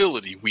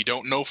possibility. We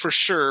don't know for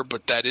sure,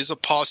 but that is a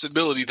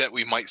possibility that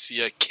we might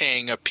see a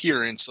Kang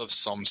appearance of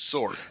some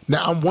sort.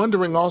 Now, I'm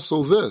wondering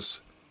also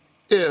this: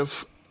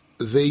 if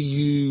they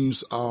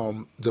use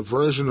the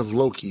version of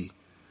Loki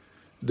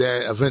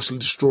that eventually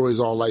destroys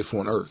all life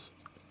on Earth.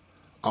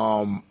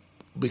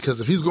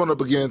 Because if he's going up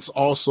against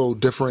also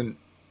different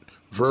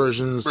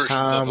versions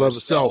time of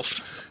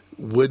himself,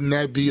 wouldn't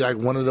that be like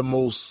one of the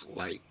most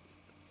like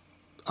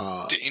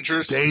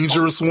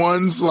dangerous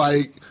ones?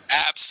 Like,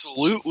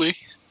 absolutely.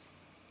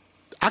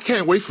 I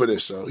can't wait for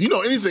this show. You know,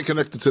 anything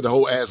connected to the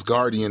whole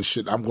Asgardian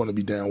shit, I'm going to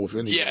be down with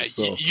anyway. Yeah,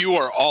 so. You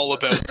are all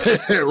about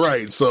that.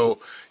 Right. So,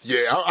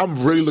 yeah,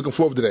 I'm really looking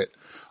forward to that.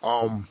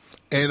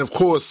 And, of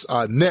course,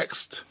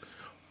 next,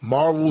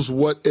 Marvel's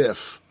What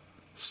If,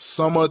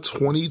 summer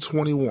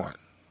 2021.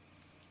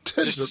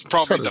 This is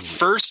probably the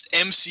first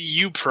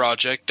MCU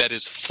project that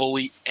is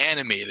fully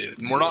animated.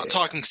 And we're not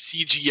talking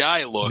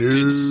CGI look.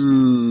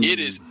 No. It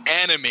is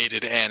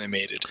animated.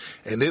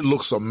 And it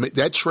looks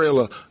that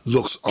trailer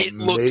looks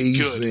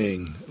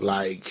amazing.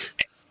 Like,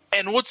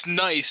 and what's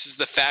nice is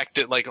the fact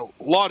that like a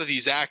lot of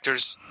these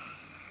actors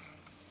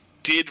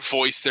did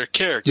voice their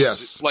characters.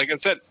 Yes. Like I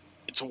said,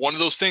 it's one of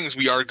those things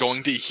we are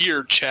going to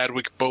hear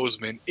Chadwick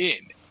Boseman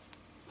in.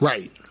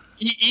 Right.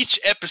 Each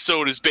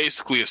episode is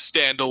basically a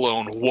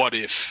standalone what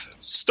if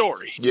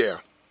story. Yeah.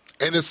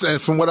 And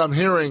from what I'm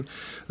hearing,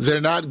 they're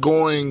not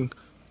going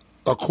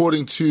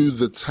according to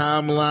the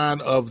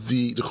timeline of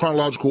the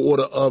chronological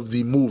order of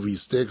the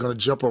movies. They're going to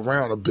jump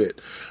around a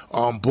bit.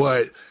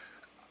 But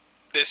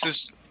this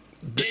is,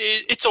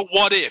 it's a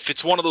what if.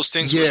 It's one of those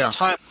things where the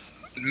time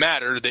doesn't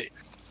matter. That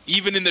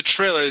even in the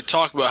trailer, they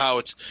talk about how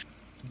it's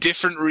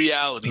different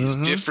realities,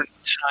 different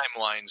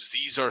timelines.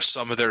 These are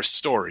some of their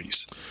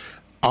stories.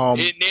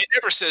 It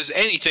never says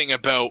anything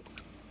about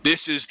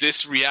this is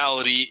this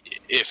reality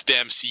if the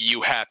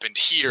MCU happened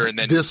here and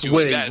then this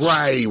way,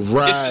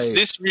 right. This is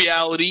this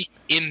reality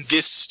in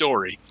this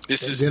story.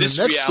 This is this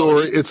the next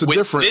reality. Story, it's a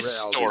different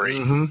this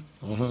reality.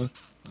 story.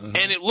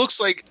 And it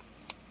looks like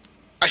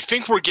I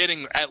think we're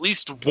getting at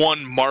least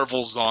one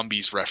Marvel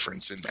Zombies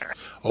reference in there.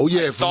 Oh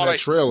yeah, from that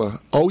trailer.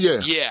 Oh yeah,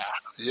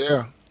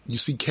 yeah. You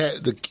see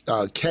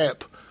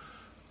Cap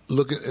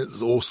looking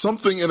or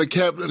something in a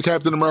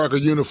Captain America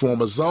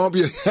uniform, a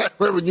zombie in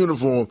a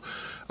uniform,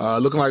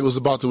 looking like it was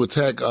about to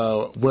attack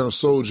Winter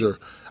Soldier.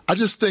 I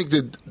just think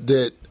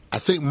that I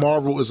think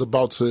Marvel is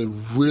about to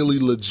really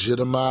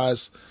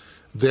legitimize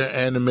their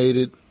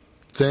animated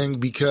thing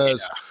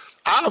because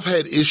I've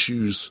had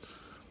issues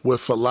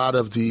with a lot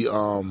of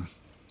the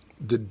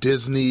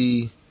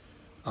Disney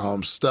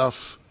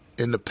stuff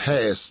in the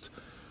past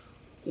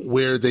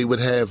where they would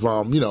have,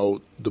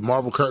 the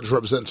Marvel characters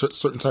represent a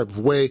certain type of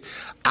way.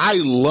 I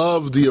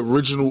love the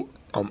original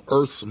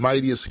Earth's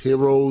Mightiest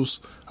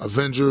Heroes,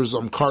 Avengers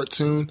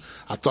cartoon.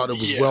 I thought it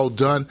was well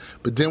done.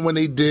 But then when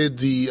they did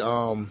the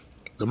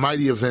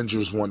Mighty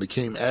Avengers one that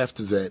came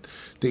after that,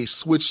 they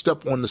switched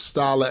up on the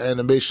style of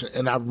animation,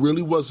 and I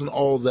really wasn't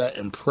all that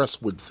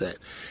impressed with that.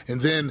 And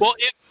then... Well,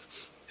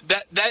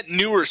 that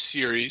newer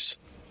series...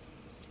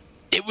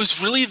 It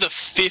was really the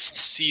 5th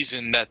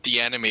season that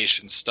the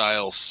animation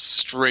style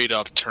straight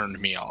up turned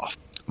me off.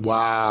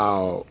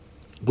 Wow.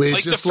 Where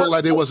it just looked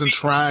like they wasn't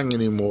trying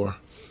anymore.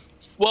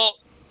 Well,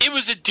 it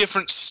was a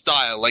different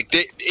style. Like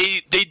they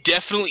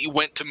definitely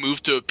went to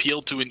move to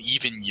appeal to an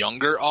even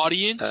younger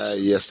audience.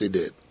 Yes, they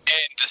did.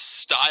 And the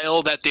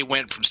style that they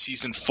went from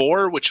season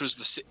 4, which was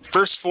the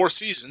first 4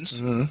 seasons,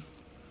 and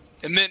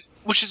then,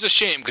 which is a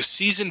shame because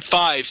season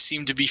 5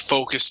 seemed to be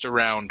focused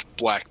around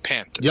Black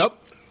Panther.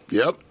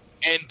 Yep.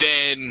 And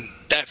then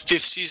that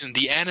 5th season,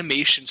 the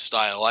animation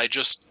style,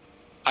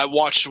 I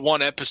watched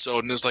one episode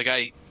and it was like,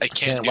 I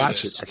can't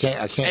watch it.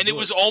 I can't. And it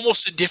was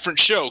almost a different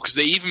show because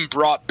they even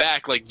brought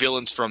back like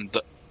villains from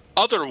the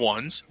other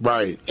ones,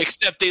 right?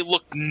 Except they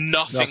look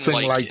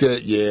nothing like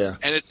that. Yeah.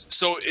 And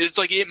it's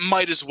like it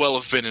might as well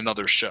have been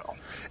another show.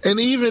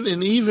 And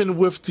even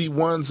with the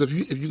ones, if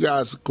you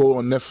guys go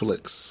on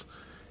Netflix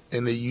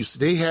and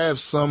they have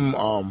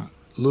some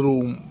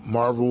little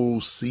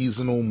Marvel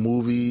seasonal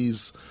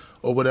movies.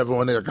 Or whatever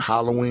on there, like a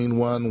Halloween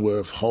one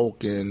with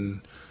Hulk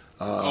and...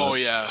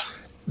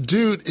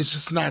 Dude, it's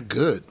just not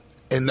good.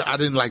 And I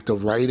didn't like the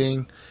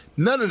writing.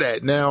 None of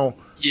that. Now,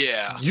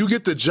 you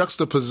get the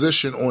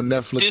juxtaposition on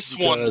Netflix. This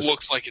one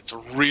looks like it's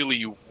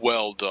really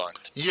well done.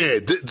 Yeah,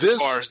 this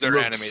as far as their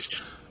animation.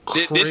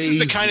 This is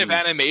the kind of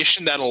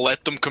animation that'll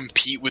let them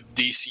compete with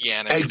DC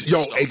animation.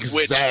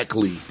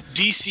 Exactly.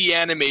 DC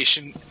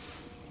animation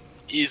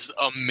is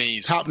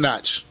amazing. Top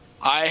notch.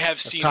 I have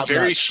seen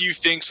very few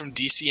things from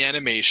DC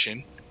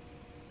animation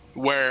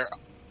where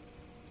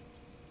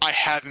I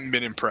haven't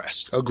been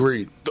impressed.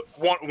 Agreed.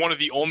 One of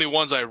the only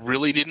ones I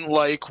really didn't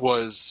like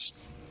was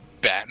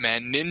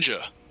Batman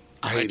Ninja.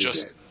 I hated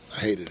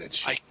that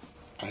shit.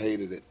 I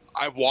hated it.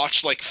 I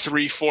watched like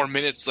 3-4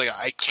 minutes. Like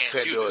I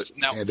can't do this.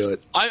 Now, can't do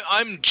it.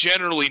 I'm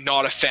generally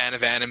not a fan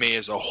of anime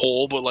as a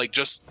whole, but like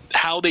just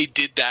how they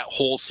did that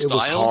whole style. It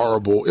was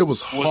horrible. It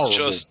was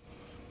horrible.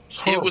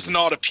 It was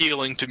not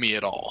appealing to me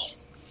at all.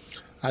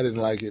 I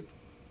didn't like it.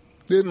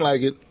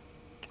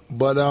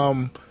 But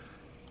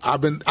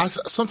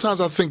sometimes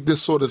I think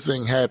this sort of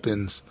thing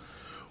happens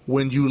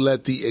when you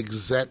let the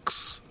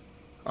execs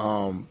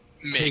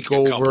take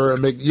over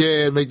and make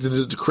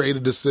the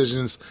creative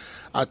decisions.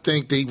 I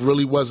think they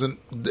really wasn't.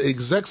 The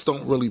execs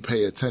don't really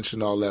pay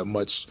attention all that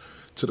much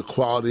to the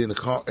quality and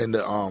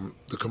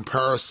the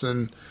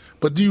comparison.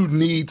 But do you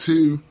need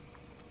to?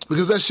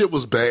 Because that shit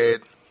was bad.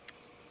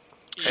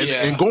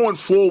 And going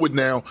forward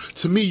now,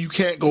 to me, you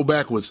can't go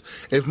backwards.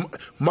 If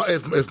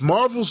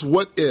Marvel's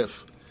What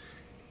If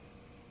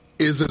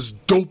is as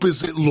dope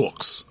as it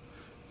looks,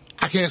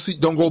 I can't see.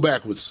 Don't go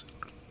backwards.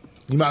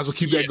 You might as well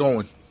keep that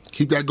going.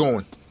 Keep that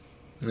going.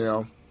 You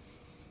know.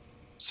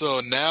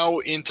 So now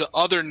into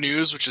other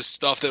news, which is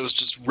stuff that was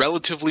just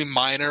relatively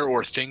minor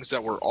or things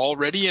that were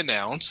already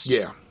announced.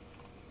 Yeah.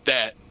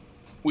 That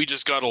we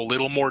just got a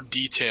little more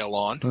detail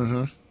on.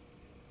 Mm-hmm.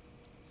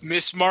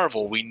 Miss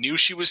Marvel, we knew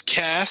she was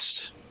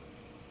cast,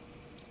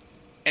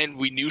 and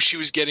we knew she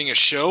was getting a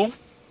show.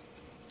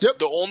 Yep.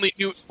 The only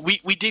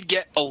we did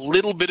get a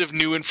little bit of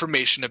new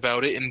information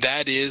about it, and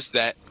that is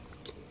that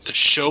the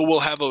show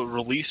will have a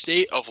release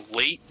date of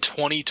late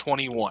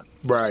 2021.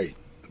 Right.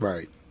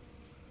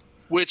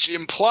 Which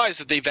implies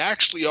that they've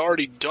actually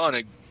already done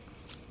a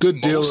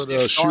good deal of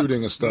the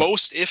shooting and stuff.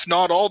 Most, if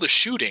not all, the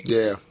shooting.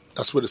 Yeah,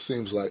 that's what it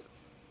seems like.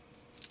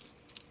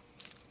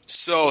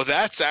 So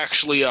that's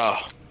actually a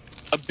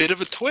bit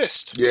of a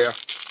twist. Yeah.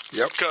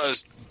 Yep.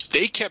 Because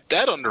they kept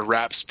that under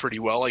wraps pretty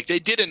well. Like, they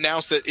did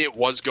announce that it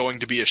was going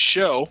to be a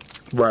show.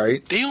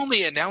 Right. They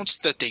only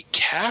announced that they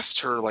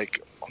cast her,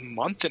 like, a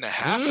month and a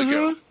half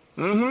ago.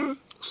 Mm-hmm.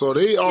 So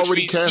they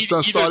already cast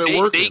and started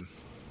working.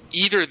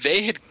 Either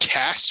they had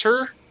cast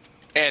her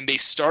and they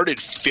started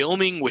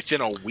filming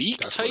within a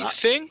week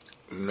thing.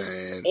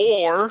 Man.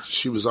 Or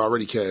she was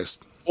already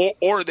cast.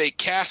 Or they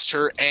cast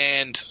her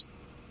and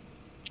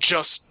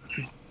just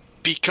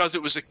because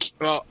it was a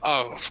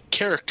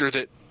character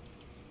that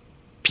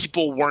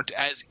people weren't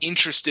as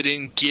interested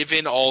in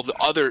given all the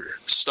other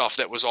stuff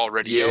that was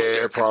already out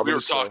there. Probably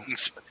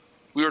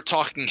We were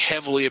talking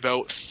heavily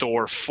about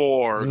Thor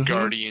 4,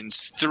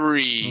 Guardians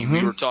 3,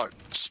 we were talking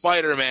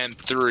Spider-Man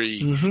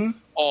 3,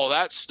 all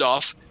that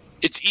stuff.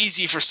 It's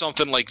easy for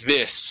something like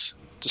this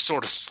to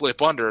sort of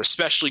slip under,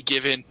 especially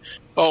given,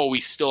 we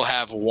still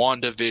have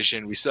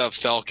WandaVision, we still have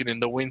Falcon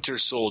and the Winter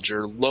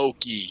Soldier,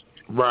 Loki.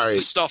 Right.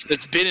 The stuff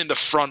that's been in the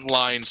front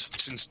lines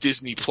since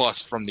Disney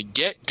Plus from the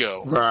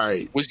get-go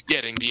was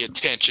getting the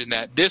attention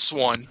that this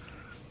one,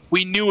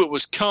 we knew it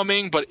was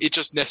coming, but it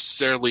just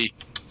necessarily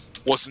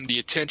wasn't the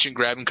attention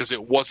grabbing because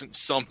it wasn't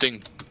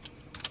something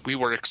we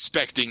were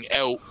expecting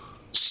out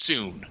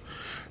soon.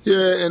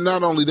 Yeah, and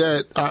not only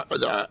that,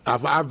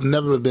 I've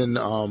never been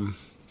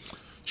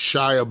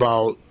shy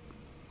about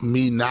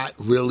me not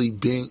really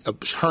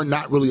her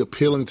not really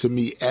appealing to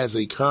me as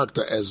a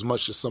character as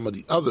much as some of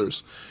the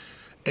others.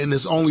 And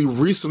it's only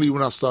recently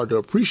when I started to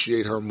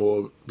appreciate her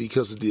more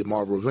because of the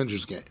Marvel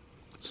Avengers game.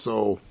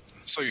 So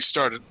you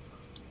started.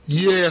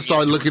 Yeah, I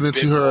started looking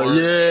into her. More.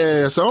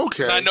 Yeah, so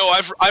okay. I know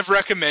I've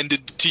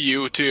recommended to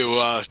you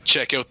to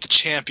check out the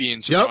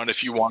Champions run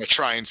if you want to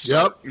try and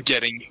start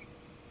getting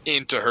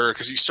into her,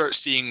 because you start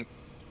seeing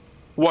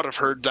what of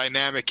her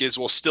dynamic is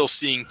while still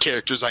seeing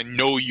characters I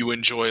know you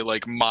enjoy,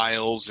 like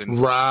Miles and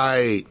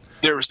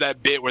there was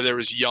that bit where there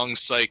was young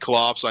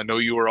Cyclops. I know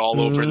you were all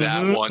over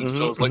that one.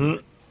 So it's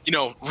like,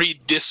 read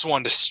this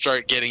one to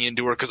start getting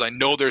into her, because I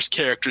know there's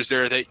characters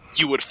there that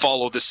you would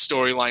follow this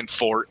storyline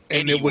for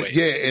anyway.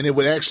 And it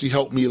would actually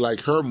help me like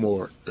her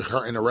more,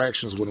 her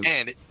interactions with him.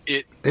 And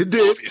it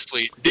did.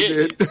 Obviously it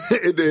did.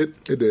 It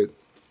did.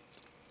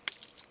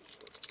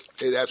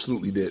 It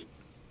absolutely did.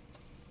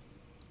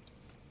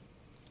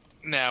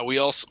 Now, we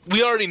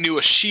already knew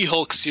a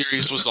She-Hulk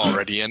series was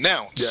already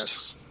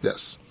announced.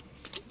 Yes.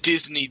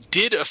 Disney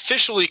did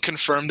officially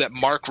confirm that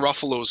Mark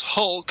Ruffalo's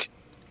Hulk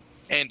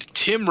and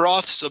Tim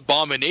Roth's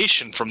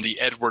Abomination from the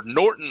Edward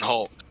Norton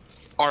Hulk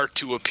are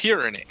to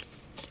appear in it.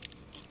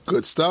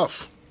 Good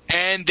stuff.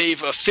 And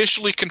they've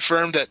officially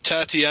confirmed that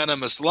Tatiana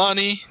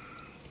Maslany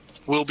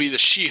will be the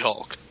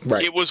She-Hulk.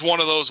 Right. It was one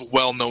of those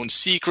well-known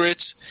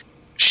secrets.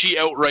 She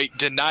outright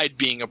denied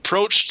being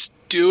approached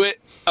to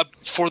it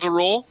for the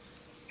role,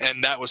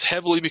 and that was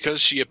heavily because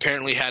she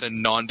apparently had a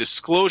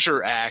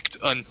non-disclosure act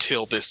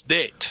until this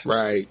date.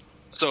 Right.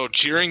 So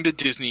during the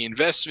Disney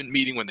investment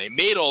meeting when they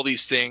made all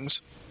these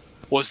things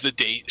was the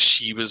date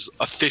she was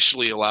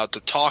officially allowed to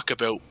talk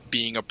about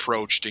being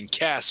approached and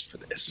cast for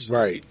this.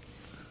 Right.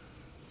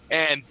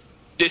 And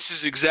this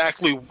is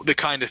exactly the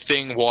kind of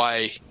thing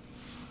why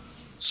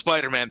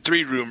Spider-Man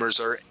 3 rumors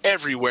are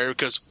everywhere,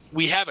 because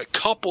we have a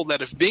couple that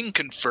have been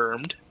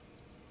confirmed,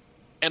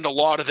 and a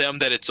lot of them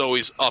that it's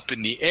always up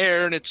in the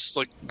air, and it's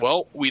like,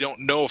 well, we don't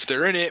know if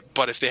they're in it,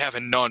 but if they have a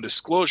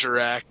non-disclosure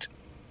act,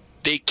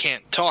 they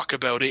can't talk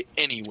about it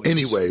anyways.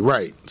 Anyway,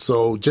 right.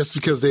 So just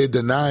because they're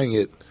denying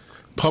it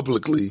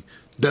publicly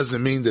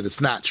doesn't mean that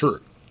it's not true.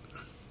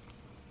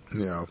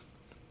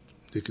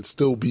 It could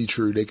still be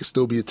true. They could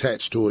still be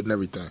attached to it and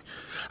everything.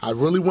 I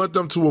really want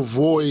them to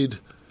avoid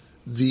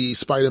the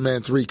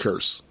Spider-Man 3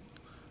 curse.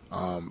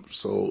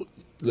 So,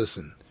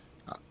 listen,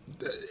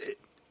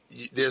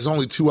 there's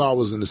only 2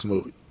 hours in this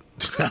movie.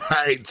 All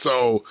right,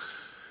 so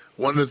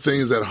one of the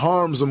things that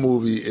harms a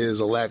movie is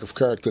a lack of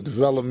character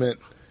development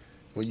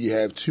when you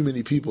have too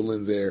many people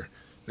in there.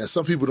 Now,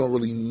 some people don't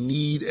really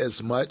need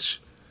as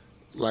much.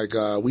 Like,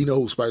 we know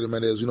who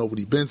Spider-Man is. We know what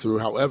he's been through.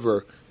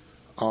 However,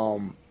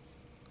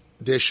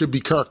 there should be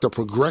character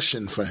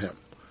progression for him.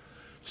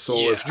 So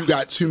if you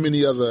got too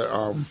many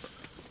other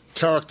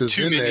characters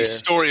in there, too many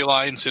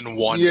storylines in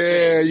one.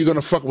 Yeah, you're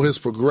gonna fuck with his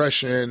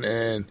progression,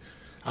 and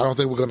I don't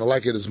think we're gonna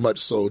like it as much.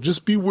 So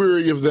just be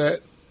wary of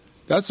that.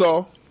 That's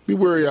all. Be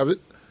wary of it.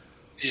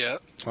 Yeah.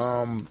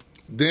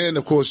 Then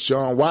of course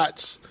John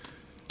Watts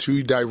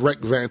to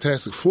direct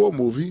Fantastic Four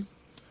movie.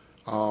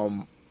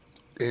 And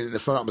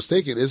if I'm not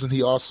mistaken, isn't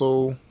he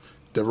also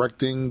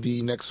directing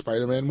the next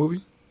Spider-Man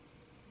movie?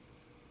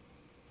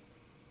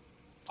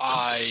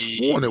 I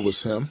sworn it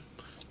was him.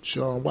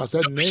 John Watts.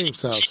 That name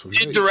sounds familiar.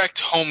 He did direct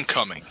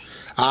Homecoming.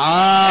 Okay.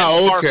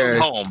 Far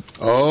From Home.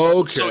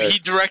 Okay. So he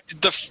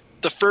directed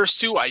the first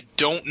two. I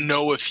don't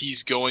know if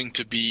he's going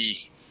to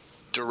be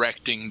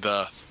directing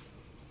the.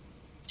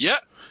 Yeah.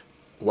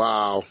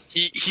 Wow.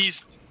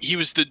 He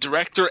was the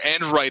director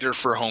and writer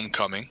for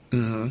Homecoming,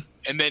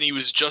 and then he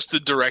was just the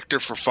director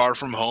for Far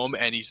From Home,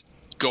 and he's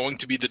going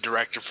to be the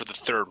director for the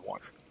third one.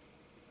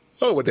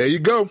 Oh, well, there you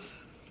go.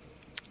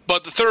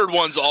 But the third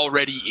one's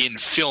already in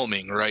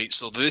filming, right?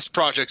 So this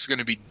project's going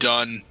to be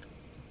done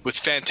with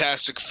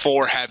Fantastic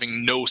Four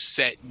having no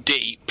set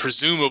date,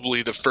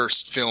 presumably the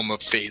first film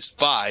of Phase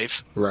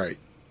 5. Right.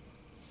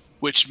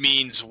 Which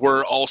means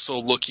we're also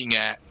looking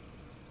at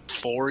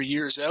 4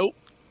 years out.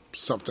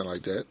 Something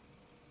like that.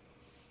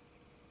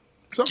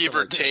 Give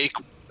or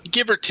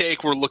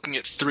take, we're looking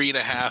at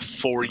 3.5,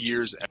 4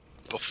 years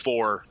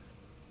before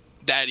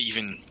that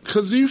even.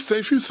 Because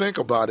if you think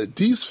about it,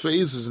 these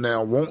phases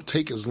now won't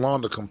take as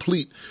long to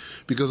complete,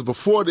 because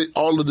before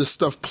all of this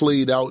stuff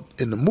played out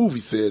in the movie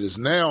theaters,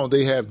 now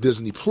they have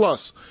Disney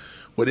Plus,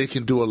 where they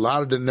can do a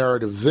lot of the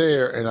narrative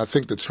there, and I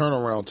think the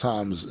turnaround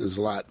time is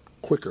a lot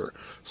quicker.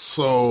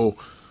 So,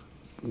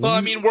 well,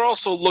 I mean, we're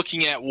also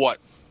looking at what?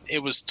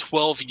 It was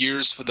 12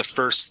 years for the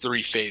first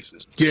 3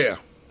 phases. Yeah.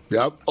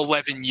 Yep.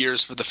 11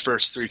 years for the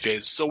first 3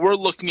 phases. So we're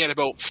looking at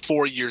about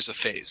 4 years a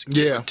phase.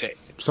 Yeah.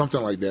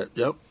 Something like that.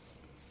 Yep.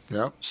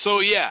 Yep.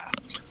 So, yeah,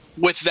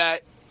 with that,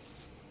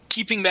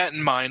 keeping that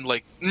in mind,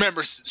 like,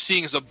 remember,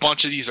 seeing as a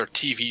bunch of these are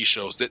TV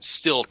shows, that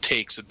still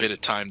takes a bit of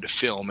time to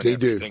film and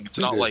everything. It's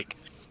not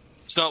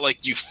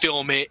like you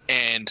film it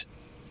and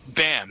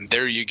bam,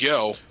 there you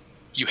go.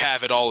 You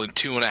have it all in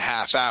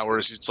 2.5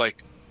 hours. It's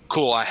like,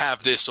 cool, I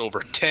have this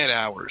over 10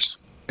 hours.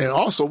 And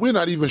also, we're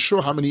not even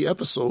sure how many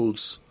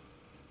episodes.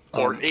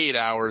 Or 8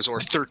 hours, or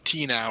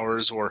 13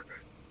 hours, or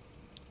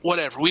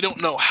whatever. We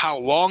don't know how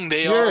long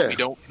they are. We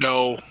don't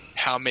know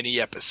how many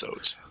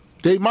episodes.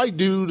 They might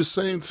do the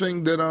same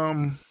thing that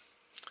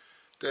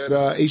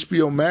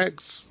HBO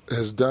Max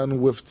has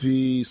done with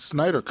the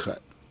Snyder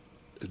Cut,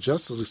 the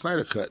Justice League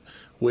Snyder Cut,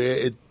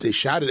 where they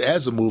shot it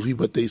as a movie,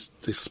 but they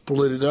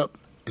split it up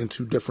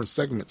into different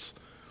segments.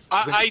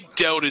 I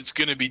doubt it's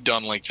going to be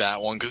done like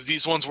that one, because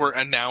these ones were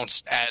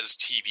announced as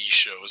TV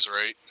shows,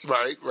 right?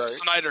 Right.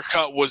 Snyder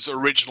Cut was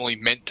originally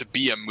meant to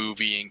be a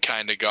movie and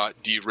kind of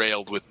got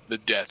derailed with the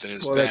death in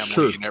his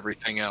family and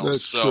everything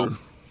else. True.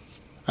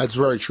 That's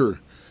very true.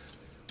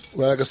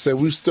 Well, like I said,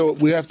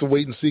 we have to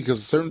wait and see,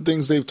 because certain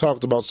things they've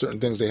talked about, certain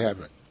things they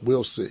haven't.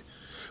 We'll see.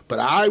 But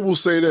I will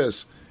say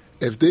this.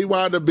 If they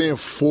wind up being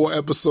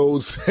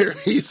 4-episode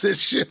series and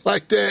shit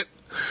like that,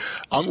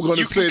 I'm going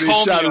to say they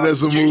shot it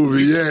as a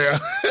movie. Yeah.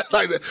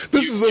 Like,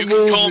 this is a movie.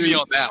 You can call me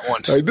on that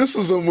one. Like, this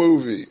is a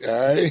movie,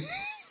 all right?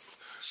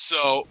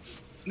 So,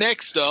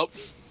 next up,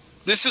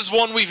 this is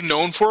one we've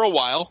known for a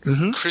while.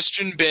 Mm-hmm.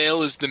 Christian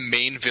Bale is the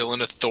main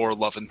villain of Thor: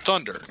 Love and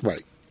Thunder.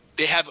 Right.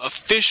 They have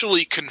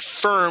officially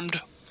confirmed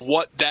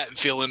what that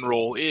villain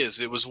role is.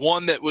 It was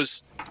one that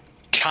was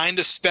kind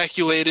of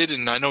speculated,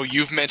 and I know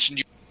you've mentioned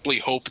you really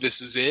hope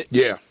this is it.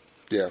 Yeah.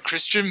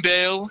 Christian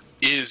Bale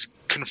is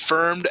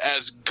confirmed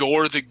as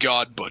Gore the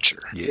God Butcher.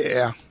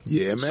 Yeah,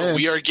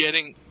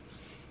 man.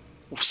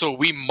 So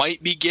we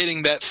might be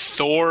getting that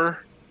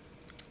Thor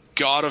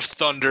God of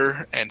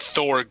Thunder and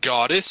Thor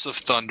Goddess of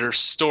Thunder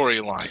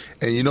storyline.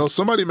 And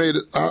somebody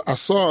I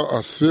saw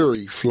a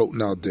theory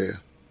floating out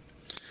there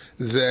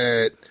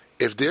that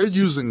if they're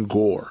using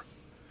Gore,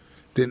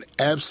 then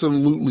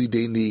absolutely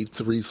they need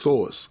 3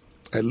 Thors.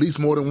 At least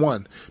more than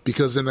one.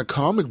 Because in the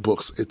comic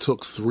books, it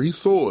took 3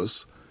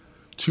 Thors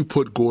to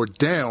put Gore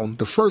down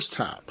the first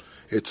time.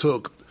 It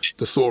took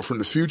the Thor from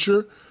the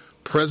future,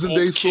 present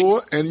day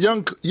Thor, and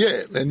young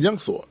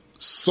Thor.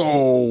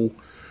 So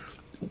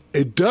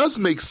it does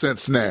make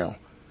sense now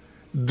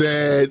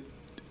that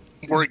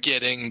we're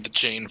getting the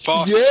Jane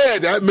Foster. Yeah,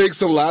 that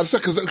makes a lot of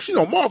sense,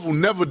 because Marvel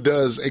never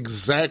does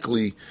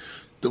exactly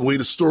the way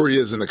the story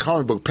is in the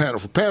comic book panel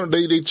for panel.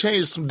 They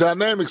change some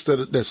dynamics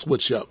that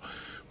switch up,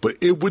 but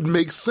it would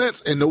make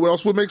sense. And know what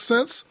else would make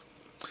sense?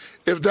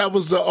 If that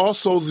was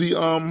also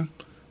the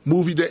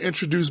movie that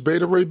introduced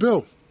Beta Ray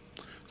Bill.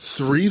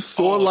 3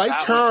 Thor-like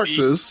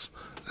characters.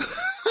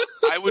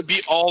 I would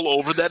be all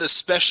over that,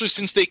 especially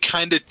since they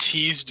kind of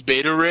teased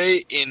Beta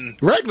Ray in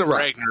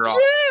Ragnarok.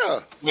 Yeah.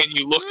 When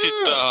you looked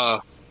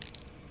at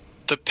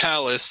the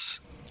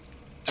palace,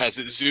 as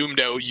it zoomed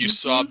out, you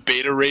saw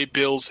Beta Ray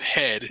Bill's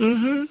head,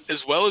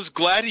 as well as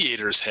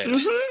Gladiator's head.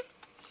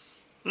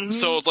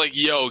 So it's like,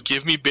 yo,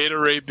 give me Beta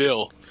Ray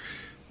Bill.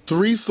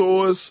 3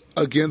 Thors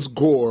against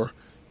Gore,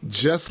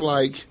 just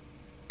like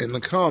in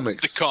the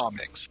comics. The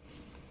comics.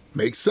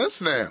 Makes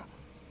sense now.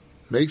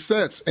 Makes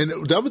sense. And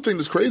the other thing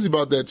that's crazy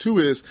about that, too,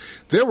 is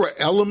there were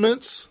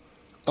elements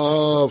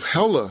of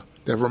Hela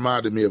that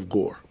reminded me of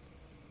Gore.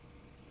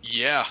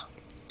 Yeah.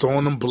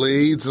 Throwing them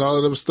blades and all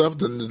of them stuff,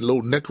 the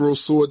little necro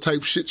sword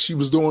type shit she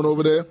was doing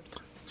over there.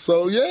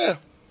 So, yeah.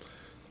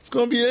 It's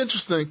going to be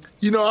interesting.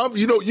 I'm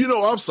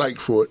psyched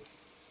for it.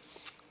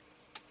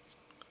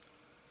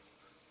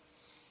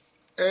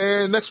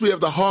 And next we have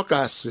the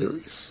Hawkeye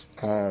series.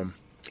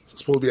 It's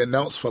supposed to be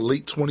announced for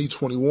late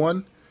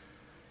 2021.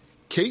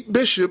 Kate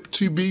Bishop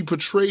to be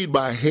portrayed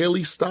by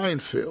Haley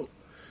Steinfeld.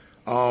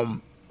 I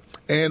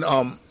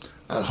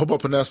hope I'm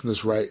pronouncing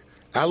this right.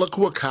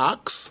 Aliqua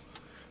Cox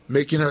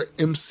making her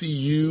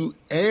MCU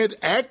and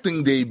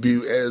acting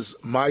debut as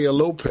Maya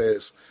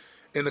Lopez.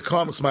 In the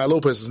comics, Maya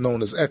Lopez is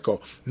known as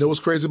Echo. You know what's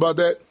crazy about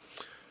that?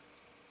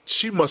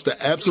 She must have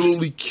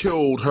absolutely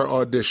killed her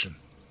audition.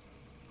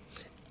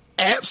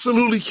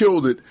 absolutely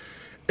killed it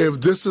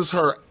if this is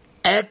her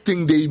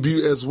acting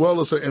debut as well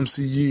as her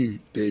MCU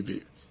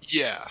debut.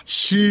 Yeah.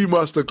 She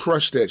must have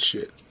crushed that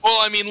shit. Well,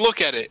 I mean,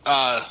 look at it.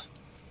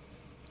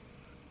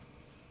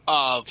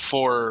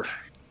 For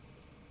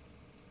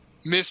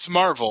Miss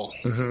Marvel,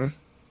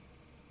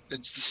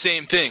 it's the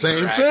same thing.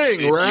 Same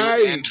thing,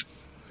 right?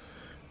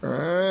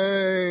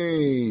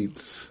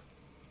 Right.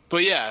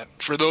 But yeah,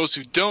 for those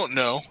who don't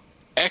know,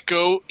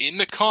 Echo in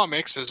the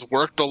comics has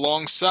worked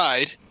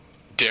alongside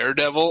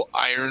Daredevil,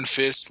 Iron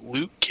Fist,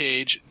 Luke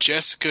Cage,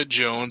 Jessica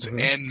Jones,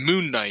 and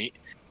Moon Knight,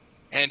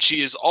 and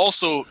she has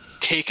also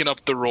taken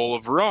up the role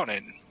of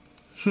Ronin,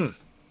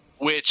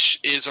 which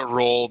is a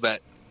role that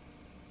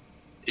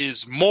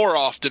is more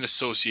often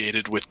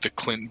associated with the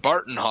Clint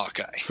Barton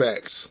Hawkeye.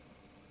 Facts.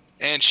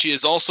 And she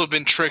has also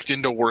been tricked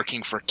into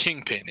working for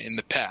Kingpin in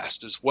the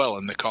past as well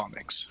in the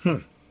comics.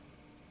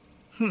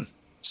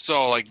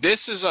 So, like,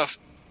 this is a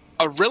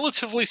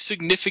relatively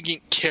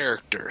significant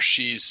character.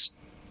 She's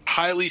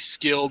highly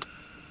skilled,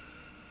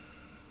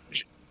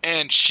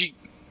 and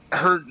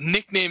her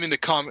nickname in the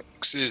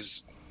comics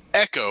is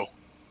Echo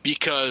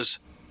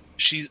because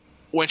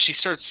when she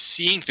starts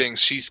seeing things,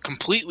 she's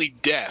completely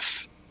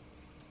deaf.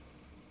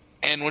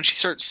 And when she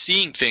starts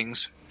seeing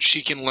things,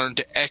 she can learn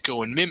to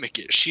echo and mimic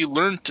it. She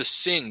learned to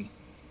sing,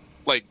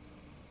 like,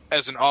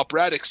 as an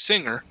operatic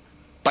singer,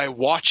 by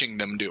watching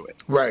them do it.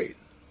 Right.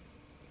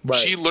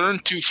 She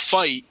learned to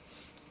fight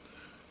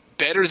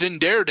better than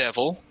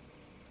Daredevil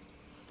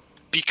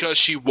because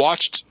she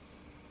watched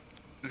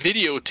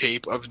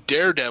videotape of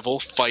Daredevil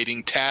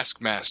fighting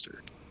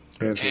Taskmaster.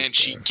 And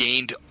she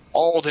gained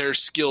all their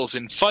skills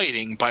in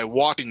fighting by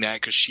watching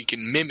that because she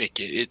can mimic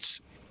it.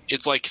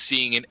 It's like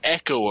seeing an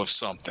echo of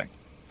something.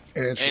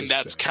 And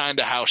that's kind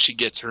of how she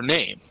gets her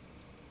name.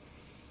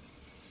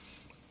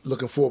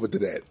 Looking forward to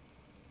that.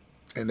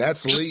 And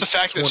that's just late the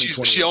fact that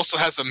she also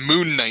has a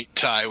Moon Knight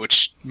tie,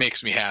 which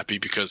makes me happy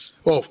because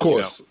of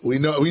course, we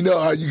know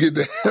how you get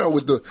down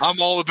with the.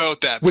 I'm all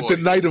about that. With the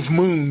Night of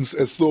Moons,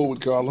 as Thor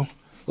would call them.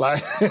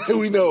 Like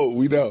we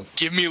know.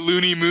 Give me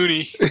Looney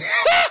Mooney.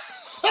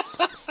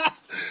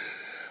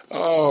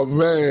 Oh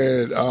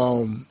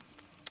man,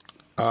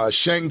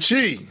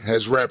 Shang-Chi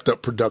has wrapped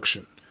up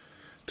production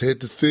to hit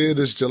the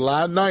theaters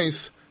July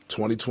 9th,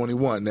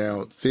 2021.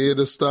 Now,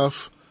 theater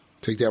stuff,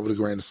 take that with a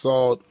grain of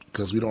salt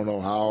because we don't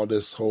know how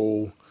this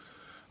whole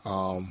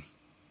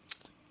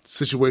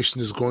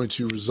situation is going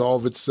to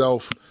resolve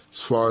itself as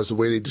far as the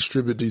way they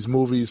distribute these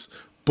movies.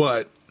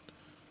 But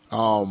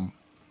well,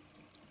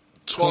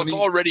 it's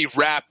already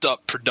wrapped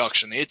up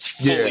production. It's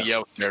fully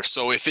out there.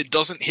 So if it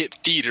doesn't hit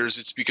theaters,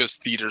 it's because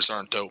theaters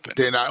aren't open.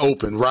 They're not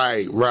open.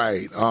 Right.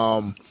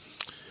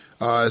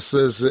 It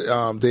says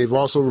they've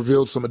also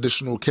revealed some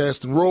additional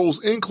cast and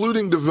roles,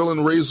 including the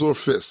villain Razor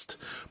Fist,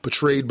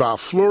 portrayed by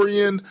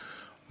Florian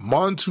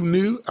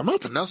Montigny. Am I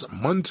pronouncing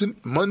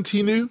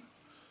Montigny?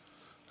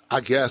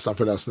 I guess I'm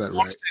pronouncing that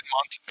right.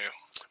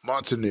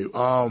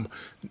 Montigny.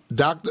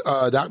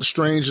 Doctor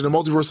Strange and the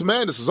Multiverse of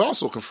Madness is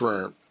also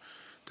confirmed.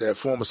 That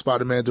former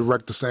Spider-Man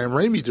director Sam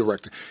Raimi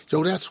directed.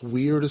 Yo, that's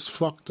weird as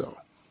fuck, though.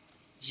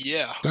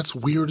 Yeah. That's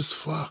weird as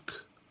fuck.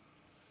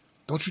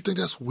 Don't you think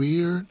that's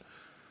weird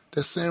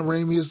that Sam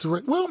Raimi is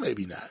directing? Well,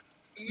 maybe not.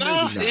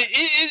 No,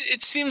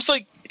 it seems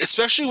like,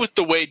 especially with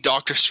the way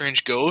Doctor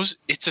Strange goes,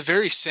 it's a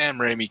very Sam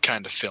Raimi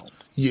kind of film.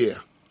 Yeah.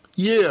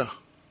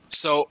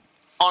 So,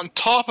 on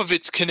top of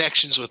its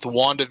connections with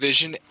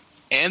WandaVision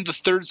and the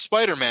third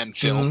Spider-Man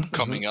film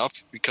coming up,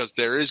 because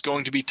there is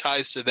going to be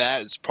ties to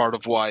that as part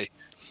of why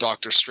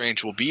Doctor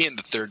Strange will be in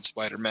the third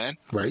Spider-Man.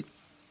 Right.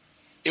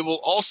 It will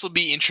also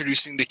be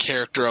introducing the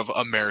character of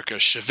America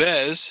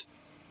Chavez,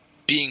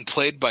 being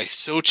played by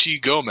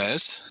Xochitl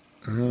Gomez,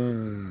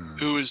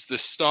 who is the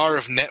star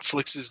of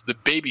Netflix's The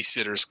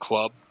Babysitter's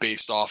Club,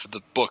 based off of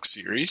the book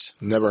series.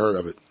 Never heard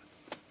of it.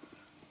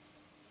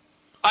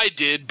 I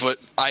did, but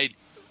I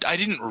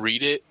didn't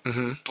read it.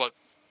 But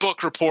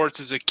book reports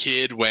as a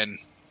kid when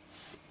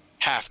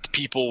half the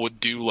people would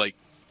do, like,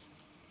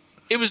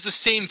 it was the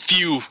same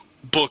few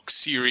book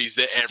series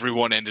that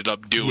everyone ended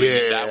up doing.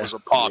 And that was a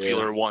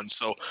popular one.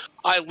 So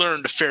I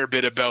learned a fair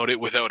bit about it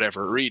without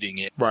ever reading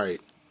it.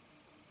 Right.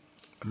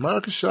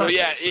 America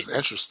Chavez is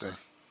interesting.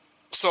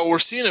 So we're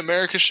seeing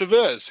America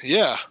Chavez.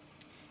 Yeah.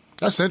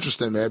 That's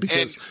interesting, man,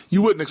 because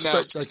you wouldn't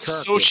expect that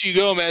character. Xochitl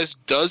Gomez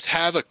does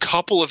have a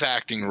couple of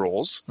acting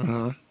roles.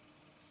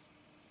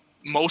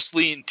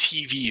 Mostly in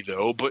TV,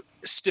 though, but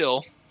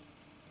still.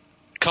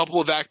 A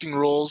couple of acting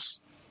roles.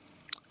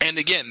 And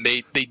again,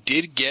 they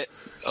did get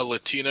a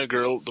Latina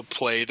girl to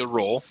play the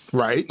role.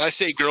 Right. And I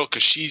say girl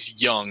because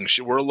she's young.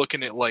 We're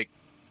looking at, like,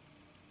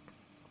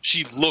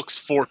 she looks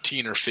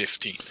 14 or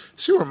 15.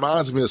 She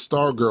reminds me of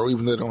Stargirl,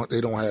 even though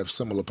they don't have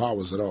similar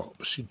powers at all.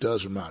 But she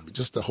does remind me.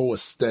 Just the whole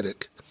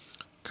aesthetic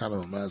kind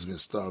of reminds me of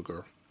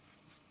Stargirl.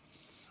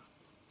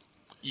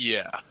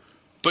 Yeah.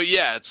 But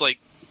yeah, it's like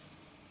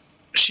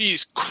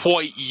she's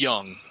quite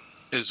young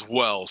as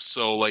well.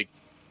 So, like,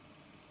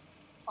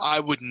 I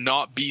would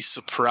not be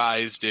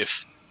surprised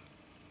if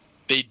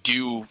they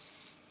do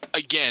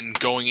again,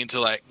 going into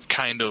that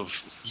kind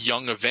of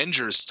Young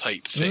Avengers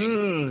type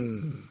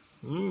thing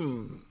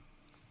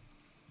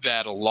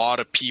that a lot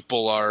of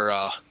people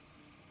are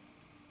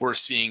we're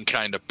seeing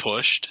kind of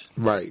pushed.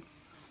 Right.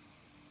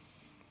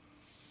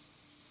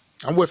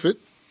 I'm with it.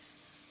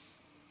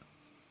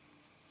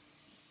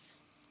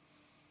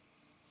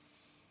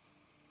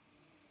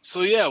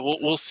 So yeah,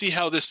 we'll see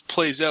how this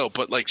plays out.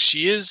 But like,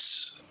 she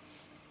has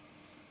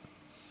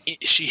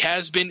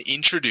been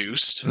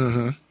introduced.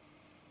 Mm-hmm.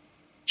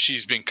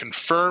 She's been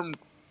confirmed.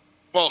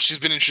 Well, she's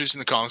been introduced in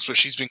the comics, but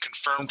she's been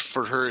confirmed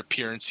for her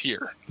appearance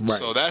here. Right.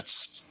 So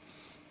that's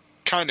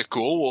kind of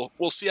cool.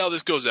 We'll see how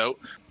this goes out.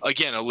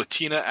 Again, a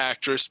Latina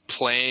actress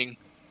playing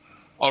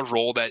a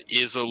role that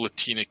is a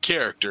Latina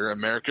character.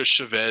 America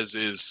Chavez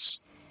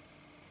is,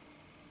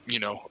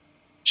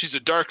 she's a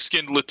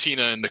dark-skinned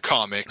Latina in the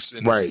comics.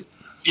 And right.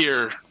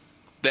 Here,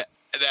 the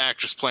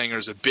actress playing her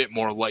is a bit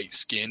more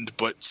light-skinned,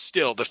 but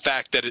still, the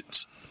fact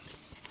that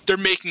they're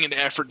making an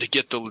effort to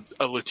get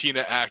a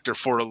Latina actor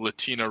for a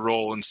Latina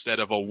role instead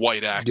of a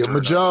white actor. Give them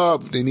a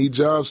job. They need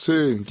jobs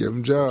too. Give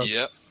them jobs.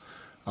 Yep.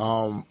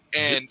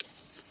 And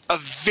a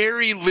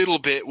very little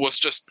bit was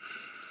just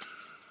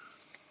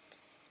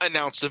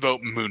announced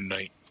about Moon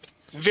Knight.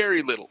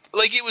 Very little.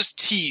 Like, it was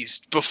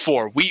teased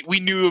before. We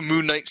knew a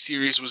Moon Knight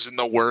series was in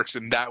the works,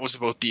 and that was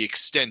about the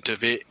extent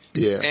of it.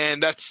 Yeah.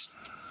 And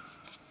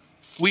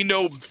we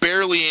know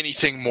barely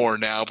anything more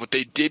now, but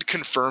they did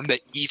confirm that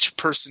each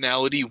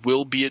personality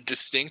will be a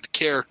distinct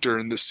character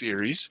in the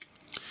series.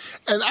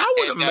 And I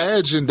would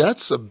imagine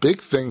that's a big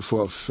thing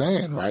for a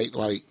fan, right?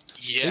 Like,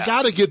 yeah. They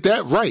got to get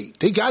that right.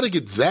 They got to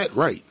get that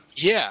right.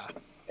 Yeah.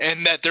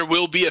 And that there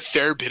will be a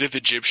fair bit of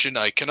Egyptian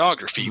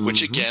iconography,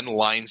 which again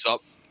lines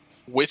up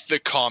with the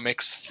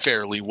comics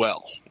fairly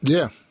well.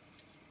 Yeah.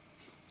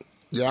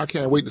 Yeah, I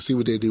can't wait to see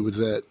what they do with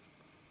that.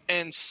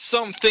 And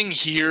something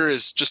here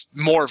is just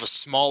more of a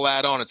small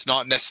add-on. It's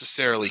not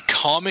necessarily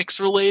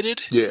comics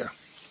related. Yeah.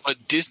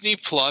 But Disney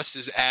Plus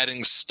is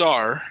adding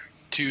Star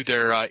to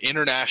their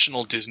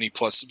international Disney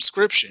Plus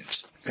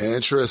subscriptions.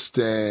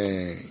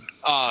 Interesting.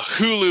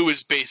 Hulu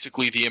is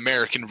basically the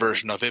American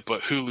version of it,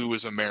 but Hulu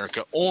is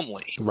America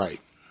only.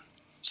 Right.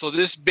 So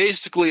this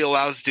basically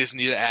allows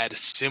Disney to add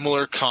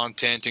similar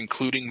content,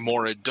 including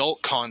more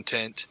adult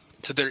content,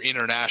 to their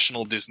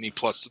international Disney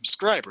Plus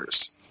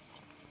subscribers.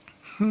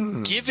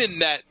 Given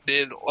that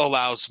it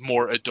allows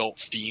more adult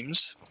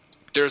themes,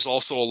 there's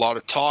also a lot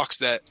of talks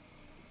that,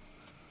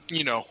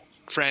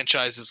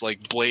 franchises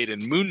like Blade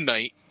and Moon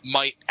Knight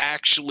might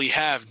actually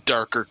have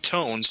darker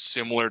tones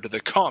similar to the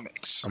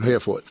comics. I'm here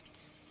for it.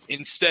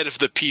 Instead of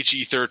the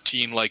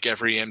PG-13 like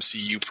every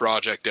MCU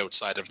project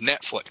outside of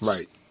Netflix.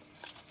 Right.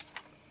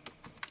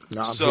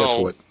 No, I'm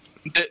here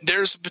for it.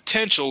 There's a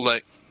potential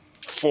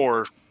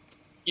for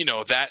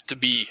that to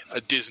be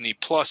a Disney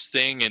Plus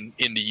thing, and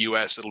in the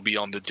US it'll be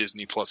on the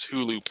Disney Plus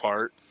Hulu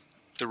part.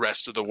 The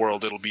rest of the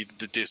world it'll be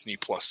the Disney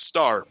Plus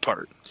Star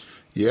part.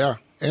 Yeah,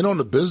 and on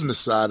the business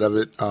side of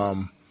it,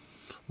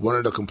 one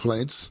of the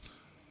complaints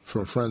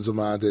from friends of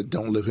mine that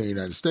don't live here in the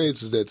United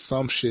States is that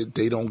some shit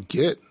they don't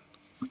get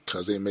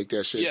because they make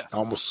that shit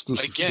almost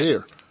exclusive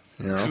here.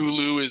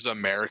 Hulu is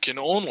American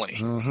only,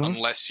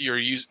 unless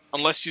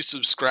you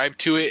subscribe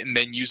to it and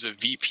then use a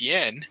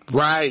VPN.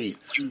 Right.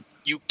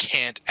 You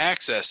can't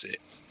access it.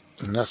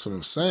 And that's what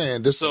I'm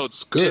saying. This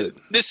is good.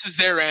 This is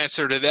their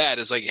answer to that.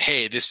 Is like,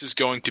 hey, this is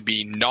going to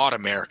be not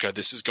America.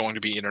 This is going to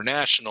be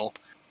international,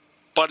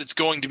 but it's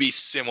going to be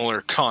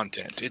similar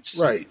content.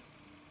 It's right.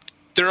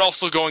 They're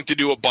also going to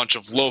do a bunch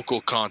of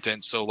local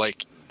content. So,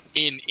 like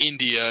in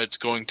India, it's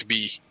going to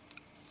be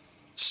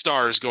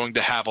Star is going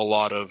to have a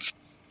lot of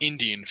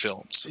Indian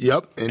films.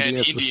 Yep, and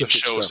Indian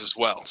shows stuff as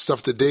well.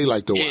 Stuff that they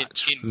like to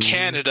watch. In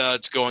Canada,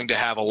 it's going to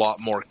have a lot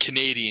more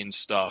Canadian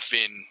stuff.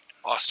 In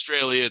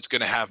Australia, it's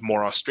going to have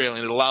more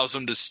Australian. It allows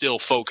them to still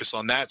focus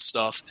on that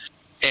stuff.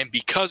 And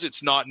because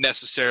it's not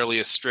necessarily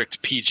a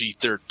strict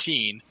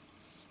PG-13,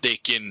 they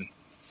can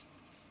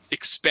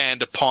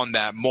expand upon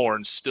that more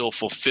and still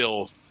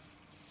fulfill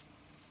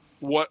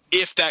what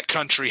if that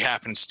country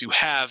happens to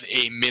have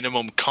a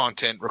minimum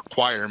content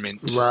requirement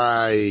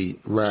right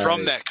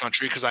from that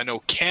country, because I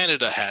know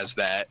Canada has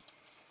that,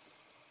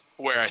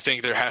 where I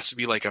think there has to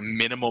be like a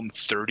minimum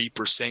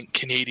 30%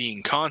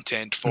 Canadian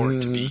content for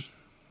it to be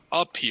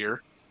up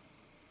here,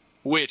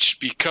 which,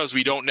 because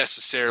we don't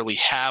necessarily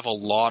have a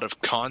lot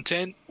of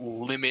content,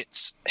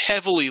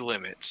 heavily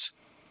limits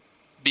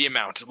the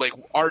amount. Like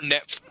our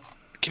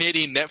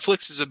Canadian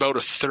Netflix is about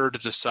a third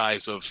of the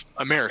size of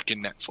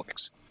American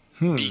Netflix.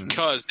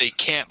 Because they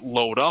can't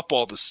load up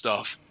all the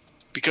stuff,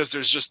 because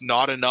there's just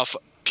not enough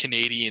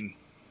Canadian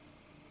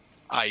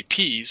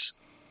IPs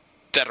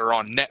that are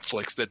on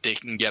Netflix that they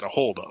can get a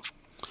hold of.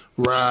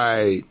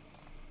 Right.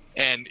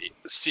 And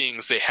seeing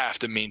as they have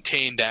to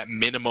maintain that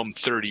minimum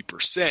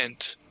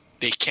 30%,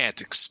 they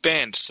can't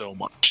expand so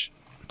much.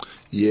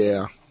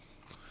 Yeah.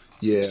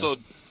 Yeah. So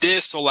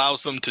this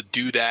allows them to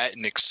do that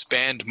and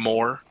expand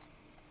more.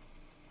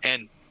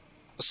 And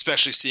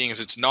especially seeing as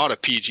it's not a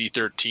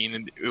PG-13,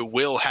 and it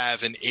will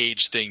have an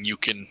age thing you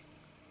can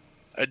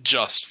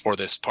adjust for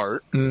this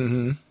part,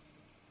 Mm-hmm.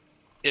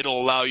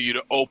 it'll allow you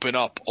to open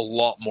up a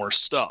lot more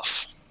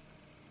stuff.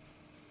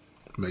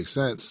 Makes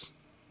sense.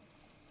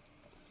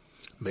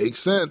 Makes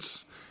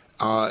sense.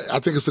 I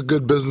think it's a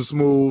good business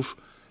move.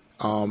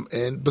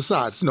 And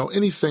besides,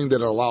 anything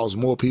that allows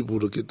more people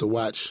to get to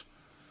watch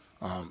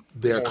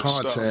their More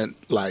content,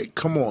 like,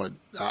 come on,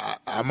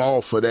 I'm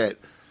all for that.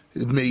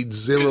 It made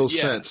zero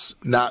sense.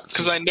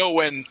 Because I know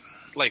when,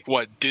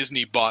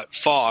 Disney bought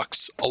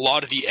Fox, a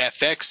lot of the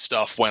FX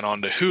stuff went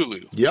on to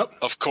Hulu. Yep.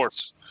 Of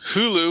course,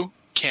 Hulu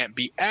can't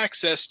be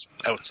accessed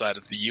outside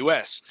of the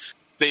U.S.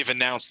 They've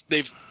announced,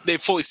 they've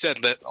fully said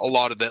that a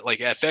lot of that,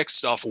 FX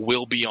stuff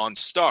will be on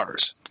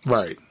Stars.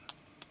 Right.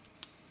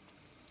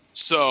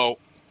 So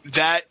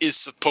that is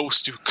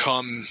supposed to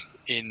come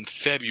in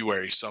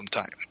February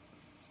sometime.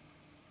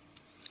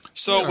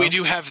 So we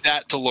do have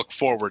that to look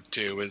forward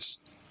to, is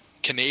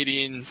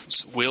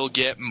Canadians will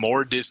get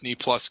more Disney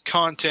Plus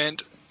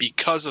content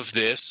because of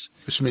this.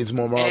 Which means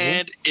more Marvel.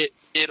 And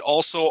it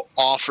also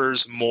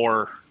offers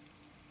more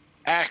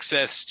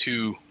access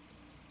to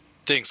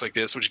things like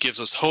this, which gives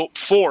us hope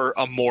for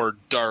a more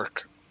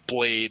dark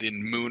Blade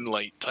and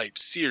Moonlight type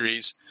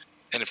series.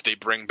 And if they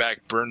bring back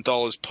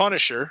Bernthal as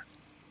Punisher,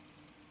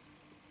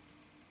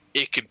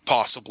 it could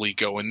possibly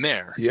go in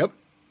there. Yep.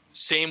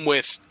 Same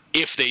with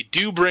if they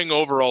do bring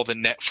over all the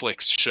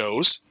Netflix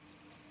shows,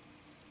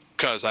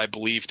 because I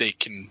believe they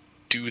can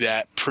do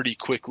that pretty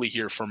quickly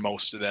here for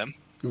most of them.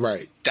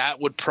 Right. That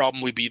would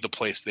probably be the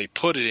place they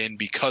put it in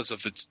because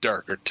of its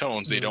darker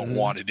tones. They don't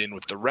want it in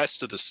with the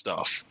rest of the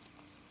stuff.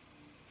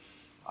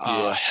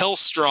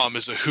 Hellstrom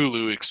is a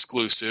Hulu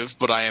exclusive,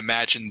 but I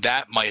imagine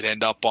that might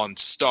end up on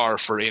Star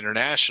for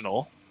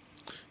international.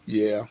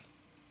 Yeah.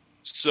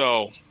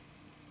 So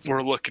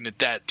we're looking at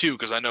that too,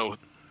 because I know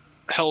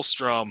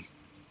Hellstrom,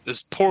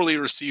 as poorly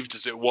received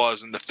as it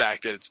was, and the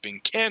fact that it's been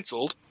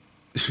canceled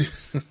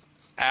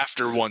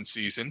after one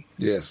season.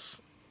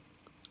 Yes.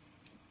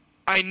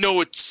 I know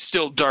it's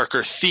still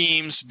darker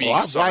themes, being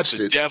Son of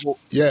the Devil,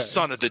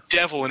 Son of the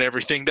Devil, and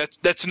everything.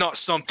 That's not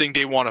something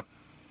they want to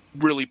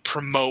really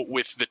promote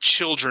with the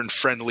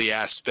children-friendly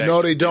aspect.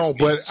 No, they don't. Disney,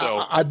 but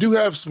so. I do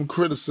have some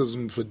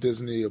criticism for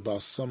Disney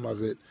about some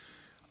of it.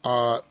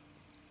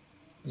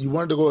 You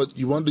wanted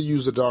to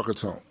use a darker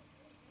tone.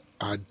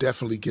 I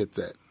definitely get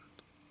that.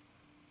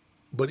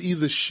 But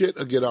either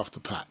shit or get off the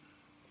pot.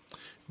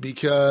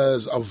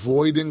 Because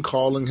avoiding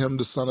calling him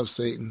the son of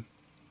Satan,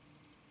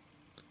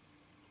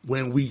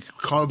 when we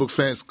comic book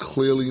fans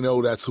clearly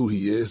know that's who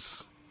he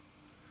is,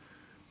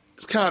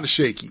 it's kind of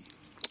shaky.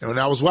 And when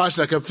I was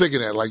watching, I kept thinking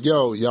that,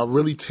 yo, y'all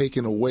really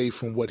taking away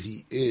from what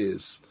he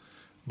is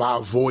by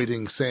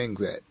avoiding saying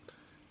that.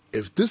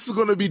 If this is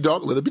going to be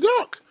dark, let it be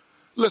dark.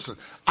 Listen,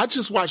 I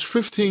just watched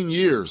 15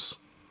 years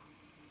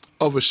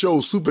of a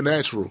show,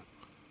 Supernatural,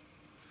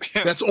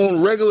 that's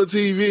on regular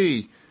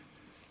TV,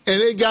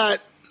 and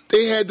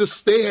they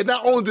had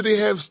not only did they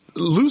have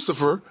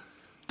Lucifer,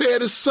 they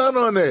had his son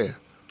on there.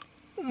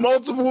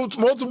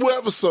 Multiple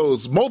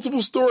episodes,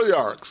 multiple story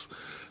arcs.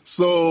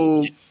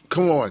 So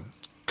come on.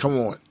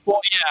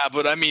 Well, yeah,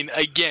 but I mean,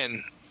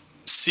 again,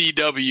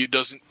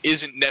 CW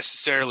isn't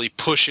necessarily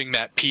pushing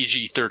that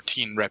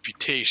PG-13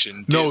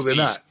 reputation. No, they're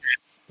not.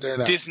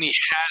 Disney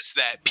has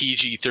that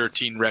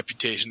PG-13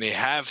 reputation. They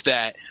have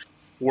that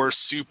we're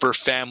super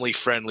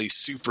family-friendly,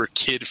 super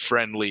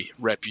kid-friendly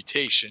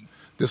reputation.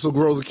 This will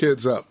grow the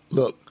kids up.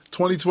 Look,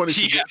 2020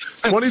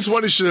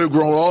 should have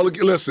grown all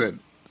the... Listen.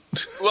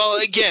 Well,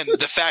 again,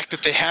 the fact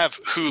that they have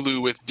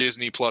Hulu with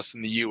Disney Plus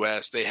in the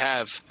U.S., they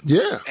have...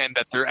 Yeah. And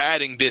that they're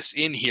adding this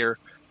in here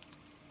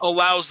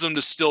allows them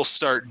to still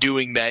start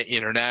doing that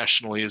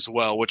internationally as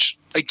well, which,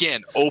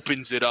 again,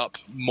 opens it up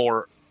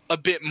a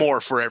bit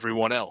more for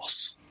everyone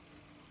else.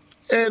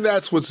 And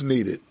that's what's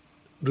needed.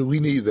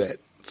 We need that.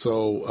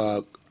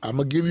 So I'm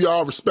going to give you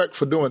all respect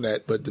for doing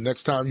that, but the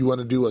next time you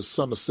want to do a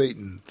son of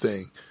Satan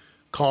thing,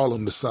 call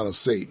him the son of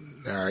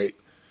Satan, all right?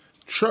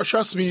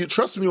 Trust me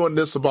on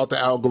this about the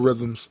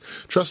algorithms.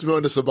 Trust me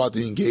on this about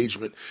the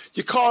engagement.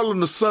 You call him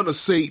the son of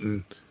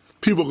Satan,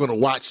 people are going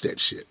to watch that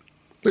shit.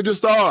 They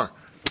just are,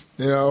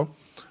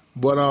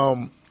 But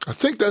I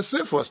think that's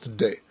it for us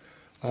today.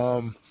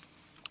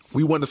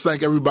 We want to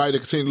thank everybody that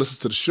continue to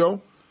listen to the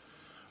show.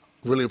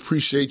 Really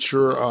appreciate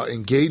your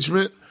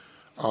engagement.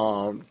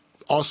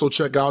 Also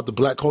check out the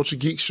Black Culture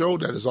Geek Show.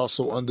 That is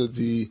also under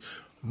the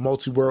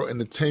Multi-World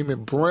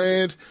Entertainment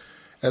brand,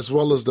 as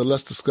well as the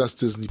Let's Discuss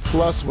Disney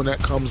Plus when that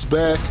comes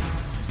back.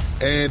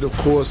 And, of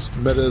course,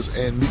 Metas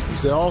and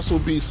Meetings. There'll also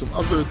be some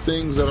other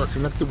things that are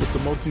connected with the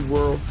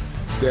Multi-World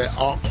that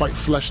aren't quite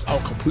fleshed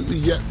out completely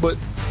yet, but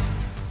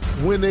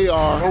when they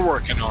are... We're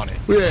working on it.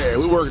 Yeah,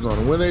 we're working on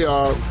it. When they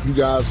are, you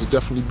guys will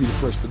definitely be the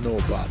first to know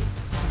about it.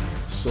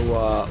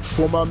 So,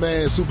 for my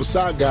man, Super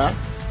Side Guy,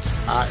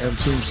 I am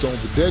Tombstone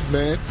the Dead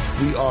Man.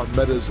 We are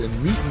Metas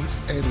and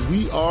Mutants, and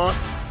we are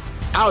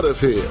out of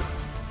here.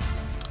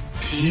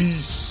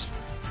 Peace.